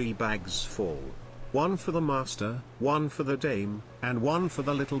 3 bags full. 1 for the master, 1 for the dame, and 1 for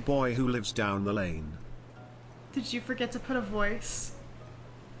the little boy who lives down the lane. Did you forget to put a voice?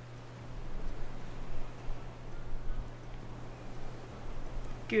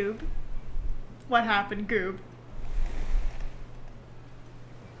 Goob? What happened, Goob?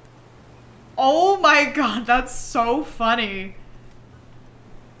 Oh my god, that's so funny.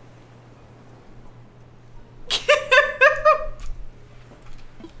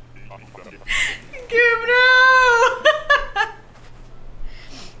 Goob, no!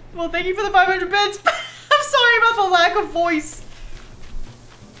 Well, thank you for the 500 bits. I'm sorry about the lack of voice.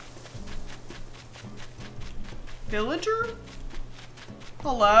 Villager?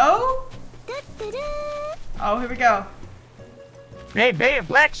 Hello? Oh, here we go. Hey,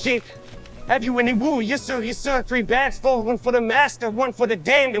 black sheep. Have you any wool? Yes, sir. 3 bags full. 1 for the master, 1 for the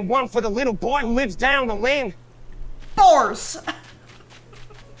dame, and 1 for the little boy who lives down the lane. Boars!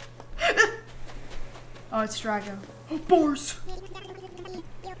 Oh, it's Drago. Boars!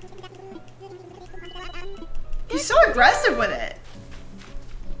 He's so aggressive with it.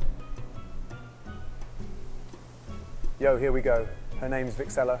 Yo, here we go. Her name's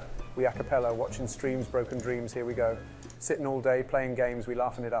Vixella. We a cappella, watching streams, broken dreams, here we go. Sitting all day, playing games, we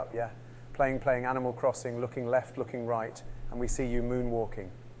laughing it up, yeah. Playing Animal Crossing, looking left, looking right, and we see you moonwalking.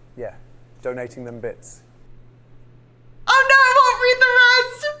 Yeah, donating them bits. Oh no, I won't read the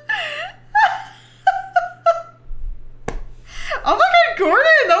rest! Oh my god,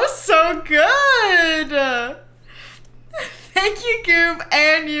 Gordon, that was so good! Thank you, Goob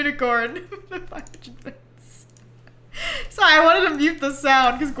and Unicorn. Sorry, I wanted to mute the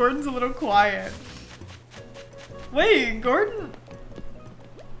sound because Gordon's a little quiet. Wait, Gordon...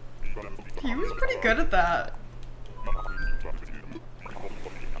 He was pretty good at that.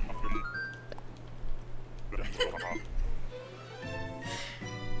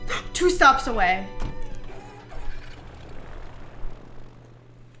 2 stops away.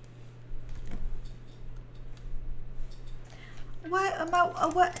 What am I,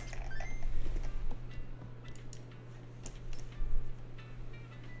 what?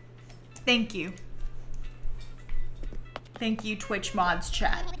 Thank you. Thank you, Twitch mods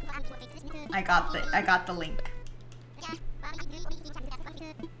chat. I got the link.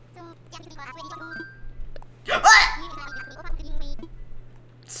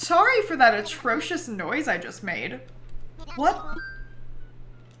 Sorry for that atrocious noise I just made. What?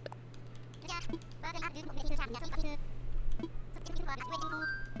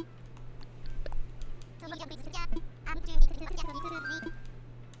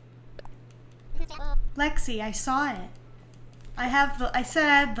 Lexi, I saw it. I said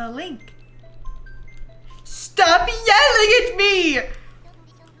I had the link. Stop yelling at me!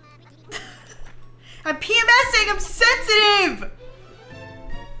 I'm PMSing, I'm sensitive!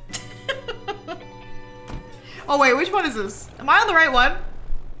 Oh wait, which one is this? Am I on the right one?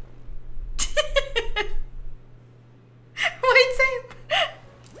 Wait, same.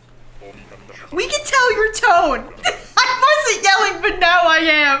 We can tell your tone. I wasn't yelling, but now I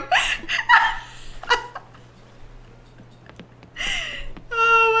am.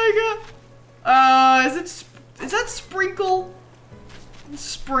 Oh my god. Is that Sprinkle?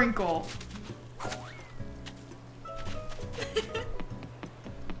 Sprinkle.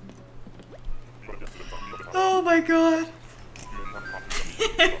 Oh my god.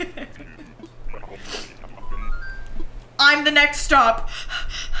 I'm the next stop.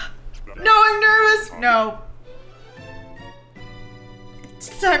 No, I'm nervous. No. It's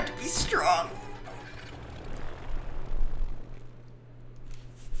time to be strong.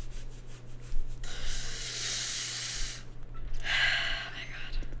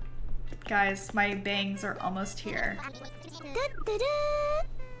 Guys, my bangs are almost here.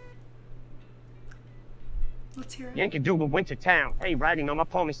 Let's hear it. Yankee Doodle went to town. Hey, writing on my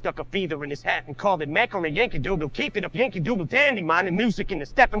palm, he stuck a feather in his hat and called it macaroni. Yankee Doodle, keep it up, Yankee Doodle dandy. Minding music and the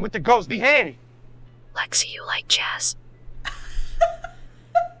stepping with the girls be handy. Lexi, you like jazz?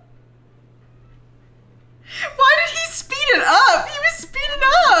 Why did he speed it up? He was speeding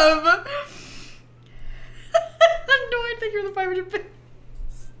up! Annoyed that you're the 500 bits.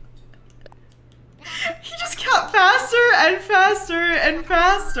 He just got faster and faster and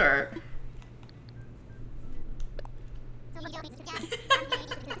faster.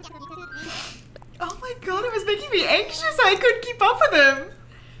 Oh my god, it was making me anxious. I couldn't keep up with him.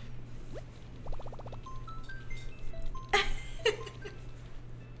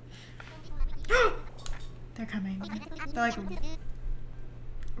 They're coming. They're like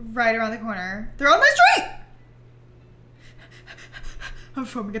right around the corner. They're on my street! I'm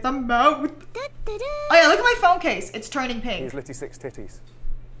foaming at the mouth. Oh yeah, look at my phone case. It's turning pink. He's Litty Six Titties.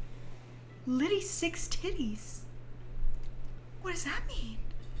 Litty Six Titties? What does that mean?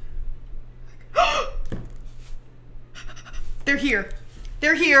 They're here.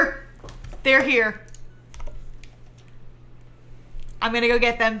 They're here. They're here. I'm gonna go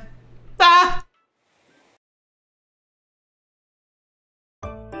get them. Ah!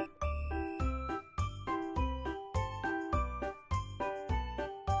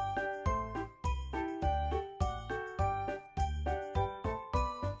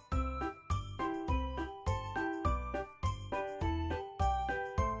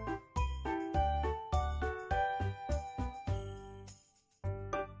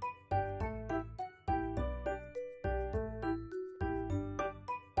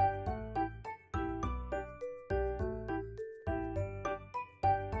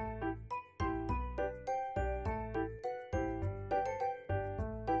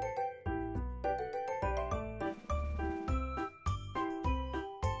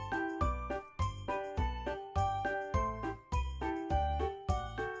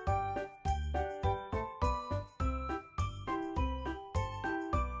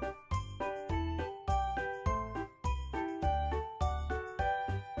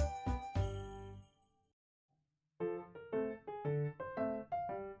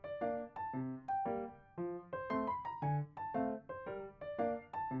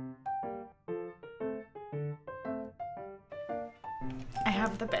 I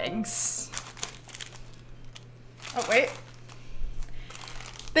have the bangs. Oh, wait.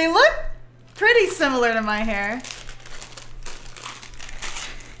 They look pretty similar to my hair.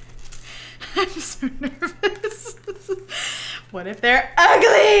 I'm so nervous. What if they're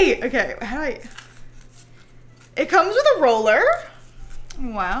ugly? Okay, how do I... It comes with a roller.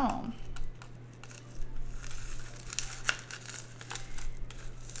 Wow.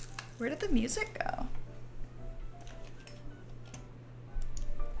 Where did the music go?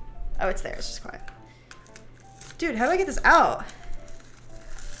 Oh, it's there. It's just quiet. Dude, how do I get this out?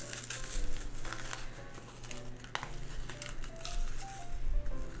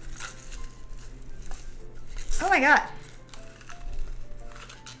 Oh my god.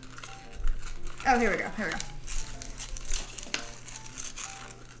 Oh, here we go. Here we go.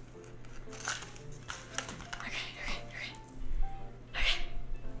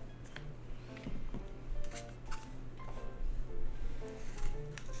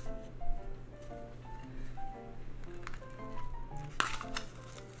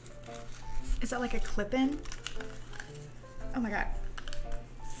 Is that like a clip-in? Oh my god.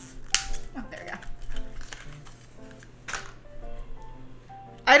 Oh, there we go.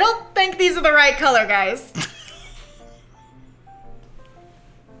 I don't think these are the right color, guys.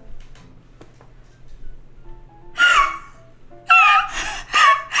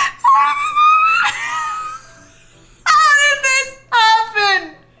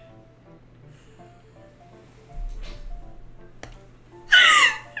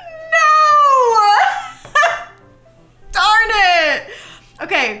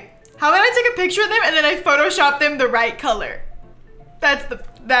 Picture them and then I Photoshop them the right color.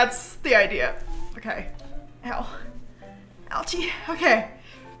 That's the idea. Okay. Ow. Ouchie. Okay.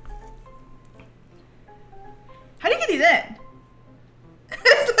 How do you get these in?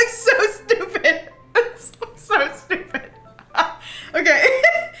 This looks so stupid. This looks so stupid. Okay.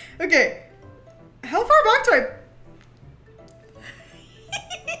 Okay. How far back do I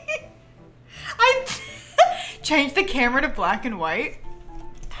Change the camera to black and white?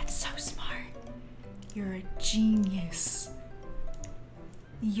 That's so smart. You're a genius.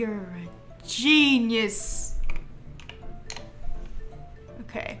 You're a genius.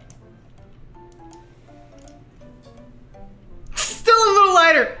 Okay. Still a little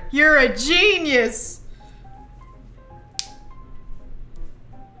lighter. You're a genius.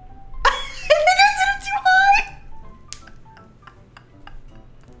 I think I did it too high.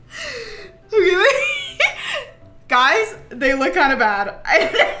 Okay. Guys, they look kind of bad.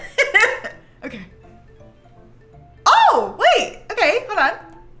 Okay. Oh, wait. Okay, hold on.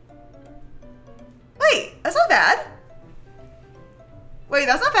 Wait, that's not bad. Wait,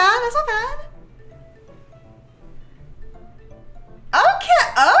 that's not bad. That's not bad. Okay,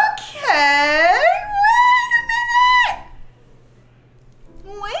 okay.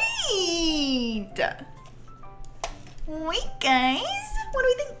 Wait a minute. Wait, guys. What do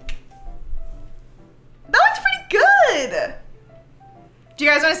we think? That looks pretty good. Do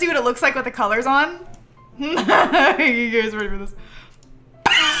you guys want to see what it looks like with the colors on? You guys ready for this?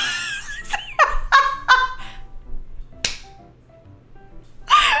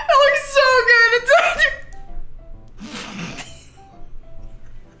 It looks so good.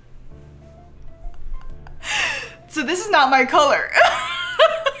 So this is not my color.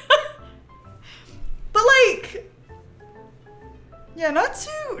 But like, yeah, not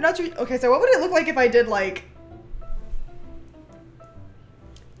too, okay, so what would it look like if I did like,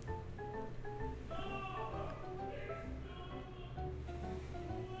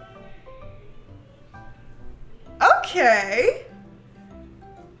 okay.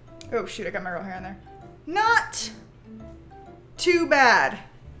 Oh shoot, I got my real hair in there. Not too bad.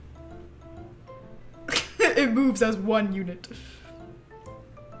 It moves as one unit.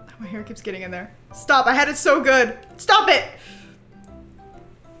 My hair keeps getting in there. Stop, I had it so good. Stop it!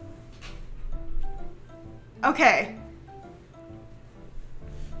 Okay.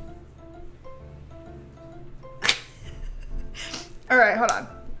 All right, hold on.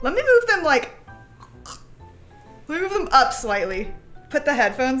 Let me move them like, let me move them up slightly. Put the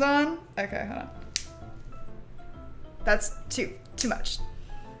headphones on. Okay, hold on. That's too much.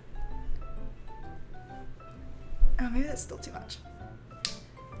 Oh, maybe that's still too much.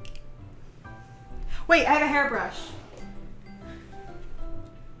 Wait, I have a hairbrush.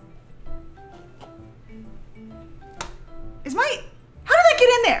 Is my, how did that get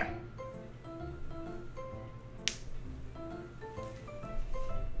in there?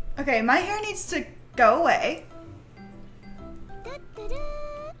 Okay, my hair needs to go away.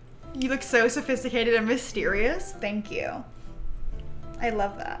 You look so sophisticated and mysterious. Thank you. I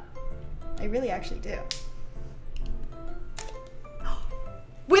love that. I really actually do.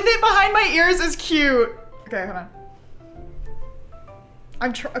 With it behind my ears is cute. Okay, hold on.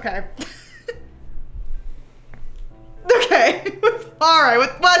 Okay. Okay. All right,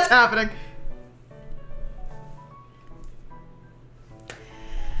 what's happening?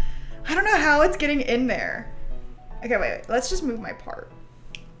 I don't know how it's getting in there. Okay, wait. Let's just move my part.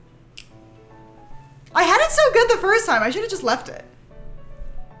 I had it so good the first time. I should have just left it.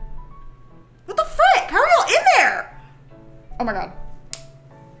 What the frick? How are y'all in there? Oh my god.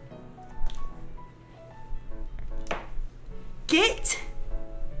 Get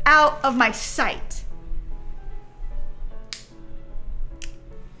out of my sight.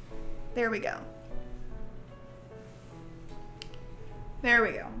 There we go. There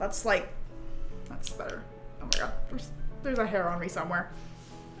we go. That's like, that's better. Oh my god, there's a hair on me somewhere.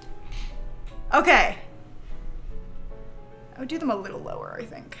 Okay. I would do them a little lower, I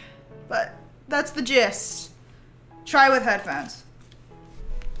think. But that's the gist. Try with headphones.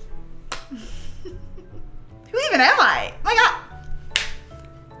 Who even am I? Oh my god.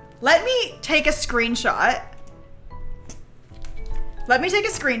 Let me take a screenshot. Let me take a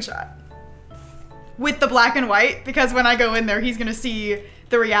screenshot with the black and white, because when I go in there, he's gonna see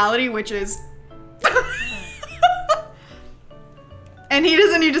the reality, which is and he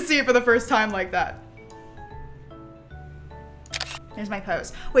doesn't need to see it for the first time like that. Here's my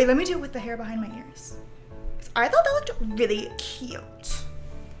pose. Wait, let me do it with the hair behind my ears. I thought that looked really cute.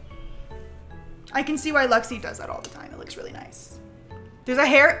 I can see why Luxie does that all the time. It looks really nice. There's a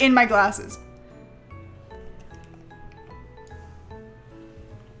hair in my glasses.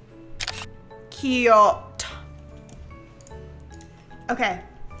 Cute. Okay,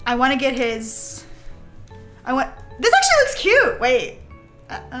 I want to get his, this actually looks cute. Wait,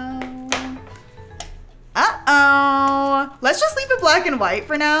 let's just leave it black and white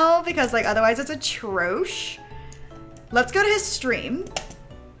for now, because like otherwise it's atrocious. Let's go to his stream.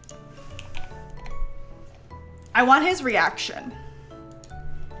 I want his reaction.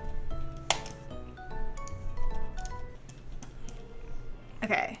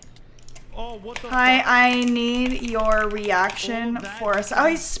 Oh, what the Hi, I need your reaction for us. Oh,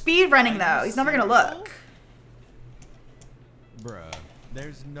 he's speed running though. He's never gonna look. Bruh,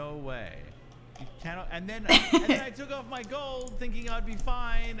 there's no way. You cannot. And then I took off my gold thinking I'd be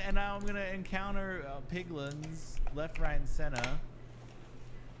fine, and now I'm gonna encounter piglins left, right, and center.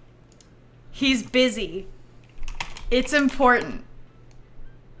 He's busy. It's important.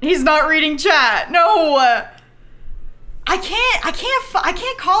 He's not reading chat. No. I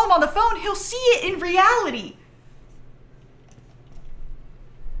can't call him on the phone. He'll see it in reality.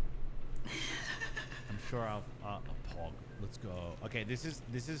 I'm sure I'll pog. Let's go. Okay, this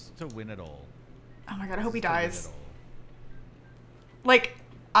is to win it all. Oh my god, I hope he dies. Like,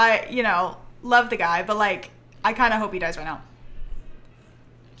 I, you know, love the guy, but like, I kind of hope he dies right now.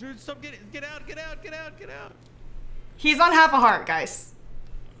 Dude, stop, get out. He's on half a heart, guys.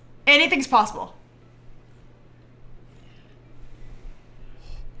 Anything's possible.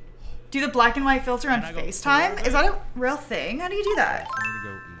 Do the black and white filter on FaceTime? Is that a real thing? How do you do that? I'm gonna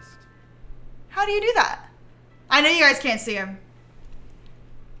go east. How do you do that? I know you guys can't see him.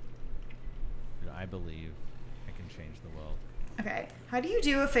 Dude, I believe I can change the world. Okay, how do you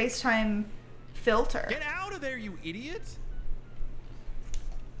do a FaceTime filter? Get out of there, you idiot!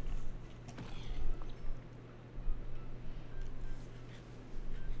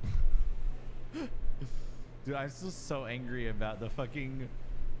 Dude, I'm still so angry about the fucking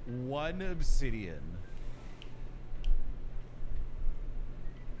one obsidian.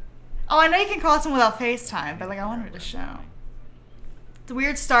 Oh, I know you can call someone without FaceTime, but like I wanted to show. It's a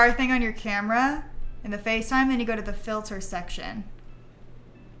weird star thing on your camera in the FaceTime, then you go to the filter section.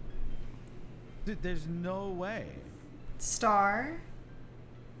 Dude, there's no way. Star.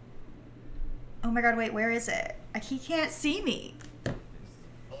 Oh my god, wait, where is it? He can't see me.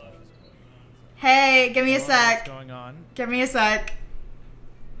 Hey, give me a sec. What's going on? Give me a sec.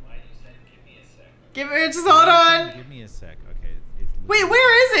 Why you said give me a sec? Give me, just hold on. Give me a sec. Okay. Wait,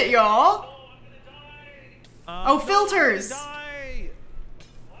 where is it, y'all? Oh, I'm gonna die. Oh, filters. No, I'm gonna die.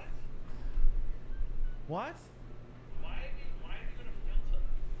 What? Why are you gonna filter?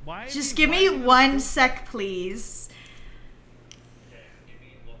 Why? Just give me 1 sec, please. Okay, give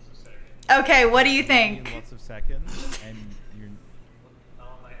me lots of seconds. Okay, what do you think? Lots of seconds, and you're.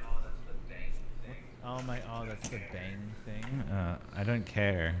 Oh, that's the bang thing. I don't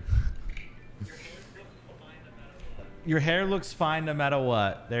care. Your hair looks fine no matter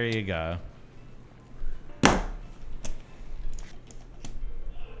what. There you go.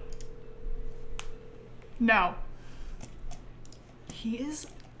 No. He is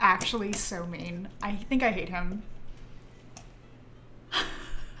actually so mean. I think I hate him.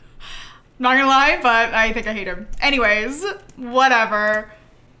 Not gonna lie, but I think I hate him. Anyways, whatever.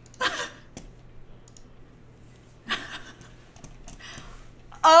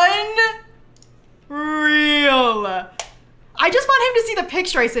 Unreal. I just want him to see the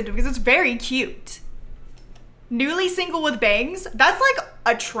picture I sent him because it's very cute. Newly single with bangs? That's like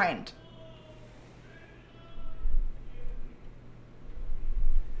a trend.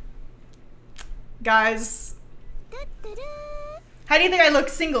 Guys, how do you think I look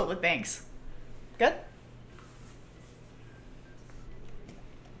single with bangs? Good?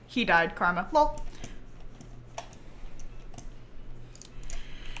 He died, karma. Lol.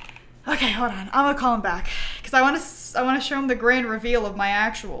 Okay, hold on. I'm gonna call him back because I want to show him the grand reveal of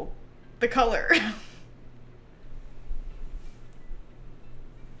my the color.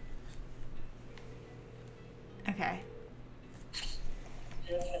 Okay. Yes,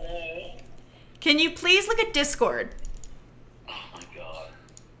 hello. Can you please look at Discord? Oh my god.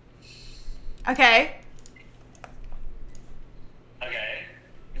 Okay. Okay.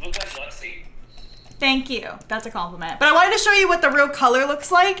 You look like Lexi. Thank you. That's a compliment. But I wanted to show you what the real color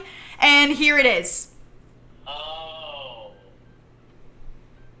looks like, and here it is. Oh.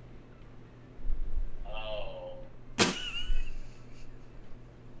 Oh.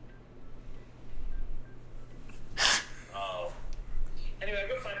 Oh. Anyway, I've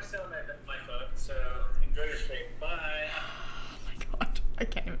got 5% on my phone, so enjoy your stream. Bye. Oh my god. I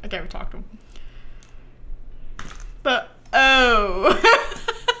can't even talk to him. But, oh.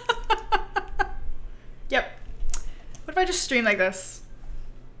 Yep. What if I just stream like this?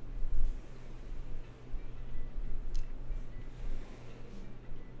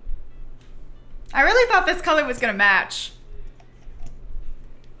 I really thought this color was gonna match.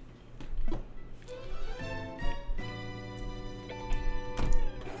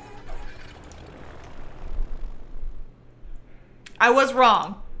 I was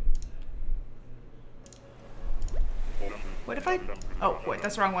wrong. What if I... Oh, wait,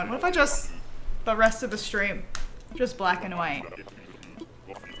 that's the wrong one. What if I just... The rest of the stream. Just black and white.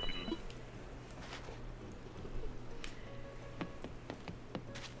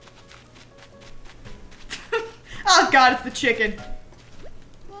 God, it's the chicken.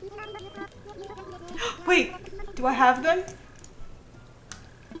 Wait, do I have them?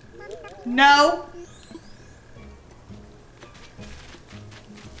 No.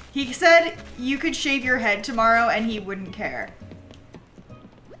 He said you could shave your head tomorrow and he wouldn't care.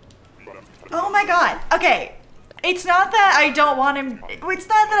 Oh my God. Okay. It's not that I don't want him. It's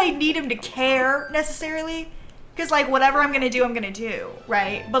not that I need him to care necessarily. Because like whatever I'm going to do, I'm going to do.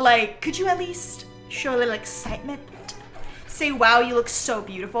 Right? But like, could you at least show a little excitement? Say, wow, you look so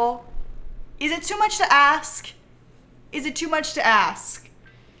beautiful. Is it too much to ask? Is it too much to ask?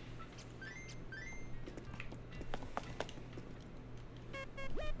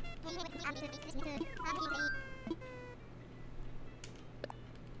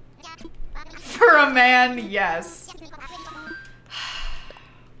 For a man, yes.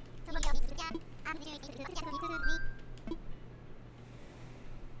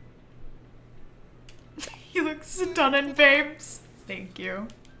 You look stunning, babes. Thank you.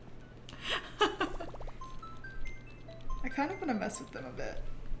 I kind of want to mess with them a bit.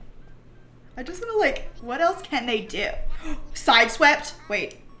 I just want to like, what else can they do? Sideswept?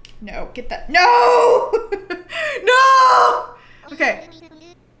 Wait, no, get that. No! No! Okay.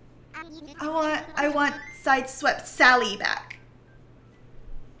 I want Sideswept Sally back.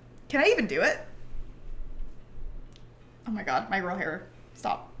 Can I even do it? Oh my God, my real hair.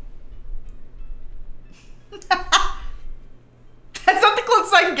 Stop. That's not the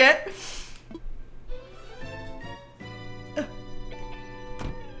closest I can get.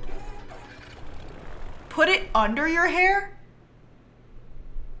 Put it under your hair?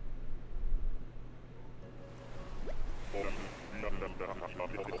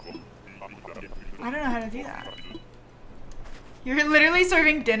 I don't know how to do that. You're literally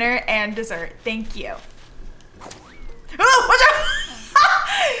serving dinner and dessert. Thank you. Oh, watch out!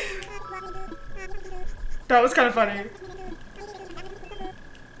 That was kind of funny.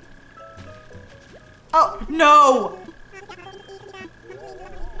 Oh, no!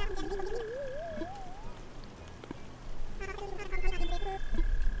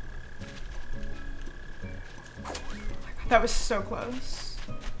 That was so close.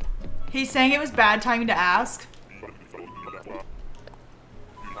 He's saying it was bad timing to ask.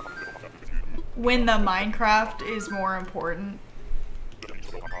 When the Minecraft is more important.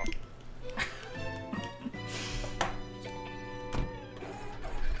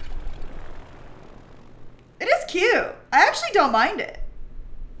 It is cute. I actually don't mind it.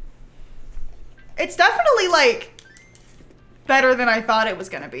 It's definitely like better than I thought it was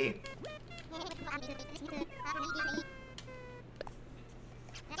gonna be.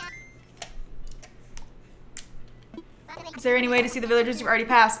 Is there any way to see the villagers you've already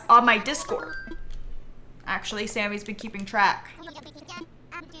passed on my Discord? Actually, Sammy's been keeping track.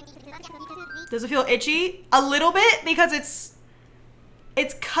 Does it feel itchy? A little bit, because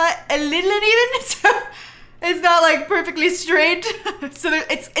it's cut a little uneven, so it's not like perfectly straight. So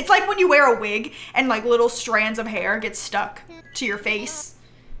it's like when you wear a wig and like little strands of hair get stuck to your face.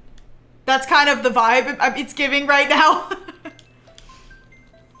 That's kind of the vibe it's giving right now.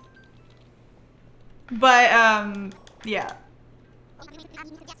 But yeah.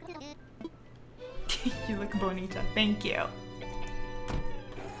 You look bonita. Thank you.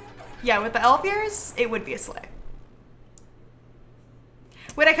 Yeah, with the elf ears, it would be a sleigh.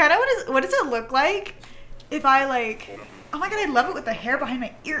 Wait, I kind of what does it look like if I like, oh my God, I love it with the hair behind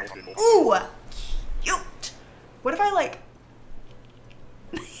my ears. Ooh, cute. What if I like,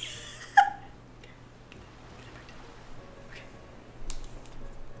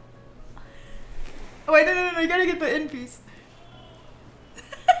 oh wait, no, you gotta get the end piece.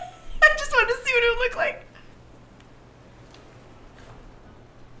 I just wanted to see what it would look like.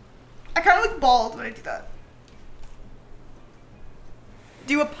 I kind of look bald when I do that.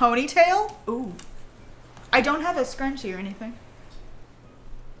 Do a ponytail? Ooh. I don't have a scrunchie or anything.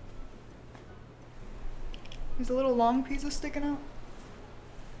 There's a little long piece of sticking out.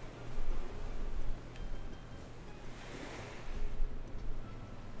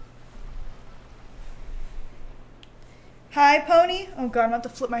 Hi, pony. Oh God, I'm about to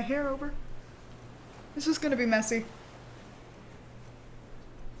flip my hair over. This is gonna be messy.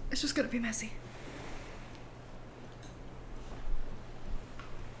 It's just gonna be messy.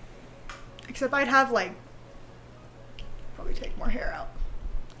 Except I'd have like, probably take more hair out.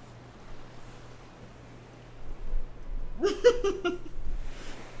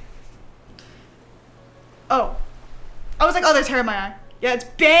 Oh. I was like, oh, there's hair in my eye. Yeah, it's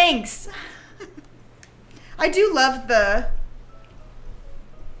bangs. I do love the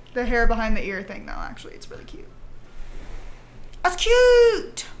hair behind the ear thing though, actually. It's really cute. That's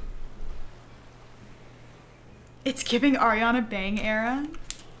cute! It's giving Ariana bang era.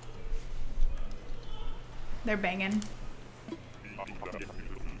 They're banging.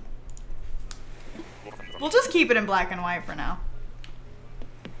 We'll just keep it in black and white for now.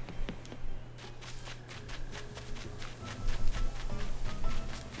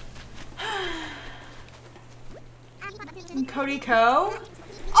 And Cody Co.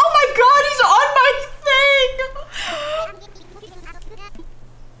 Oh my god, he's on my thing!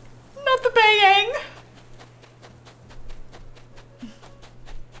 Not the banging.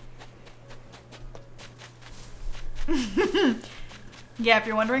 Yeah, if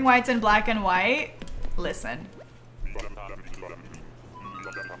you're wondering why it's in black and white, listen.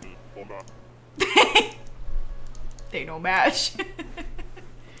 They don't match.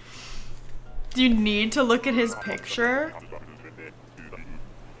 Do you need to look at his picture?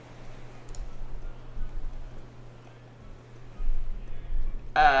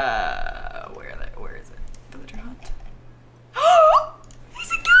 Where is it? Villager Hunt. Oh!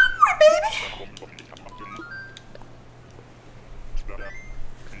 He's a cowboy, baby!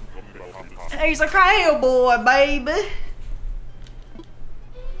 He's a cowboy, baby!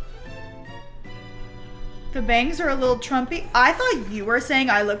 The bangs are a little Trumpy. I thought you were saying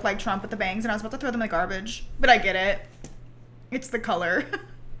I look like Trump with the bangs and I was about to throw them in the garbage. But I get it. It's the color.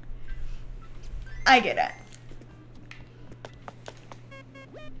 I get it.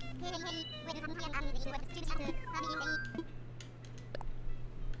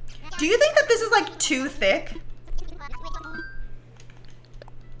 Do you think that this is like too thick?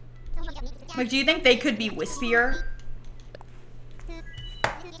 Like, do you think they could be wispier?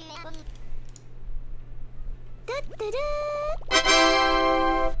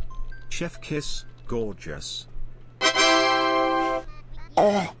 Chef Kiss, gorgeous.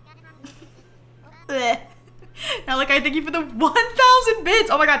 Now look, I thank you for the 1,000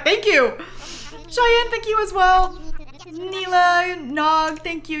 bits. Oh my god, thank you. Cheyenne, thank you as well. Neela, Nog,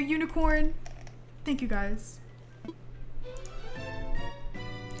 thank you. Unicorn. Thank you guys.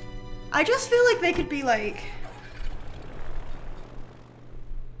 I just feel like they could be like...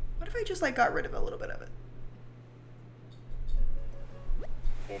 What if I just like got rid of a little bit of it?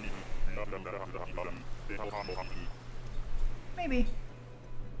 Maybe.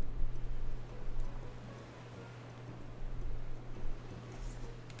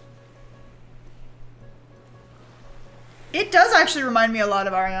 It does actually remind me a lot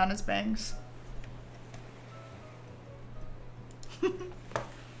of Ariana's bangs.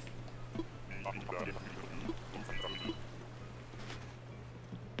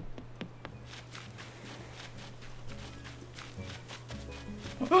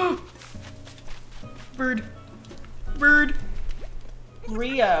 Bird. Bird.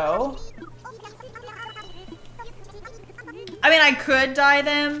 Rio. I mean, I could dye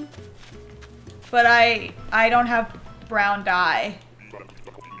them, but I don't have brown dye.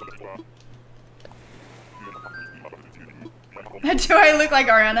 Do I look like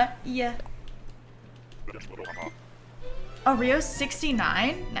Ariana? Yeah. Oh, Rio's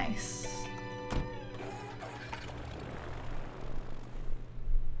 69? Nice.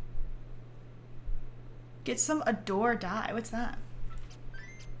 Get some Adore dye. What's that?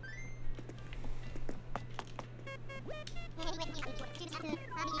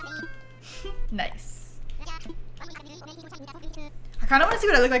 Nice. I kind of want to see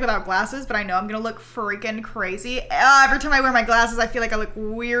what I look like without glasses, but I know I'm going to look freaking crazy. Every time I wear my glasses, I feel like I look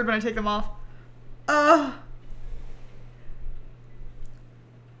weird when I take them off. I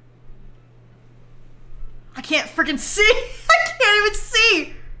can't freaking see. I can't even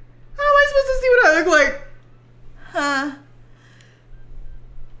see. How am I supposed to see what I look like? Huh.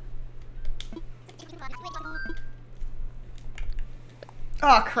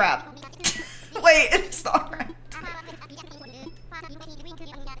 Oh, crap. Wait, it's not right.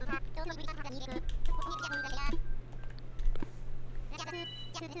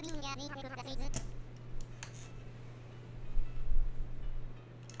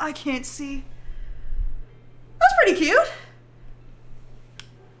 I can't see. That's pretty cute.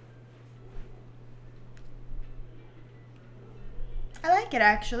 I like it,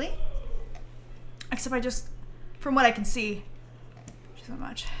 actually. Except I just, from what I can see, so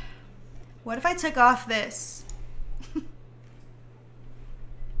much. What if I took off this?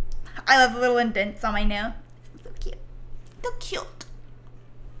 I love the little indents on my nail. So cute. So cute.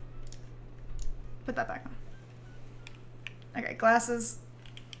 Put that back on. Okay, glasses.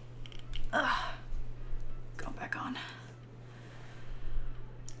 Ugh. Going back on.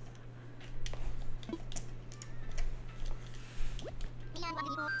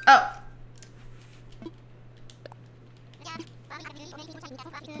 Oh.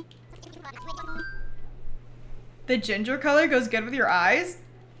 The ginger color goes good with your eyes?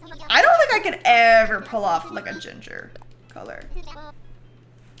 I don't think I could ever pull off like a ginger color.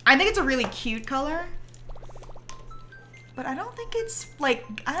 I think it's a really cute color. But I don't think it's like,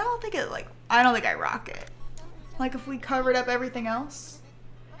 I don't think I rock it. Like if we covered up everything else.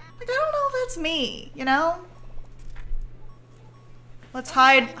 Like I don't know if that's me, you know? Let's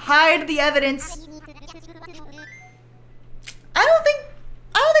hide the evidence. I don't think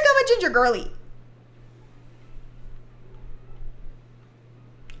I'm a ginger girly.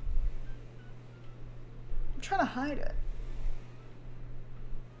 I'm trying to hide it.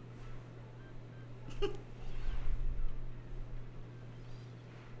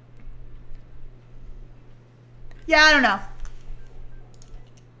 Yeah, I don't know.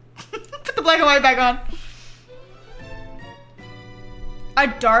 Put the black and white back on. A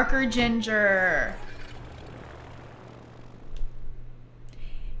darker ginger.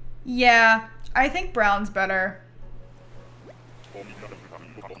 Yeah, I think brown's better.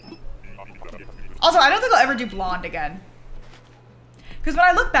 Also, I don't think I'll ever do blonde again. Because when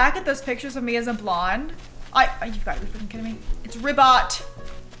I look back at those pictures of me as a blonde, you've got to be freaking kidding me. It's Ribbot.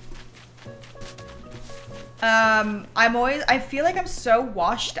 I feel like I'm so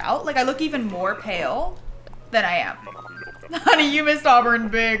washed out. Like I look even more pale than I am. Honey, you missed Auburn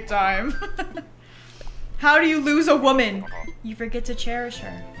big time. How do you lose a woman? You forget to cherish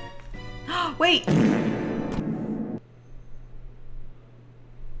her. Wait.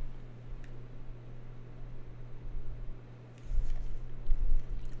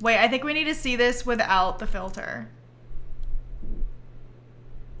 Wait, I think we need to see this without the filter.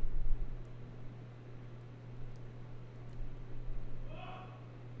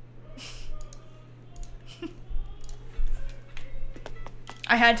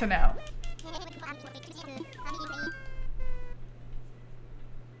 I had to know.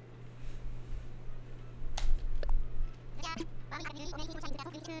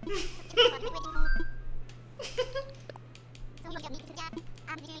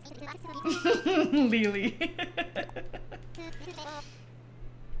 Lily.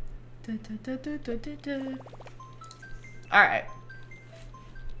 All right.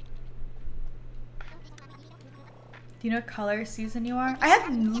 Do you know what color season you are? I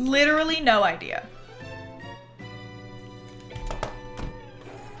have literally no idea.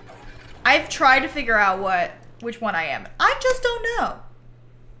 I've tried to figure out which one I am. I just don't know.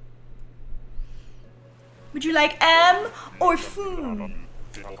 Would you like M or F?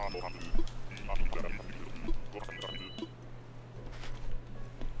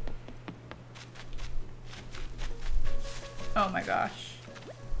 Oh my gosh.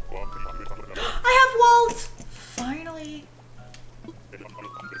 I have Walt! Finally.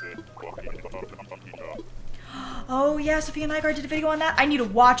 Oh yeah, Sophia Nygaard did a video on that. I need to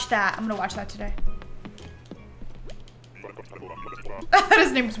watch that. I'm gonna watch that today. I thought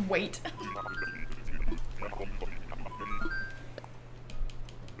his name was Wait.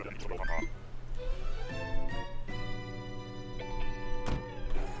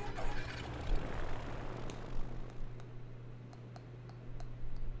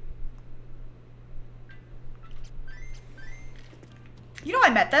 You know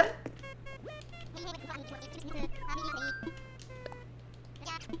I met them.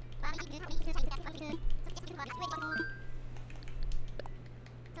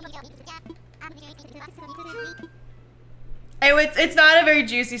 It's not a very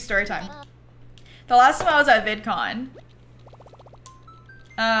juicy story time. The last time I was at VidCon,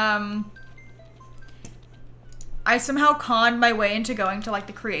 I somehow conned my way into going to like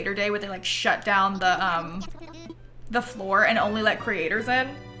the creator day where they like shut down the floor and only let creators in.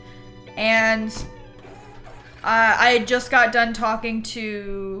 And I had just got done talking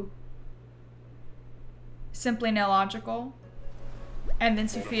to Simply Nailogical. And then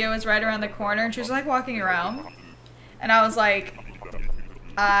Sophia was right around the corner and she was like walking around. And I was like,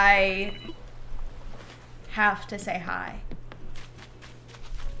 I have to say hi.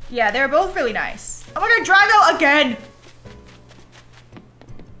 Yeah, they're both really nice. Oh my god, Drago again!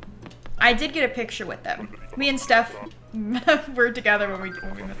 I did get a picture with them. Me and Steph were together when we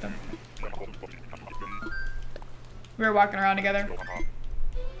met them. We were walking around together.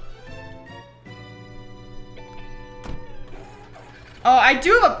 Oh, I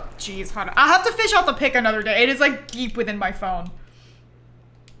do have a... Jeez, hold on. I'll have to fish out the pic another day. It is like deep within my phone.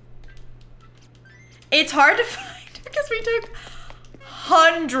 It's hard to find because we took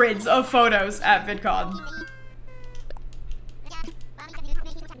hundreds of photos at VidCon.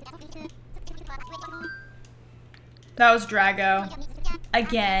 That was Drago.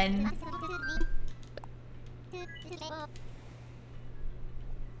 Again.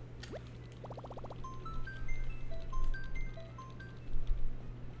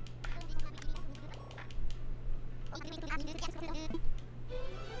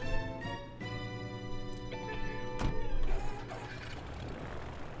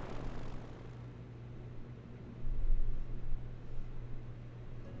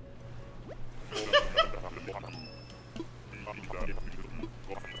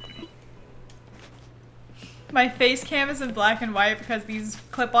 My face cam is in black and white because these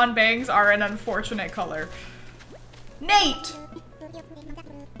clip-on bangs are an unfortunate color. Nate!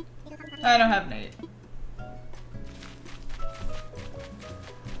 I don't have Nate.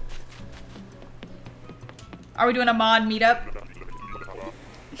 Are we doing a mod meetup?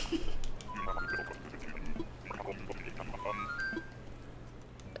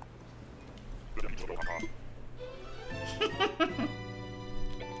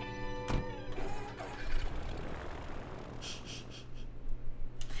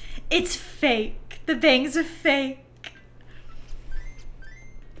 It's fake. The bangs are fake.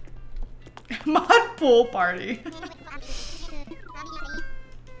 Mod pool party.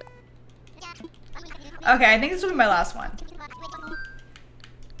 Okay, I think this will be my last one.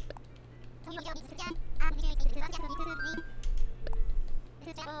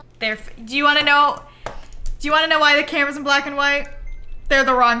 There. Do you want to know? Do you want to know why the camera's in black and white? They're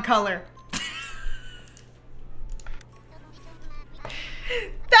the wrong color.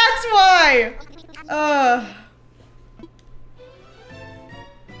 That's why.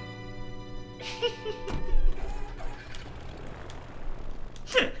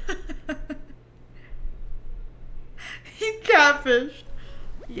 He catfished.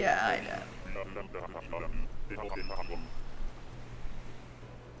 Yeah, I know.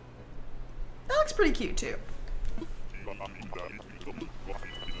 That looks pretty cute too.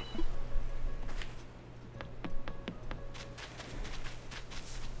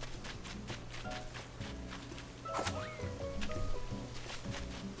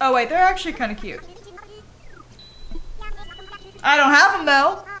 Oh wait, they're actually kind of cute. I don't have them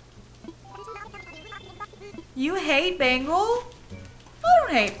though. You hate Bengal? I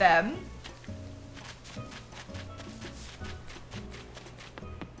don't hate them.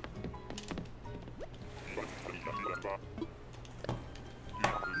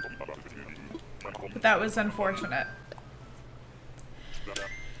 But that was unfortunate.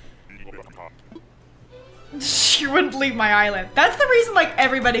 She wouldn't leave my island. That's the reason like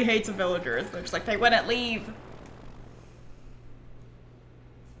everybody hates villagers. They're just like, they wouldn't leave.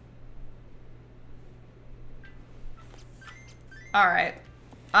 Alright.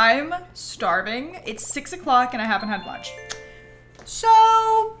 I'm starving. It's 6 o'clock and I haven't had lunch. So...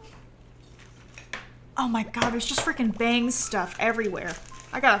 Oh my god, there's just freaking bang stuff everywhere.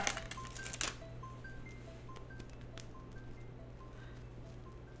 I gotta...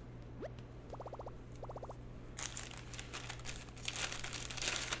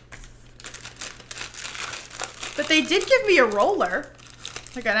 But they did give me a roller.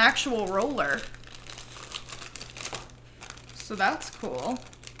 Like an actual roller. So that's cool.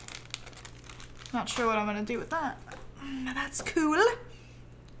 Not sure what I'm gonna do with that. That's cool.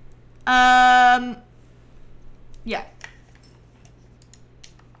 Yeah.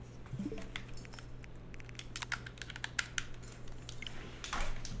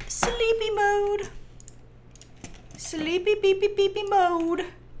 Sleepy mode. Sleepy beepy beepy mode.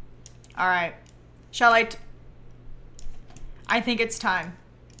 Alright. Shall I think it's time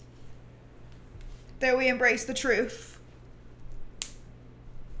that we embrace the truth.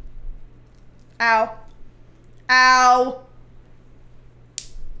 Ow. Ow.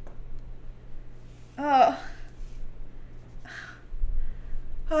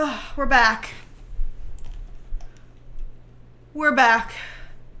 We're back. We're back.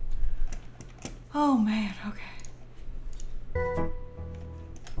 Oh man, okay.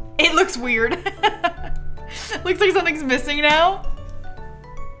 It looks weird. Looks like something's missing now.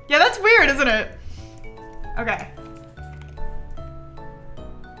 Yeah, that's weird, isn't it? Okay.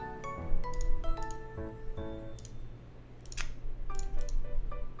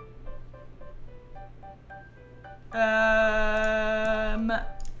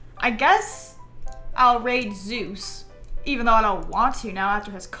 I guess I'll raid Zeus, even though I don't want to now after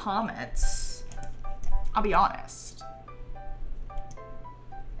his comments. I'll be honest.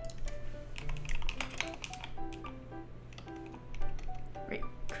 Wait,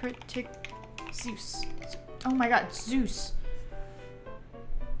 critic Zeus. Oh my god, Zeus.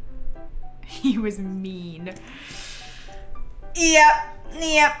 He was mean. Yep.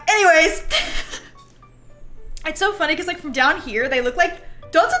 Anyways. It's so funny because like from down here, they look like,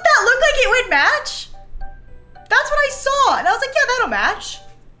 doesn't that look like it would match? That's what I saw. And I was like, yeah, that'll match.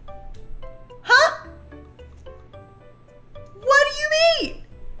 Huh? What do you mean?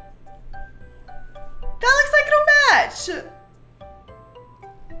 That looks like it'll match.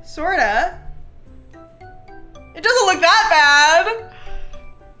 Sorta. It doesn't look that bad.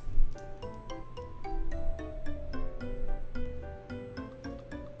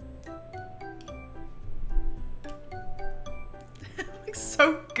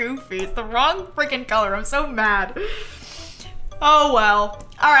 So goofy. trophy. It's the wrong freaking color. I'm so mad. Oh well.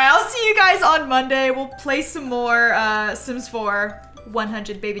 Alright, I'll see you guys on Monday. We'll play some more Sims 4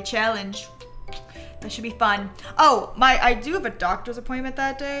 100 Baby Challenge. That should be fun. Oh, I do have a doctor's appointment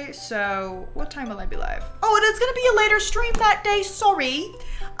that day, so what time will I be live? Oh, and it's gonna be a later stream that day, sorry.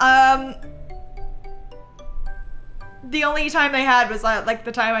 The only time they had was like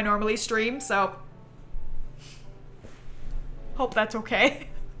the time I normally stream, so hope that's okay.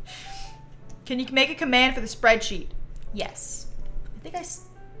 Can you make a command for the spreadsheet? Yes. I think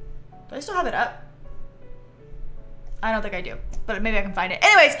do I still have it up? I don't think I do, but maybe I can find it.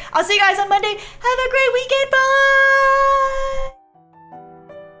 Anyways, I'll see you guys on Monday. Have a great weekend. Bye!